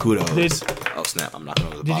and my kudos. Oh snap! I'm knocking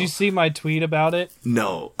over the bottle. Did you see my tweet about it?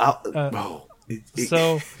 No, bro.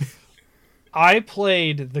 So, I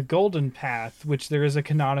played the Golden Path, which there is a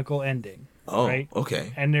canonical ending. Oh, right?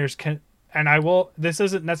 okay. And and I will. This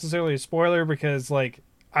isn't necessarily a spoiler because, like,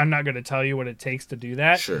 I'm not going to tell you what it takes to do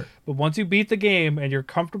that. Sure. But once you beat the game and you're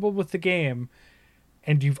comfortable with the game,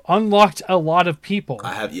 and you've unlocked a lot of people,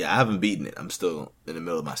 I haven't beaten it. I'm still in the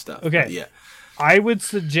middle of my stuff. Okay. Yeah. I would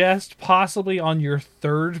suggest possibly on your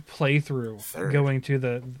third playthrough going to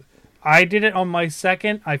the. I did it on my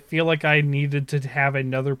second. I feel like I needed to have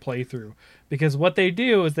another playthrough because what they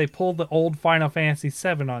do is they pull the old Final Fantasy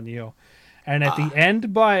VII on you, and at the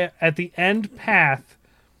end path.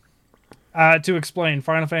 To explain,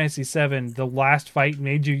 Final Fantasy VII, the last fight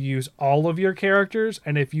made you use all of your characters,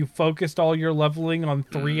 and if you focused all your leveling on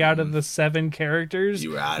 3 out of the 7 characters,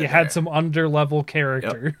 you had some under-level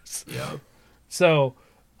characters. Yep. So,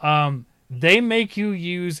 they make you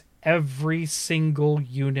use every single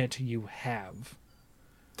unit you have.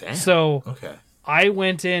 Damn. So, okay. I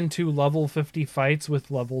went into level 50 fights with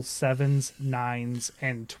level 7s, 9s,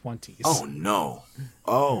 and 20s. Oh no.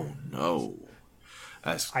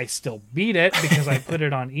 I still beat it because I put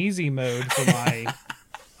it on easy mode for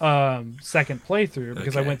my second playthrough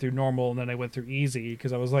because I went through normal and then I went through easy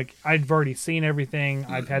because I was like, I've already seen everything.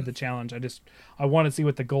 I've had the challenge. I want to see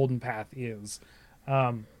what the golden path is.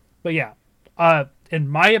 But yeah, in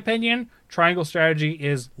my opinion, Triangle Strategy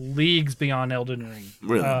is leagues beyond Elden Ring.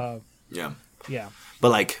 Really? Yeah. But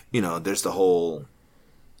like, there's the whole,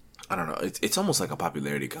 I don't know, it's almost like a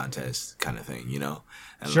popularity contest kind of thing,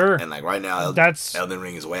 And, sure. And like right now, That's Elden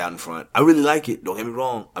Ring is way out in front. I really like it. Don't get me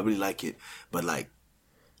wrong. I really like it. But like,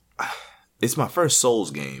 it's my first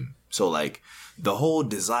Souls game. So like, the whole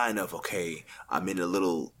design of, okay, I'm in a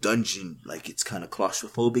little dungeon, like it's kind of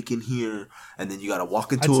claustrophobic in here. And then you got to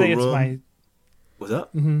walk into a room. What's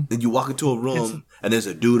up? Mm-hmm. Then you walk into a room and there's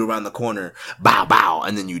a dude around the corner, bow, bow,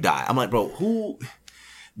 and then you die. I'm like, bro,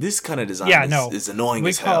 this kind of design is annoying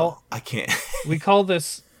as hell. I can't. We call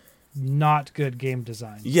this not good game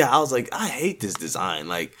design. Yeah, I was like, I hate this design.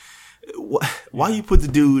 Like, why you put the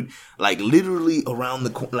dude, like, literally around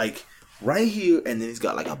the corner, like, right here, and then he's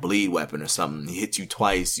got, like, a bleed weapon or something. He hits you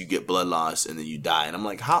twice, you get blood loss, and then you die. And I'm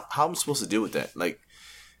like, how am I supposed to deal with that? Like,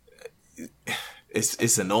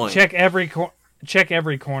 it's annoying. Check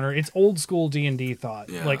every corner. It's old school D&D thought.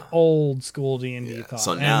 Yeah. Like old school D&D thought.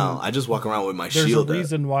 So now I just walk around with my shield. There's a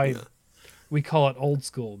reason why we call it old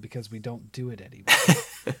school because we don't do it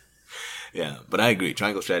anymore. Yeah, but I agree.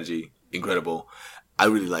 Triangle Strategy, incredible. I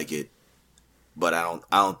really like it, but I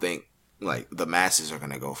don't think like the masses are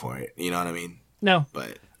gonna go for it. You know what I mean? No.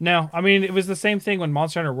 But no, I mean it was the same thing when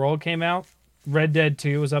Monster Hunter World came out. Red Dead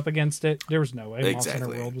 2 was up against it. There was no way Monster Hunter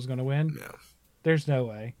World was gonna win. No. There's no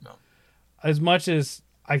way. No. As much as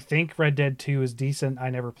I think Red Dead 2 is decent, I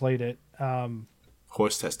never played it.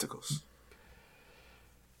 Horse testicles.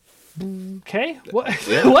 Okay. What?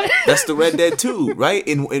 Yeah. What? That's the Red Dead 2, right?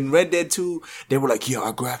 In Red Dead 2, they were like, yeah,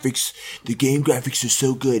 our graphics, the game graphics are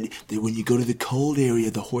so good that when you go to the cold area,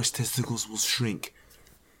 the horse testicles will shrink.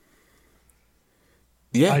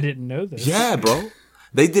 Yeah. I didn't know this. Yeah, bro.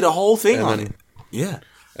 They did a whole thing on it. Yeah.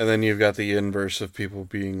 And then you've got the inverse of people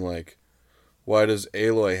being like, why does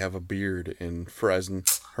Aloy have a beard in Horizon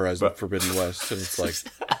Forbidden West? And it's like,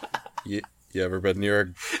 you ever been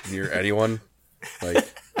near anyone?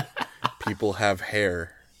 Like, people have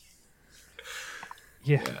hair.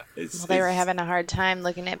 Yeah. They were having a hard time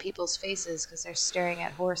looking at people's faces because they're staring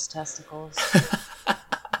at horse testicles.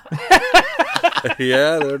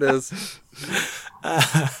 Yeah, there it is.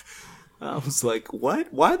 I was like,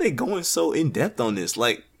 what? Why are they going so in depth on this?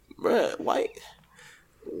 Like, bruh, why?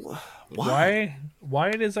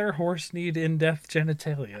 Why does our horse need in-depth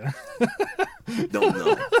genitalia? Don't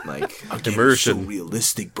know. Like, immersion. So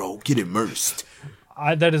realistic, bro. Get immersed.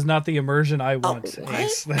 That is not the immersion I want.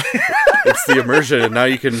 It's the immersion, and now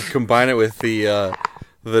you can combine it with the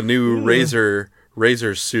new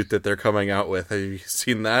Razor suit that they're coming out with. Have you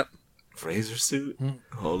seen that? Razor suit?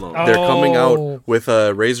 Hold on. They're coming out with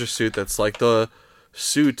a Razor suit that's like the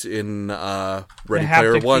suit in Ready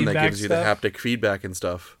Player One that gives you the haptic feedback and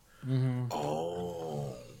stuff. Mm-hmm.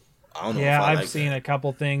 Oh, I don't know. Yeah, I've seen a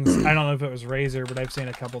couple things. I don't know if it was Razer, but I've seen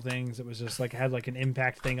a couple things. It was just like had like an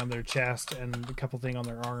impact thing on their chest and a couple thing on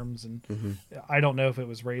their arms, and I don't know if it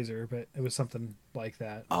was Razer, but it was something like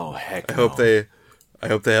that. Oh heck! I I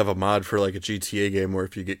hope they have a mod for like a GTA game where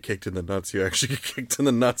if you get kicked in the nuts, you actually get kicked in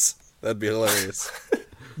the nuts. That'd be hilarious.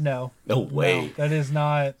 No. No way. No, that is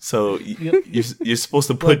not. So you're supposed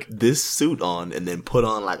to put this suit on and then put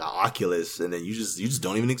on like an Oculus, and then you just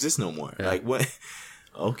don't even exist no more. Yeah. Like what?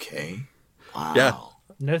 Okay. Wow. Yeah.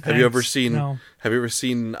 No thanks. Have you ever seen? No. Have you ever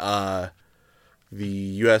seen the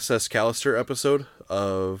USS Callister episode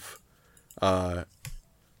of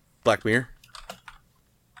Black Mirror?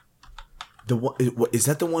 The one, is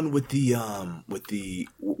that the one with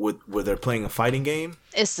where they're playing a fighting game?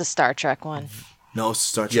 It's the Star Trek one. No, it's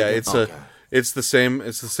Star Trek. Yeah, it's the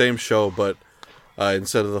same show, but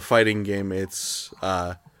instead of the fighting game, it's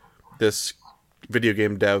this video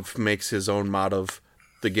game dev makes his own mod of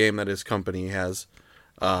the game that his company has,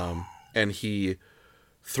 and he,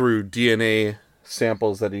 through DNA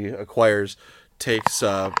samples that he acquires, takes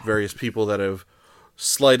various people that have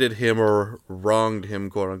slighted him or wronged him,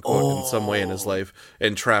 quote unquote, in some way in his life,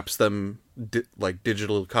 and traps them, like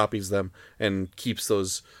digital copies them, and keeps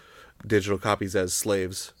those digital copies as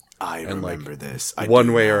slaves. I remember this.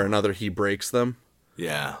 One way or another, he breaks them.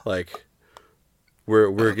 Yeah. Like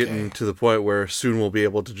we're getting to the point where soon we'll be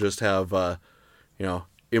able to just have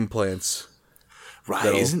implants Right.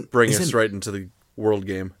 that'll bring us right into the world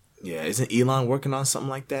game. Yeah, isn't Elon working on something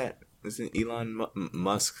like that? Isn't Elon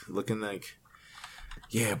Musk looking like?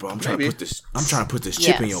 Yeah, bro. I'm trying to put this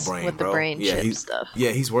chip in your brain, with bro. the brain chip he's, stuff.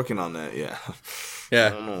 Yeah, he's working on that. Yeah. Yeah. I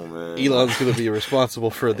don't know, man. Elon's going to be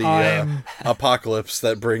responsible for the apocalypse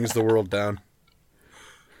that brings the world down.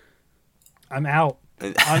 I'm out.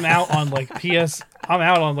 I'm out on like PSVR.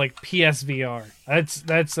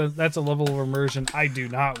 That's a level of immersion I do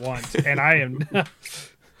not want, and I am.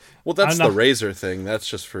 Well, that's the Razer thing. That's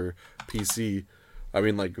just for PC. I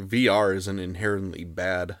mean, like VR isn't inherently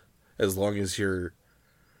bad as long as you're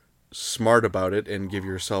smart about it and give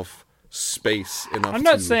yourself space enough. I'm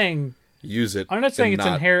not saying use it. I'm not saying it's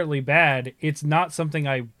inherently bad. It's not something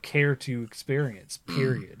I care to experience.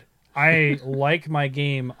 Period. I like my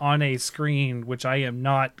game on a screen which I am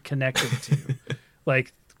not connected to,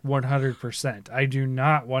 like 100%. I do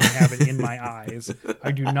not want to have it in my eyes.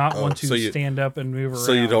 I do not want to stand up and move around.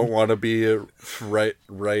 So you don't want to be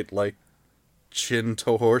right like chin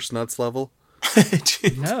to horse nuts level?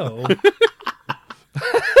 No.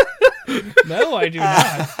 No, I do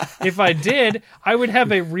not. If I did, I would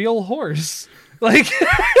have a real horse. Like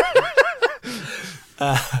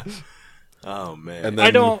oh man. And then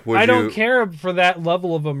I don't care for that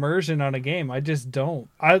level of immersion on a game. I just don't.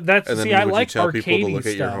 I like would you tell arcadey people to look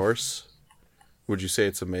stuff. at your horse? Would you say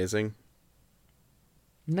it's amazing?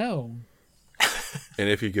 No. And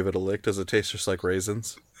if you give it a lick, does it taste just like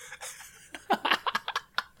raisins?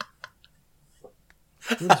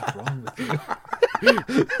 What is wrong with you?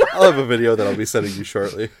 I'll have a video that I'll be sending you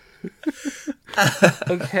shortly.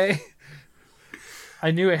 Okay.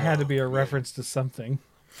 I knew it had to be a reference to something.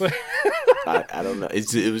 But I don't know.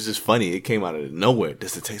 It was just funny. It came out of nowhere.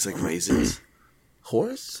 Does it taste like raisins?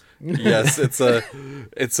 Horse? Yes, it's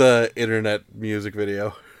a internet music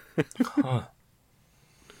video. Huh.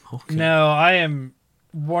 Okay. no, I am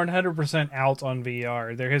 100% out on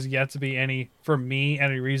VR. There has yet to be any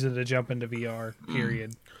reason to jump into VR,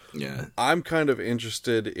 period. Yeah. I'm kind of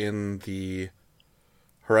interested in the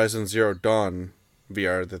Horizon Zero Dawn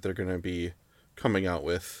VR that they're going to be coming out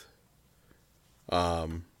with. I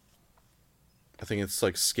think it's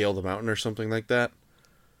like Scale the Mountain or something like that.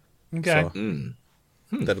 Okay. So,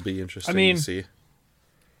 that'll be interesting to see.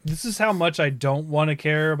 This is how much I don't want to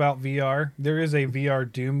care about VR. There is a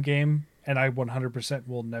VR Doom game, and I 100%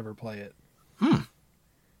 will never play it.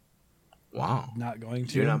 Wow. Not going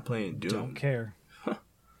to. You're not playing Doom. Don't care.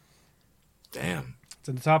 Damn. It's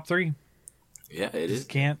in the top 3. Yeah, it is.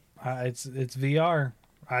 Can't. It's VR.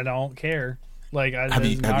 I don't care. Like Have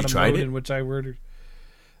you not a tried mode it? in which I were.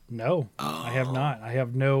 No, Oh. I have not. I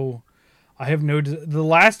have no. The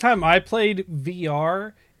last time I played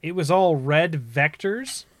VR, it was all red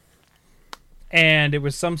vectors, and it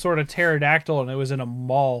was some sort of pterodactyl, and it was in a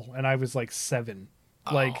mall, and I was like 7,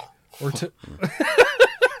 like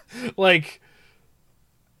like.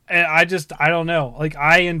 And I don't know. Like,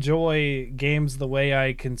 I enjoy games the way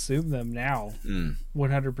I consume them now,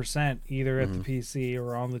 100%, either at the PC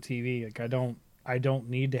or on the TV. Like, I don't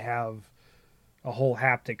need to have a whole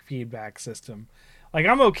haptic feedback system. Like,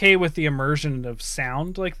 I'm okay with the immersion of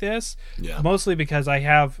sound like this, mostly because I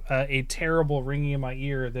have a terrible ringing in my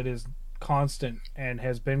ear that is constant and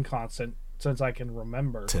has been constant since I can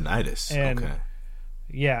remember. Tinnitus. And, okay.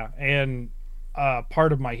 Yeah, and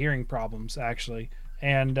part of my hearing problems, actually.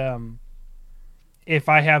 And if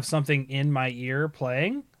I have something in my ear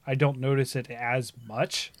playing, I don't notice it as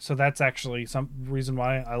much. So that's actually some reason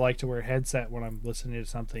why I like to wear a headset when I'm listening to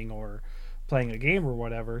something or playing a game or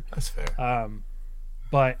whatever. That's fair.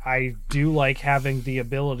 But I do like having the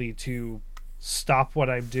ability to stop what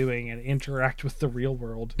I'm doing and interact with the real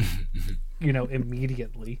world,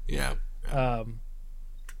 immediately. Yeah.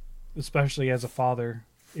 Especially as a father,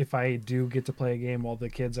 if I do get to play a game while the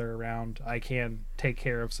kids are around, I can take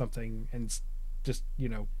care of something and just,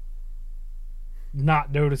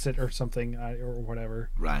 not notice it or something or whatever.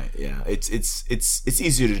 Right. Yeah. It's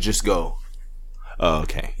easier to just go, oh,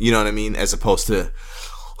 okay. You know what I mean? As opposed to,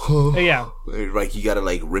 yeah. Like you got to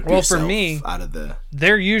like rip yourself for me, out of the.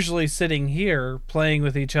 They're usually sitting here playing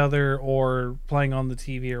with each other or playing on the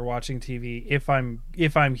TV or watching TV if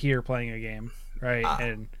I'm here playing a game, right?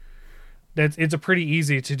 And it's a pretty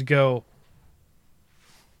easy to go.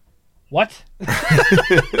 What?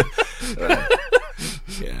 Right.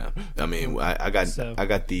 Yeah, I mean, I got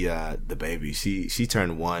the baby. She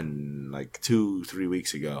turned 1 like 2-3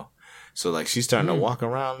 weeks ago, so like she's starting to walk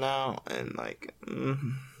around now, and like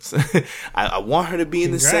I want her to be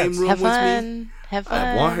in the same room with me. Have fun.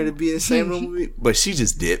 I want her to be in the same room with me, but she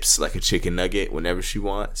just dips like a chicken nugget whenever she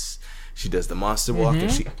wants. She does the monster walk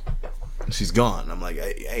and she's gone. I'm like,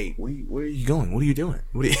 hey, where are you going? What are you doing?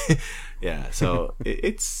 Yeah, so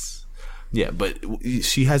it's but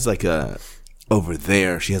she has like over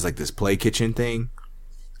there, she has like this play kitchen thing,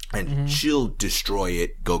 and she'll destroy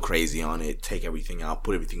it, go crazy on it, take everything out,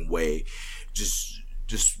 put everything away, just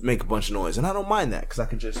make a bunch of noise, and I don't mind that because I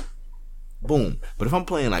can just boom. But if I'm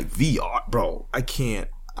playing like VR, bro, I can't.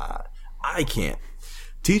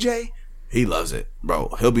 TJ, he loves it,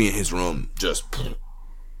 bro. He'll be in his room just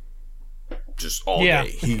all day.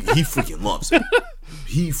 He freaking loves it.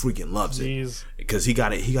 He freaking loves it because he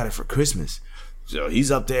got it for Christmas. So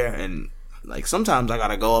he's up there, and like sometimes I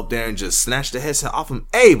gotta go up there and just snatch the headset off him.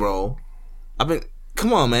 Hey, bro,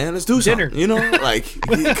 come on, man, let's do something. Like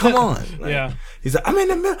come on. Like, he's like, I'm in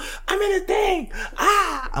the middle. I'm in a thing.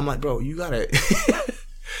 I'm like, bro, you gotta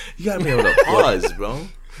be able to pause, bro.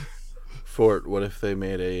 Fort, what if they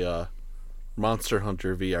made a Monster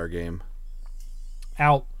Hunter VR game?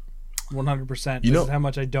 Out. 100%. This is how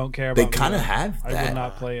much I don't care about. They kind of have that. I would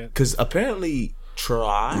not play it because apparently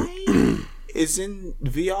Try is in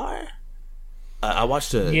VR. I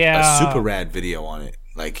watched a Super Rad video on it.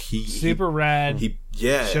 Like Super Rad. He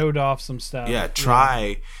showed off some stuff. Yeah,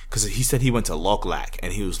 Try, because he said he went to Loklak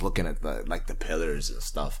and he was looking at the pillars and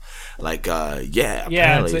stuff. Like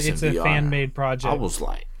apparently it's a fan made project. I was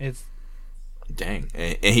like, it's dang,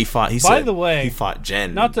 and he fought. The way, he fought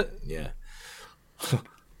Jen.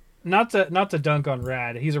 Not to dunk on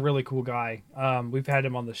Rad. He's a really cool guy. We've had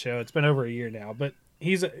him on the show. It's been over a year now, but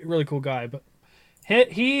he's a really cool guy. But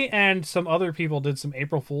he and some other people did some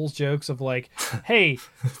April Fool's jokes of like, hey,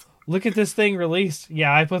 look at this thing released.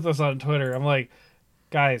 Yeah, I put this on Twitter. I'm like,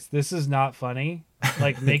 guys, this is not funny.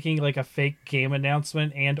 Like making like a fake game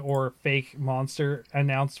announcement and or fake monster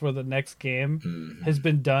announced for the next game has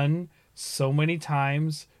been done so many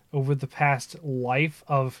times over the past life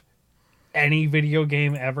of any video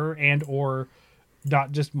game ever, and or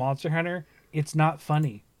not just Monster Hunter. It's not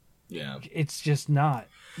funny. Yeah, it's just not.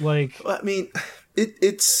 Like, well, I mean,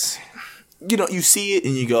 it's you see it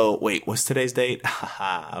and you go, wait, what's today's date?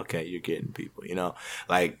 Okay, you're getting people.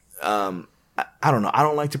 Like I don't know. I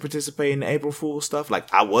don't like to participate in the April Fool stuff.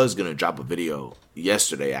 Like I was gonna drop a video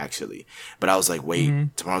yesterday actually, but I was like,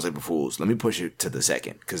 wait, tomorrow's April Fool's. Let me push it to the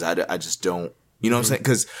 2nd because I just don't. You know what I'm saying?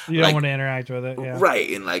 Because you don't want to interact with it, yeah. Right?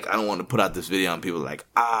 And like, I don't want to put out this video and people are like,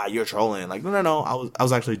 you're trolling. Like, no. I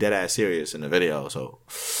was actually dead ass serious in the video. So,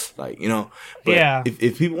 like, But yeah.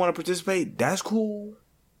 If people want to participate, that's cool.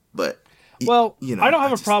 But I don't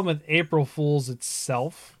have a problem with April Fool's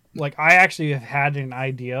itself. Like, I actually have had an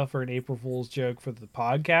idea for an April Fool's joke for the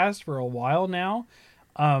podcast for a while now.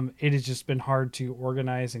 It has just been hard to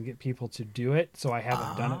organize and get people to do it, so I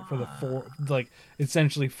haven't done it for the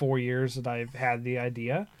essentially 4 years that I've had the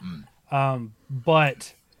idea.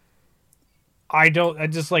 But I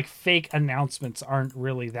just like fake announcements aren't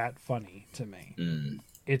really that funny to me.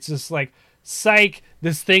 It's just like, psych,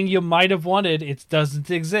 this thing you might have wanted, it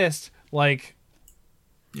doesn't exist. Like,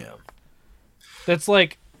 yeah, that's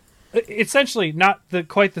like essentially not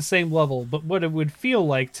quite the same level, but what it would feel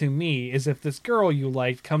like to me is if this girl you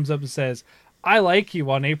liked comes up and says, I like you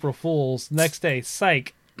on April Fool's. Next day,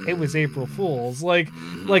 psych, it was April Fool's. Like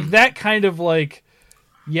that kind of like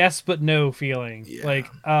yes but no feeling. Yeah. Like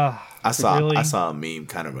I saw a meme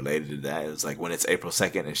kind of related to that. It was like when it's April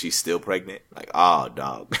 2nd and she's still pregnant. Like, oh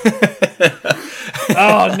dog.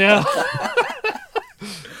 Oh no.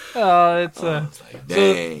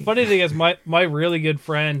 Dang. So funny thing is, my really good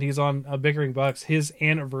friend, he's on Bickering Bucks. His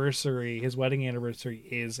wedding anniversary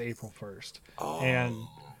is April 1st, and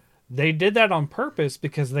they did that on purpose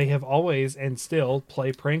because they have always and still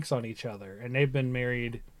play pranks on each other, and they've been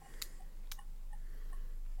married.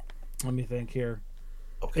 Let me think here.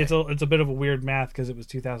 Okay. It's a bit of a weird math because it was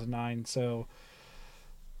 2009, so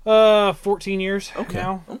 14 years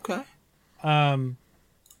now. Okay.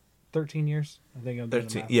 13 years. I think I'm doing 13.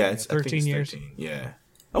 the math. Yeah, it's 13 years. 13. Yeah.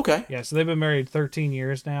 Okay. Yeah, so they've been married 13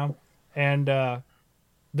 years now, and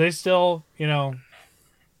they still,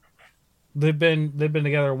 they've been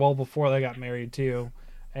together well before they got married too,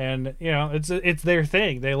 and it's their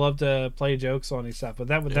thing. They love to play jokes on each stuff. But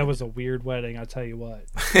that was a weird wedding. I tell you what,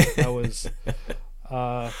 that was.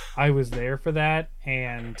 I was there for that,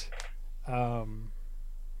 and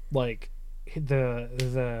like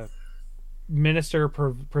the minister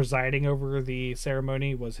presiding over the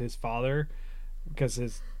ceremony was his father, because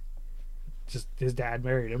his dad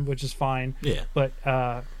married him, which is fine. Yeah. But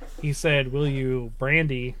he said, "Will you,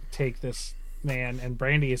 Brandy, take this man?" And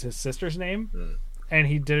Brandy is his sister's name, and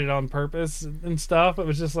he did it on purpose and stuff. It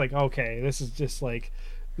was just like, okay, it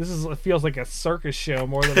feels like a circus show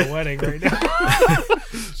more than a wedding right now.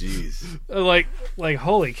 Jeez. Like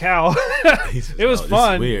holy cow. It was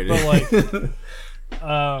fun, weird. but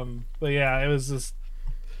but yeah, it was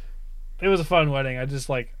a fun wedding. I just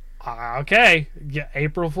okay, yeah,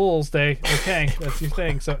 April Fool's Day. Okay, that's your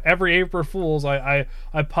thing. So every April Fool's, I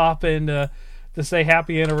pop in to say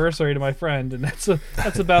happy anniversary to my friend, and that's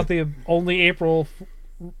about the only April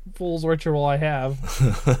Fool's ritual I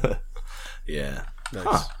have. Yeah. Nice.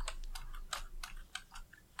 Huh.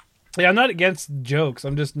 Yeah, I'm not against jokes.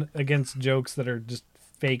 I'm just against jokes that are just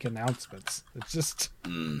fake announcements. It's just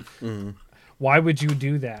why would you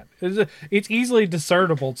do that? It's easily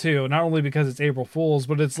discernible too. Not only because it's April Fool's,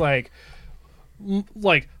 but it's like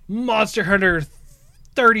Monster Hunter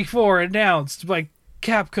 34 announced by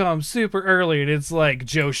Capcom super early, and it's like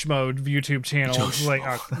Joe Schmo YouTube channel. It's like,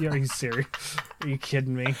 are you serious? Are you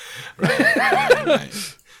kidding me?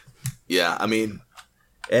 Right. Yeah, I mean,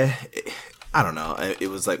 I don't know. It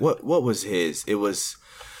was like, what was his? It was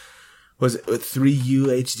it 3U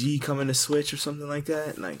HD coming to Switch or something like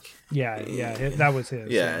that? Like, yeah, that was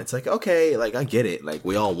his. Yeah, it's like, okay, like I get it. Like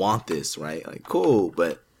we all want this, right? Like cool,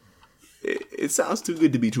 but it sounds too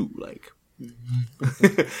good to be true. Like,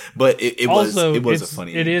 but it was a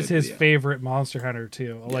funny. It is his favorite Monster Hunter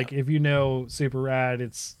too. Yeah. Like if you know Super Rad,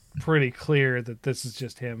 it's pretty clear that this is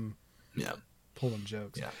just him. Yeah. Pulling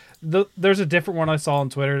jokes. Yeah. There's a different one I saw on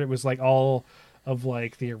Twitter. It was like all of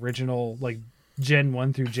like the original like Gen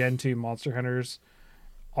 1 through Gen 2 Monster Hunters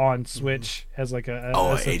on Switch as like a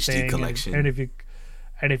HD thing. collection. And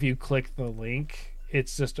if you click the link,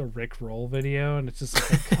 it's just a Rick Roll video, and it's just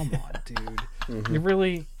like come on, dude. You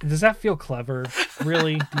really, does that feel clever?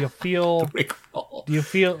 Really? Do you feel Rick Roll. Do you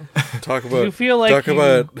feel talk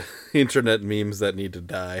about internet memes that need to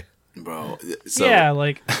die, bro? So, yeah,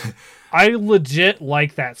 like I legit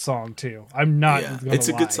like that song too. I'm not. Yeah, it's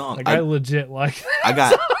a good song. Like I legit like. I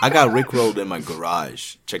got Rickrolled in my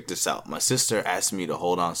garage. Check this out. My sister asked me to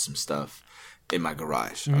hold on some stuff in my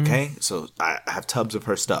garage. Okay, so I have tubs of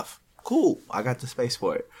her stuff. Cool. I got the space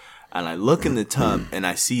for it, and I look in the tub and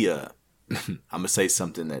I see I'm gonna say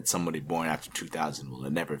something that somebody born after 2000 will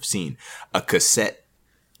never have seen. A cassette.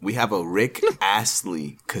 We have a Rick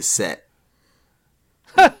Astley cassette.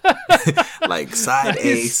 Like side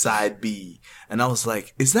A, side B, and I was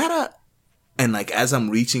like, "Is that a?" And like as I'm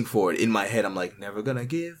reaching for it in my head, I'm like, "Never gonna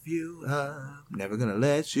give you up, never gonna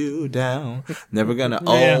let you down, never gonna."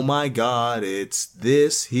 Yeah. Oh my God, it's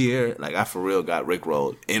this here. Like I for real got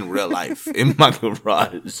Rickrolled in real life in my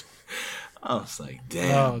garage. I was like,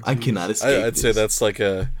 "Damn, I cannot escape." I'd say that's like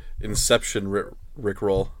a Inception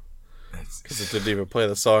Rickroll, because it didn't even play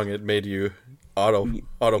the song; it made you auto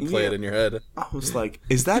play it in your head. I was like,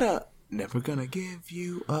 is that a never gonna give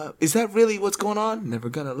you up? Is that really what's going on? Never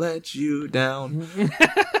gonna let you down.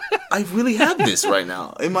 I really have this right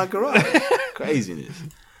now in my garage. Craziness.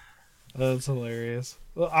 That's hilarious.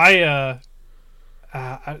 Well,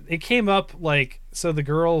 it came up like, so the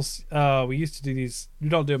girls, we used to do these, we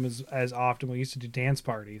don't do them as often. We used to do dance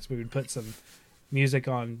parties. We would put some music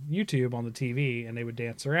on YouTube on the TV and they would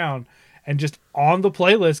dance around, and just on the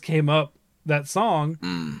playlist came up that song,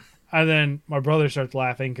 and then my brother starts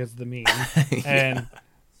laughing because of the meme, and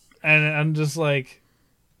I'm just like,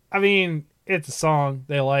 I mean, it's a song,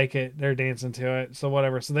 they like it, they're dancing to it, so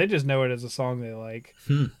whatever. So they just know it as a song they like.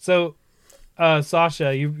 So,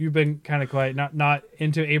 Sasha, you've been kind of quiet, not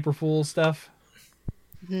into April Fool's stuff.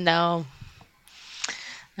 No,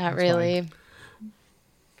 not That's really.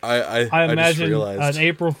 I just imagine realized. an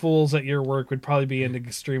April Fool's at your work would probably be in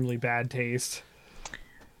extremely bad taste.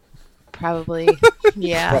 Probably,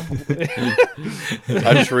 yeah.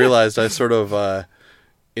 I just realized I sort of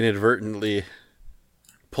inadvertently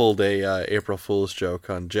pulled a April Fool's joke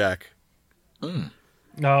on Jack.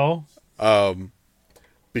 No.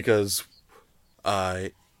 Because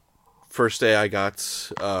first day I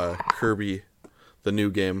got Kirby, the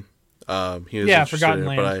new game. He was interested Forgotten in it,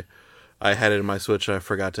 Land. but I had it in my Switch and I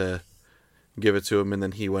forgot to give it to him, and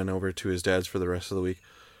then he went over to his dad's for the rest of the week.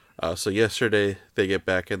 So yesterday they get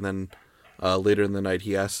back, and then later in the night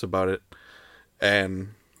he asked about it,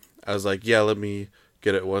 and I was like, yeah, let me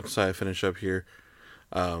get it once I finish up here.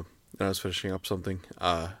 And I was finishing up something.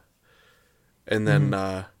 And then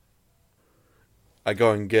I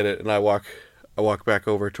go and get it, and I walk back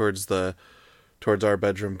over towards our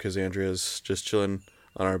bedroom because Andrea's just chilling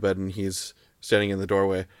on our bed, and he's standing in the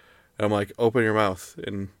doorway. And I'm like, open your mouth.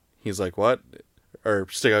 And he's like, what? Or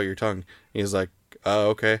stick out your tongue. And he's like,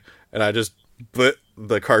 okay. And I just put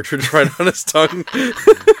the cartridge right on his tongue.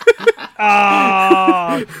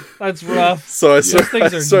 Ah, that's rough. So Those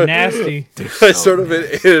things are nasty. I sort of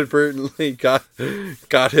inadvertently got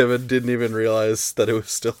him and didn't even realize that it was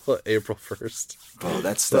still April 1st. Bro,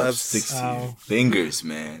 that stuff sticks to your fingers,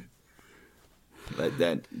 man. Like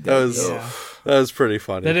that was pretty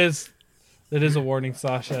funny. That is a warning,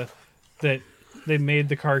 Sasha, that they made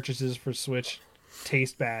the cartridges for Switch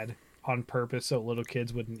taste bad on purpose so little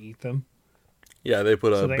kids wouldn't eat them. Yeah, they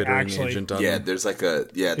put a they bittering agent on them. There's like a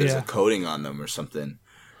coating on them or something,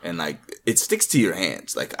 and like it sticks to your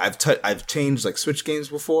hands. Like I've changed like Switch games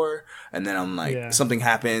before, and then I'm like something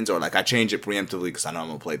happens, or like I change it preemptively because I know I'm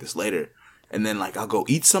gonna play this later, and then like I'll go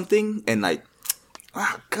eat something, and like,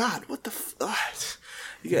 oh God, what the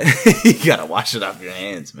you gotta wash it off your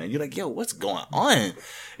hands, man. You're like, yo, what's going on?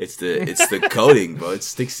 It's the coating, bro. It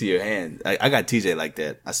sticks to your hand. I got TJ like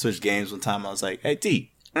that. I switched games one time. I was like, hey T.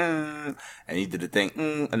 And he did the thing,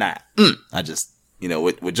 and I just,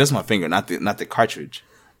 with just my finger, not the cartridge.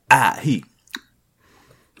 It's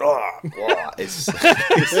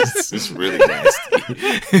really nasty.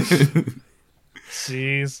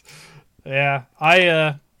 Jeez, yeah,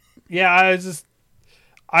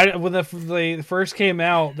 when they first came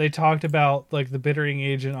out, they talked about like the bittering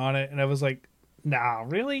agent on it, and I was like, nah,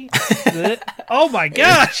 really? Oh my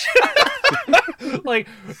gosh! Like.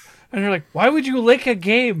 And they're like, why would you lick a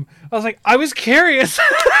game? I was like, I was curious.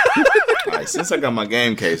 All right, since I got my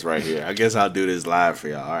game case right here, I guess I'll do this live for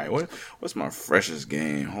y'all. All right, what's my freshest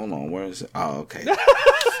game? Hold on, where is it? Oh, okay.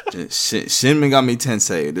 Shin Megami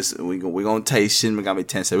Tensei. We're going to taste Shin Megami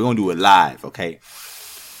Tensei. We're going to do it live, okay?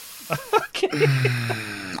 Okay.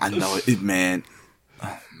 I know it, man.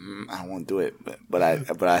 I don't want to do it, but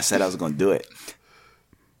I said I was going to do it.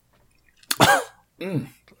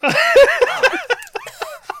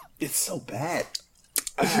 It's so bad.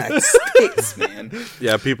 It sticks, man.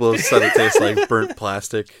 Yeah, people have said it tastes like burnt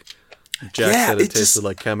plastic. Jack said it tasted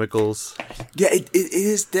like chemicals. Yeah, it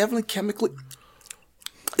is definitely chemically.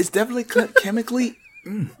 It's definitely chemically,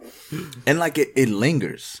 and like it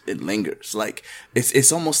lingers. It lingers. Like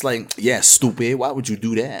it's almost like, yeah, stupid. Why would you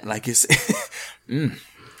do that? Like it's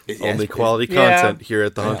only quality content here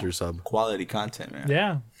at the Hunter Sub. Quality content, man.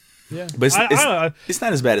 Yeah. Yeah, but it's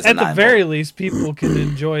not as bad as at the very least, people can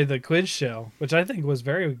enjoy the quiz show, which I think was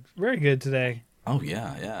very, very good today. Oh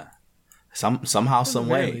yeah. Somehow, some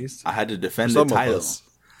way, I had to defend the title.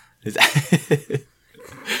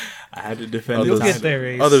 I had to defend the title. Get there,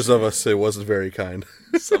 Ace. Others of us, it wasn't very kind.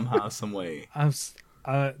 Somehow, some way.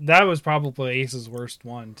 That was probably Ace's worst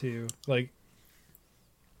one too. Like,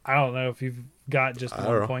 I don't know if you've got just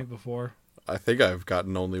 1 point before. I think I've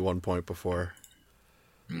gotten only 1 point before.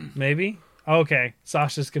 Maybe. Okay,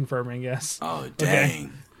 Sasha's confirming. Yes. Oh dang! Okay.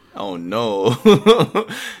 Oh no!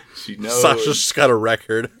 She knows. Sasha's just got a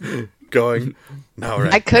record going. No,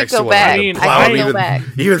 right. I could go back. I could go back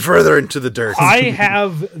even further into the dirt. I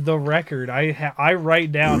have the record. I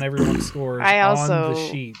write down everyone's scores on the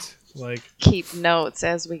sheet. Like keep notes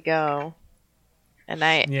as we go, and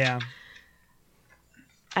I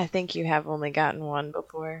think you have only gotten one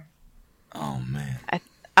before. Oh man!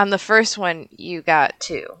 On the first one, you got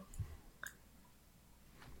 2.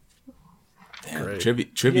 Damn,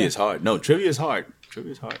 trivia is hard. No, trivia is hard.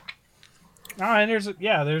 Trivia is hard. All right, there's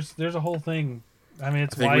a whole thing. I mean,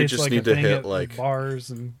 it's why we it's just like need a to thing hit at like bars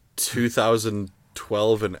and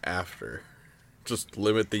 2012 and after. Just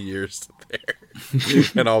limit the years to there,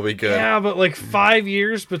 and I'll be good. Yeah, but like 5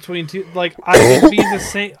 years between two, like I'd be the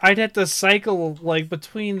same. I'd have to cycle like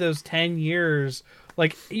between those 10 years.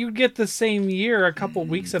 Like you'd get the same year a couple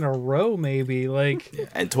weeks in a row, maybe. Like,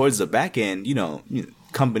 and towards the back end,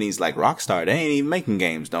 companies like Rockstar, they ain't even making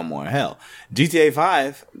games no more. Hell, GTA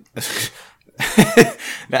 5,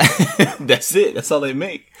 that's it. That's all they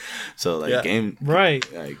make. So like game, right?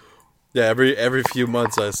 Like, yeah, every few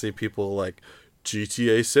months I see people like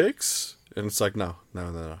GTA 6, and it's like no.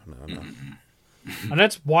 And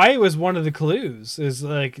that's why it was one of the clues. Is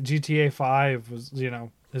like GTA 5 was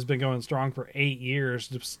has been going strong for 8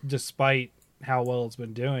 years, despite how well it's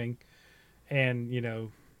been doing, and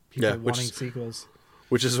people wanting sequels.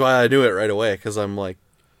 Which is why I knew it right away, because I'm like,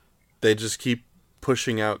 they just keep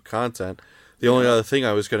pushing out content. The only other thing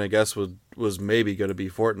I was going to guess was maybe going to be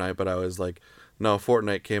Fortnite, but I was like, no,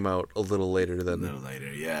 Fortnite came out a little later than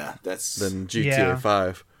GTA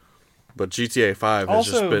 5. But GTA 5 has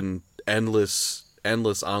just been endless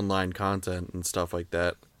online content and stuff like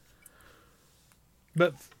that.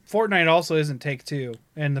 But Fortnite also isn't Take-Two,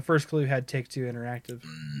 and the first clue had Take-Two Interactive.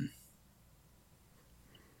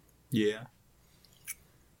 Yeah.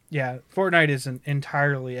 Yeah, Fortnite isn't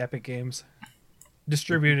entirely Epic Games.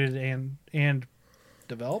 Distributed and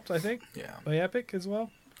developed, I think, by Epic as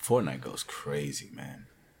well. Fortnite goes crazy, man.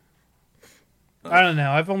 I don't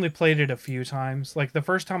know. I've only played it a few times. Like, the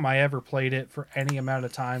first time I ever played it for any amount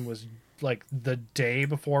of time was, like, the day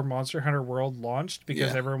before Monster Hunter World launched,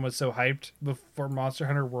 because everyone was so hyped before Monster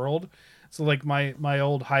Hunter World. So, like, my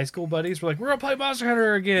old high school buddies were like, we're going to play Monster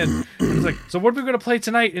Hunter again. And it's like, so what are we going to play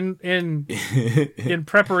tonight in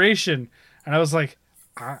preparation? And I was like,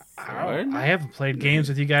 I haven't played games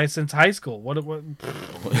with you guys since high school. What do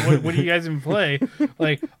you guys even play?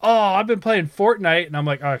 Like, I've been playing Fortnite. And I'm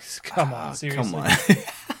like, oh, come on, seriously. Come on.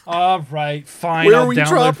 All right, fine. Where I'll are we download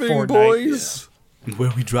dropping, Fortnite. boys? Yeah.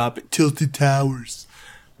 Where we drop it? Tilted Towers.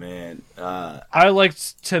 Man, I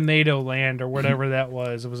liked Tomato Land or whatever that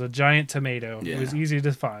was. It was a giant tomato. Yeah. It was easy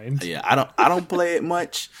to find. Yeah, I don't play it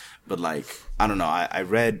much, but like I don't know. I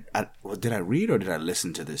read. Did I read or did I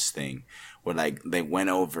listen to this thing where like they went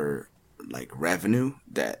over like revenue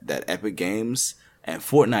that Epic Games and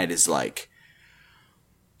Fortnite is like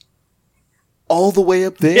all the way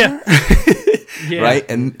up there, right?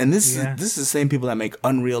 And this is the same people that make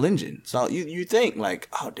Unreal Engine. So you think like,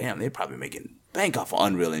 oh damn, they're probably making bank off of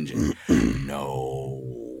Unreal Engine. No,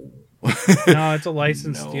 it's a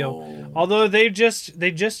licensed deal. Although they just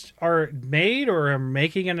are made or are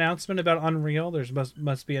making an announcement about Unreal. There's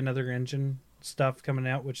must be another engine stuff coming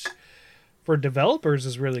out, which for developers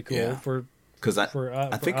is really cool. Yeah. Because I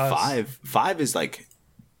think us. five is like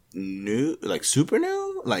new, like super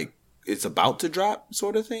new, like it's about to drop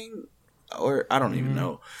sort of thing, or I don't even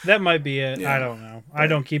know. That might be it. Yeah. I don't know. I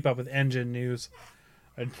don't keep up with engine news.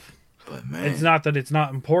 But man, It's not that it's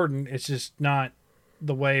not important. It's just not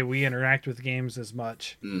the way we interact with games as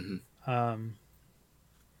much. Mm-hmm. I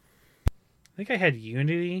think I had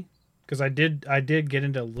Unity because I did get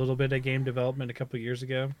into a little bit of game development a couple of years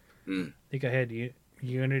ago. I think I had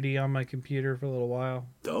Unity on my computer for a little while.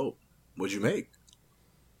 Dope. What'd you make?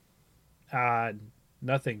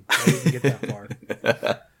 Nothing. I didn't get that far.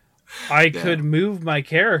 I could move my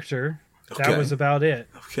character. Okay. That was about it.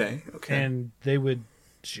 Okay. And they would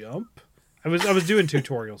jump. I was doing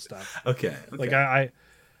tutorial stuff. Okay. Like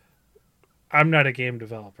I'm not a game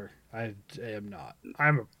developer. I am not.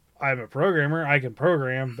 I'm a programmer. I can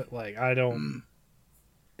program, but like I don't.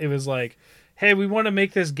 It was like, hey, we want to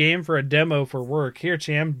make this game for a demo for work. Here,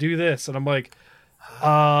 Cham, do this, and I'm like,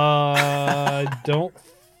 don't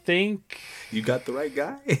think you got the right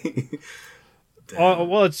guy.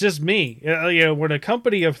 Well, it's just me. We're a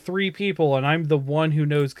company of 3 people, and I'm the one who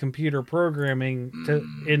knows computer programming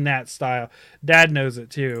in that style. Dad knows it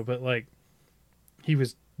too, but like, he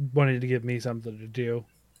was wanting to give me something to do.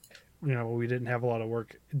 We didn't have a lot of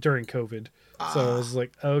work during COVID, so I was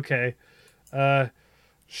like, okay,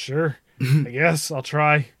 sure, I guess I'll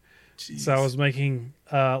try. Jeez. So I was making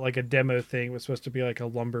like a demo thing. It was supposed to be like a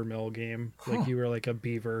lumber mill game, like you were like a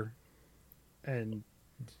beaver, and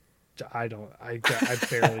I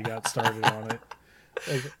barely got started on it.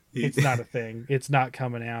 Like, it's not a thing. It's not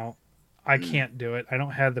coming out. I can't do it. I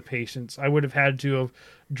don't have the patience. I would have had to have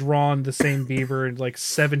drawn the same beaver in like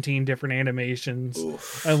 17 different animations.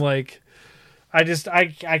 Oof. And like, I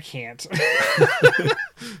can't.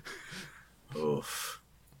 Oof.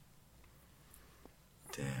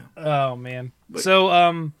 Damn. Oh man.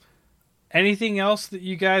 So, anything else that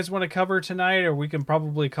you guys want to cover tonight, or we can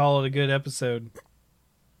probably call it a good episode?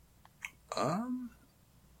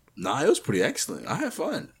 Nah, it was pretty excellent. I had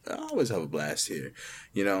fun. I always have a blast here,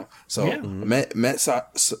 So met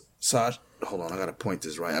Sasha. Hold on, I gotta point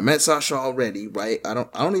this right. I met Sasha already, right? I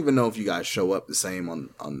don't even know if you guys show up the same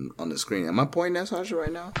on the screen. Am I pointing at Sasha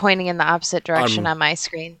right now? Pointing in the opposite direction on my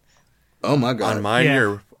screen. Oh my god! On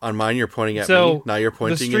mine, On mine, you're pointing at So, me. Now you're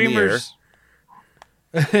pointing the in the air.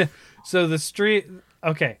 streamers. So the stream.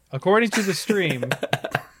 Okay, according to the stream,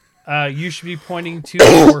 you should be pointing to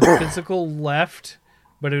your physical left,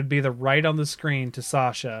 but it would be the right on the screen to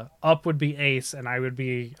Sasha. Up would be Ace, and I would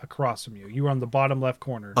be across from you. You were on the bottom left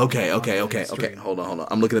corner. Okay. Stream. Hold on.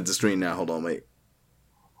 I'm looking at the screen now. Hold on, wait.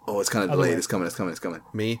 Oh, it's kind of delayed. way. It's coming. Me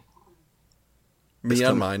It's on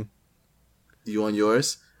coming. mine. You on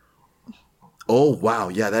yours? Oh, wow.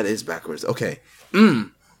 Yeah, that is backwards. Okay.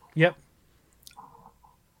 Yep.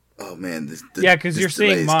 Oh, man. Yeah, because this you're delay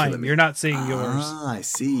seeing is mine. killing me. You're not seeing yours. Ah, I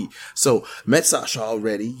see. So met Sasha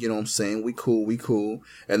already. You know what I'm saying? We cool.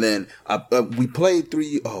 And then we played through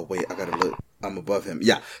you. Oh wait, I gotta look. I'm above him.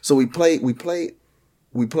 Yeah. So we played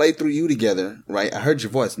through you together, right? I heard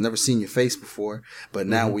your voice. Never seen your face before, but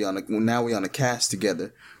now we on a cast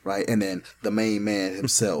together, right? And then the main man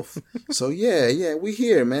himself. So yeah, we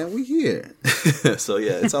here, man. We here. So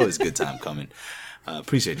yeah, it's always a good time coming.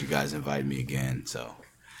 Appreciate you guys inviting me again. So.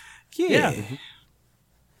 Yeah.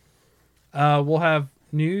 We'll have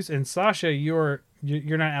news, and Sasha, you're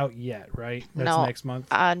not out yet, right? That's No. next month.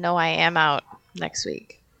 No, I am out next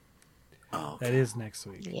week. Oh, That is next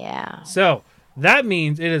week. Yeah. So that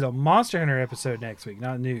means it is a Monster Hunter episode next week,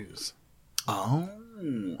 not news.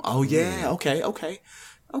 Oh yeah. Okay.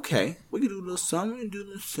 We can do a little something.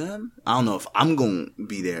 I don't know if I'm gonna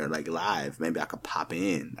be there like live. Maybe I could pop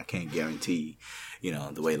in. I can't guarantee,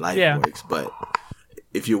 the way life works. But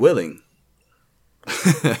if you're willing,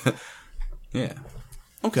 yeah.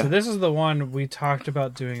 Okay. So this is the one we talked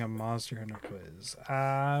about doing a Monster Hunter quiz.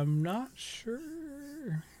 I'm not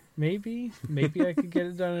sure. Maybe I could get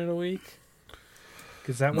it done in a week.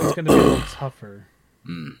 Because that one's going to be a little tougher.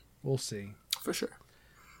 We'll see. For sure.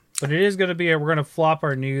 But it is going to be, we're going to flop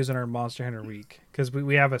our news and our Monster Hunter week. Because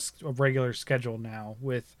we have a regular schedule now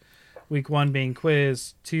with week 1 being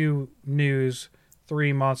quiz, 2 news,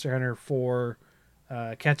 3 Monster Hunter, 4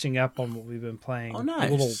 catching up on what we've been playing. Oh, nice.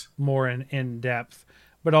 A little more in depth.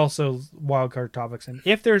 But also wildcard topics. And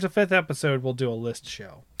if there's a 5th episode, we'll do a list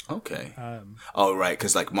show. Okay. Right,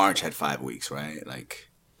 because like March had 5 weeks, right? Like,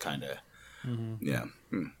 kind of. Yeah.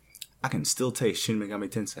 I can still taste Shin Megami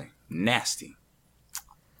Tensei. Nasty.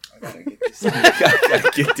 I gotta get this. I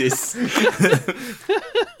gotta get this.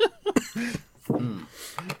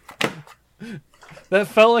 That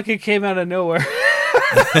felt like it came out of nowhere.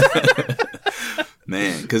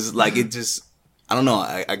 Man, because like it just, I don't know.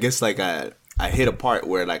 I guess like I hit a part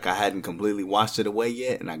where like I hadn't completely washed it away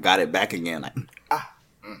yet, and I got it back again. Like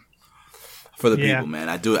for the people, man.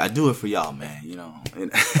 I do it for y'all, man.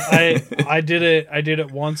 I did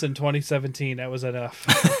it once in 2017. That was enough.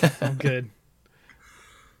 I'm good.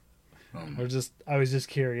 I was just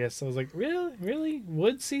curious. I was like, really?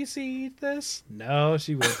 Would Cece eat this? No,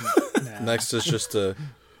 she wouldn't. Nah. Next is just to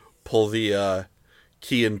pull the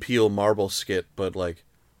Key and Peele marble skit, but like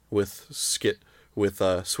with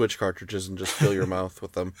Switch cartridges and just fill your mouth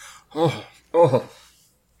with them. Oh.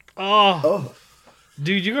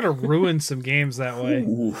 Dude, you're gonna ruin some games that way.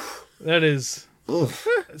 Oof. That is.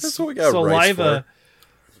 That's what we got rice for.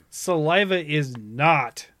 Saliva is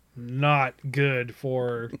not good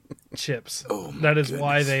for chips. That is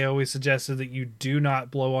why they always suggested that you do not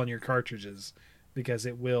blow on your cartridges, because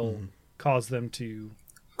it will cause them to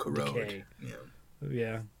corrode. Decay.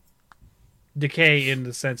 Yeah. Decay in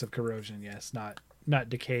the sense of corrosion, yes, not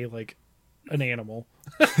decay like an animal.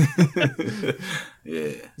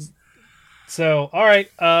 Yeah. So, all right.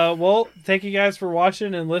 Well, thank you guys for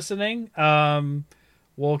watching and listening.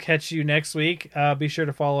 We'll catch you next week. Be sure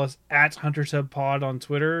to follow us at HunterTubPod on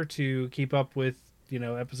Twitter to keep up with,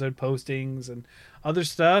 episode postings and other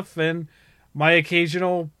stuff, and my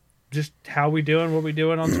occasional just how we doing, what we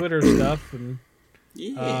doing on Twitter stuff. And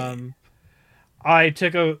I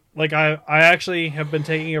actually have been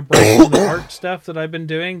taking a break from the art stuff that I've been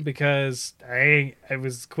doing because it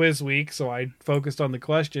was quiz week, so I focused on the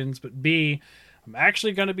questions. But B, I'm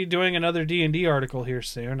actually going to be doing another D&D article here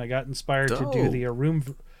soon. I got inspired to do the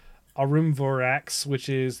Arumvorax, which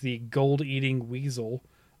is the gold-eating weasel.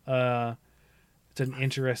 It's an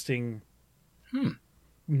interesting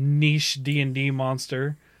niche D&D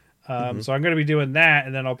monster. So I'm going to be doing that,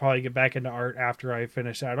 and then I'll probably get back into art after I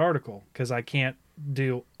finish that article, because I can't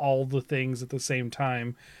do all the things at the same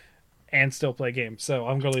time and still play games. So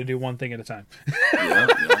I'm going to do one thing at a time.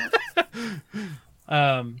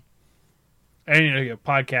 And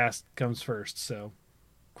podcast comes first, so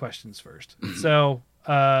questions first. So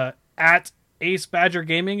at Ace Badger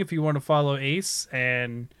Gaming, if you want to follow Ace,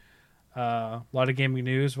 and a lot of gaming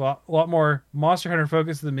news, a lot more Monster Hunter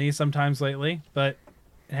focus than me sometimes lately, but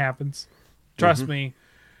it happens. Trust me.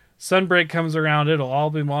 Sunbreak comes around, it'll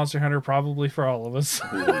all be Monster Hunter probably for all of us.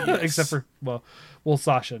 Ooh, yes. Except for, well,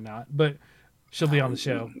 Sasha not, but she'll be on the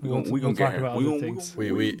show. We'll talk about other things.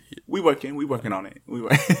 We working on it.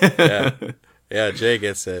 Yeah, Jay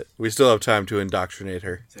gets it. We still have time to indoctrinate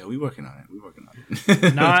her. Yeah, we working on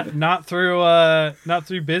it. not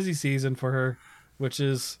through busy season for her, which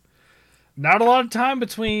is not a lot of time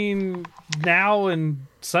between now and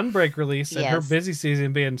Sunbreak release, and her busy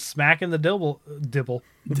season being smack in the middle of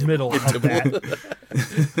that.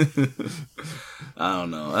 I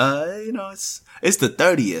don't know. It's the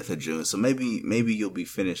 30th of June, so maybe you'll be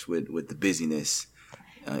finished with the busyness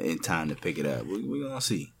in time to pick it up. We're gonna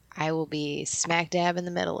see. I will be smack dab in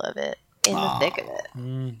the middle of it, in the thick of it.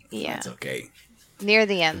 Yeah, that's okay. Near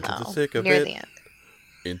the end, Into though. the thick of Near it. the end.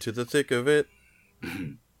 Into the thick of it.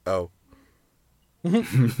 Oh.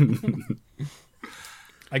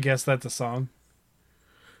 I guess that's a song.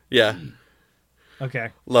 Yeah. Okay.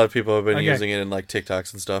 A lot of people have been using it in like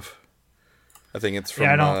TikToks and stuff. I think it's from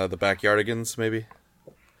the Backyardigans, maybe.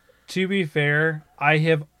 To be fair, I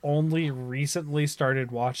have only recently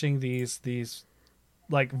started watching these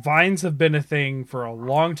like Vines have been a thing for a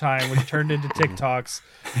long time, which turned into TikToks,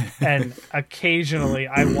 and occasionally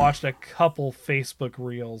I watched a couple Facebook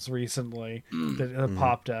reels recently that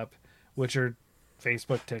popped up, which are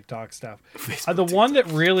Facebook TikTok stuff. The one that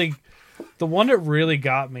really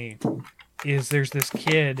got me is there's this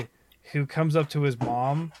kid who comes up to his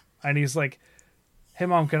mom and he's like, "Hey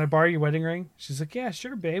mom, can I borrow your wedding ring?" She's like, "Yeah,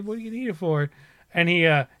 sure, babe. What do you need it for?" And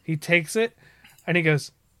he takes it and he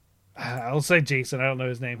goes, I'll say Jason. I don't know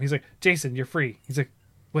his name. He's like, "Jason, you're free." He's like,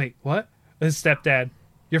 "Wait, what?" His stepdad,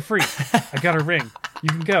 "You're free. I got a ring. You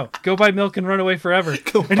can go buy milk and run away forever."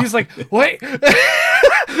 And he's like, "Wait."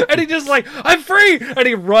 And he just like, "I'm free." And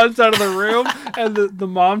he runs out of the room and the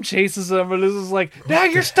mom chases him and is just like, "Now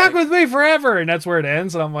you're stuck with me forever." And that's where it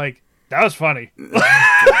ends. And I'm like, that was funny.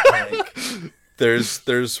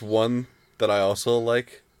 There's one that I also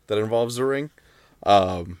like that involves a ring.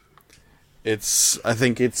 I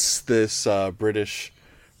think it's this British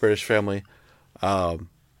family.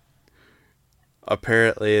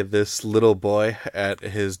 Apparently, this little boy at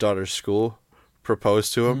his daughter's school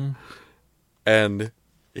proposed to him, and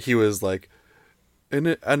he was like,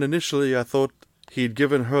 and initially I thought he'd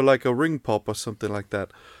given her like a ring pop or something like that,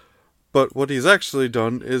 but what he's actually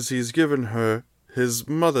done is he's given her his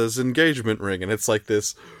mother's engagement ring, and it's like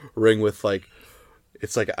this ring with like,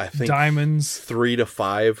 it's like I think diamonds, 3 to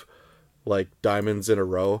 5. Like diamonds in a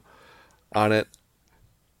row on it.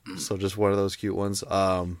 So just one of those cute ones.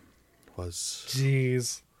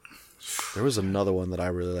 Jeez. There was another one that I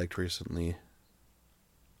really liked recently.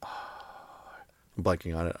 I'm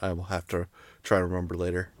blanking on it. I will have to try to remember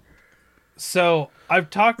later. So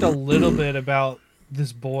I've talked a little bit about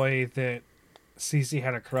this boy that Cece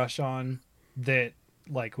had a crush on that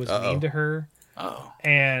like was mean to her. Oh.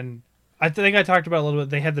 And I think I talked about it a little bit.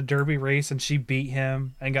 They had the derby race and she beat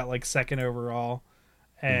him and got like second overall.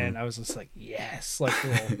 And I was just like, yes, like a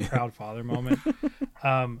little proud father moment.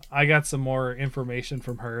 I got some more information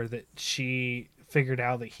from her that she figured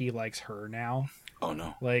out that he likes her now. Oh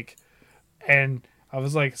no. Like, and I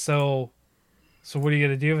was like, so what are you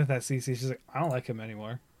going to do with that, Cece? She's like, I don't like him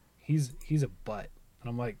anymore. He's a butt. And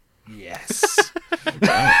I'm like, yes.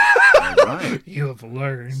 All right. You have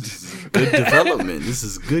learned. Good development. This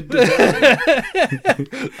is good development.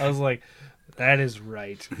 I was like, that is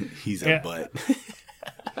right. He's a butt.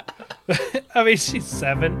 I mean, she's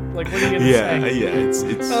 7. Like, what are you gonna say? Yeah, it's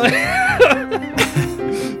right.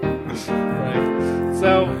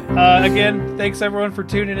 So, again, thanks everyone for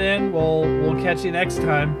tuning in. We'll catch you next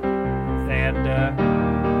time, and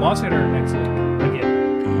Monster Hunter next week again.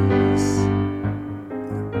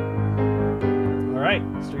 All right,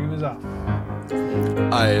 stream is off.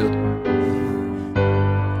 I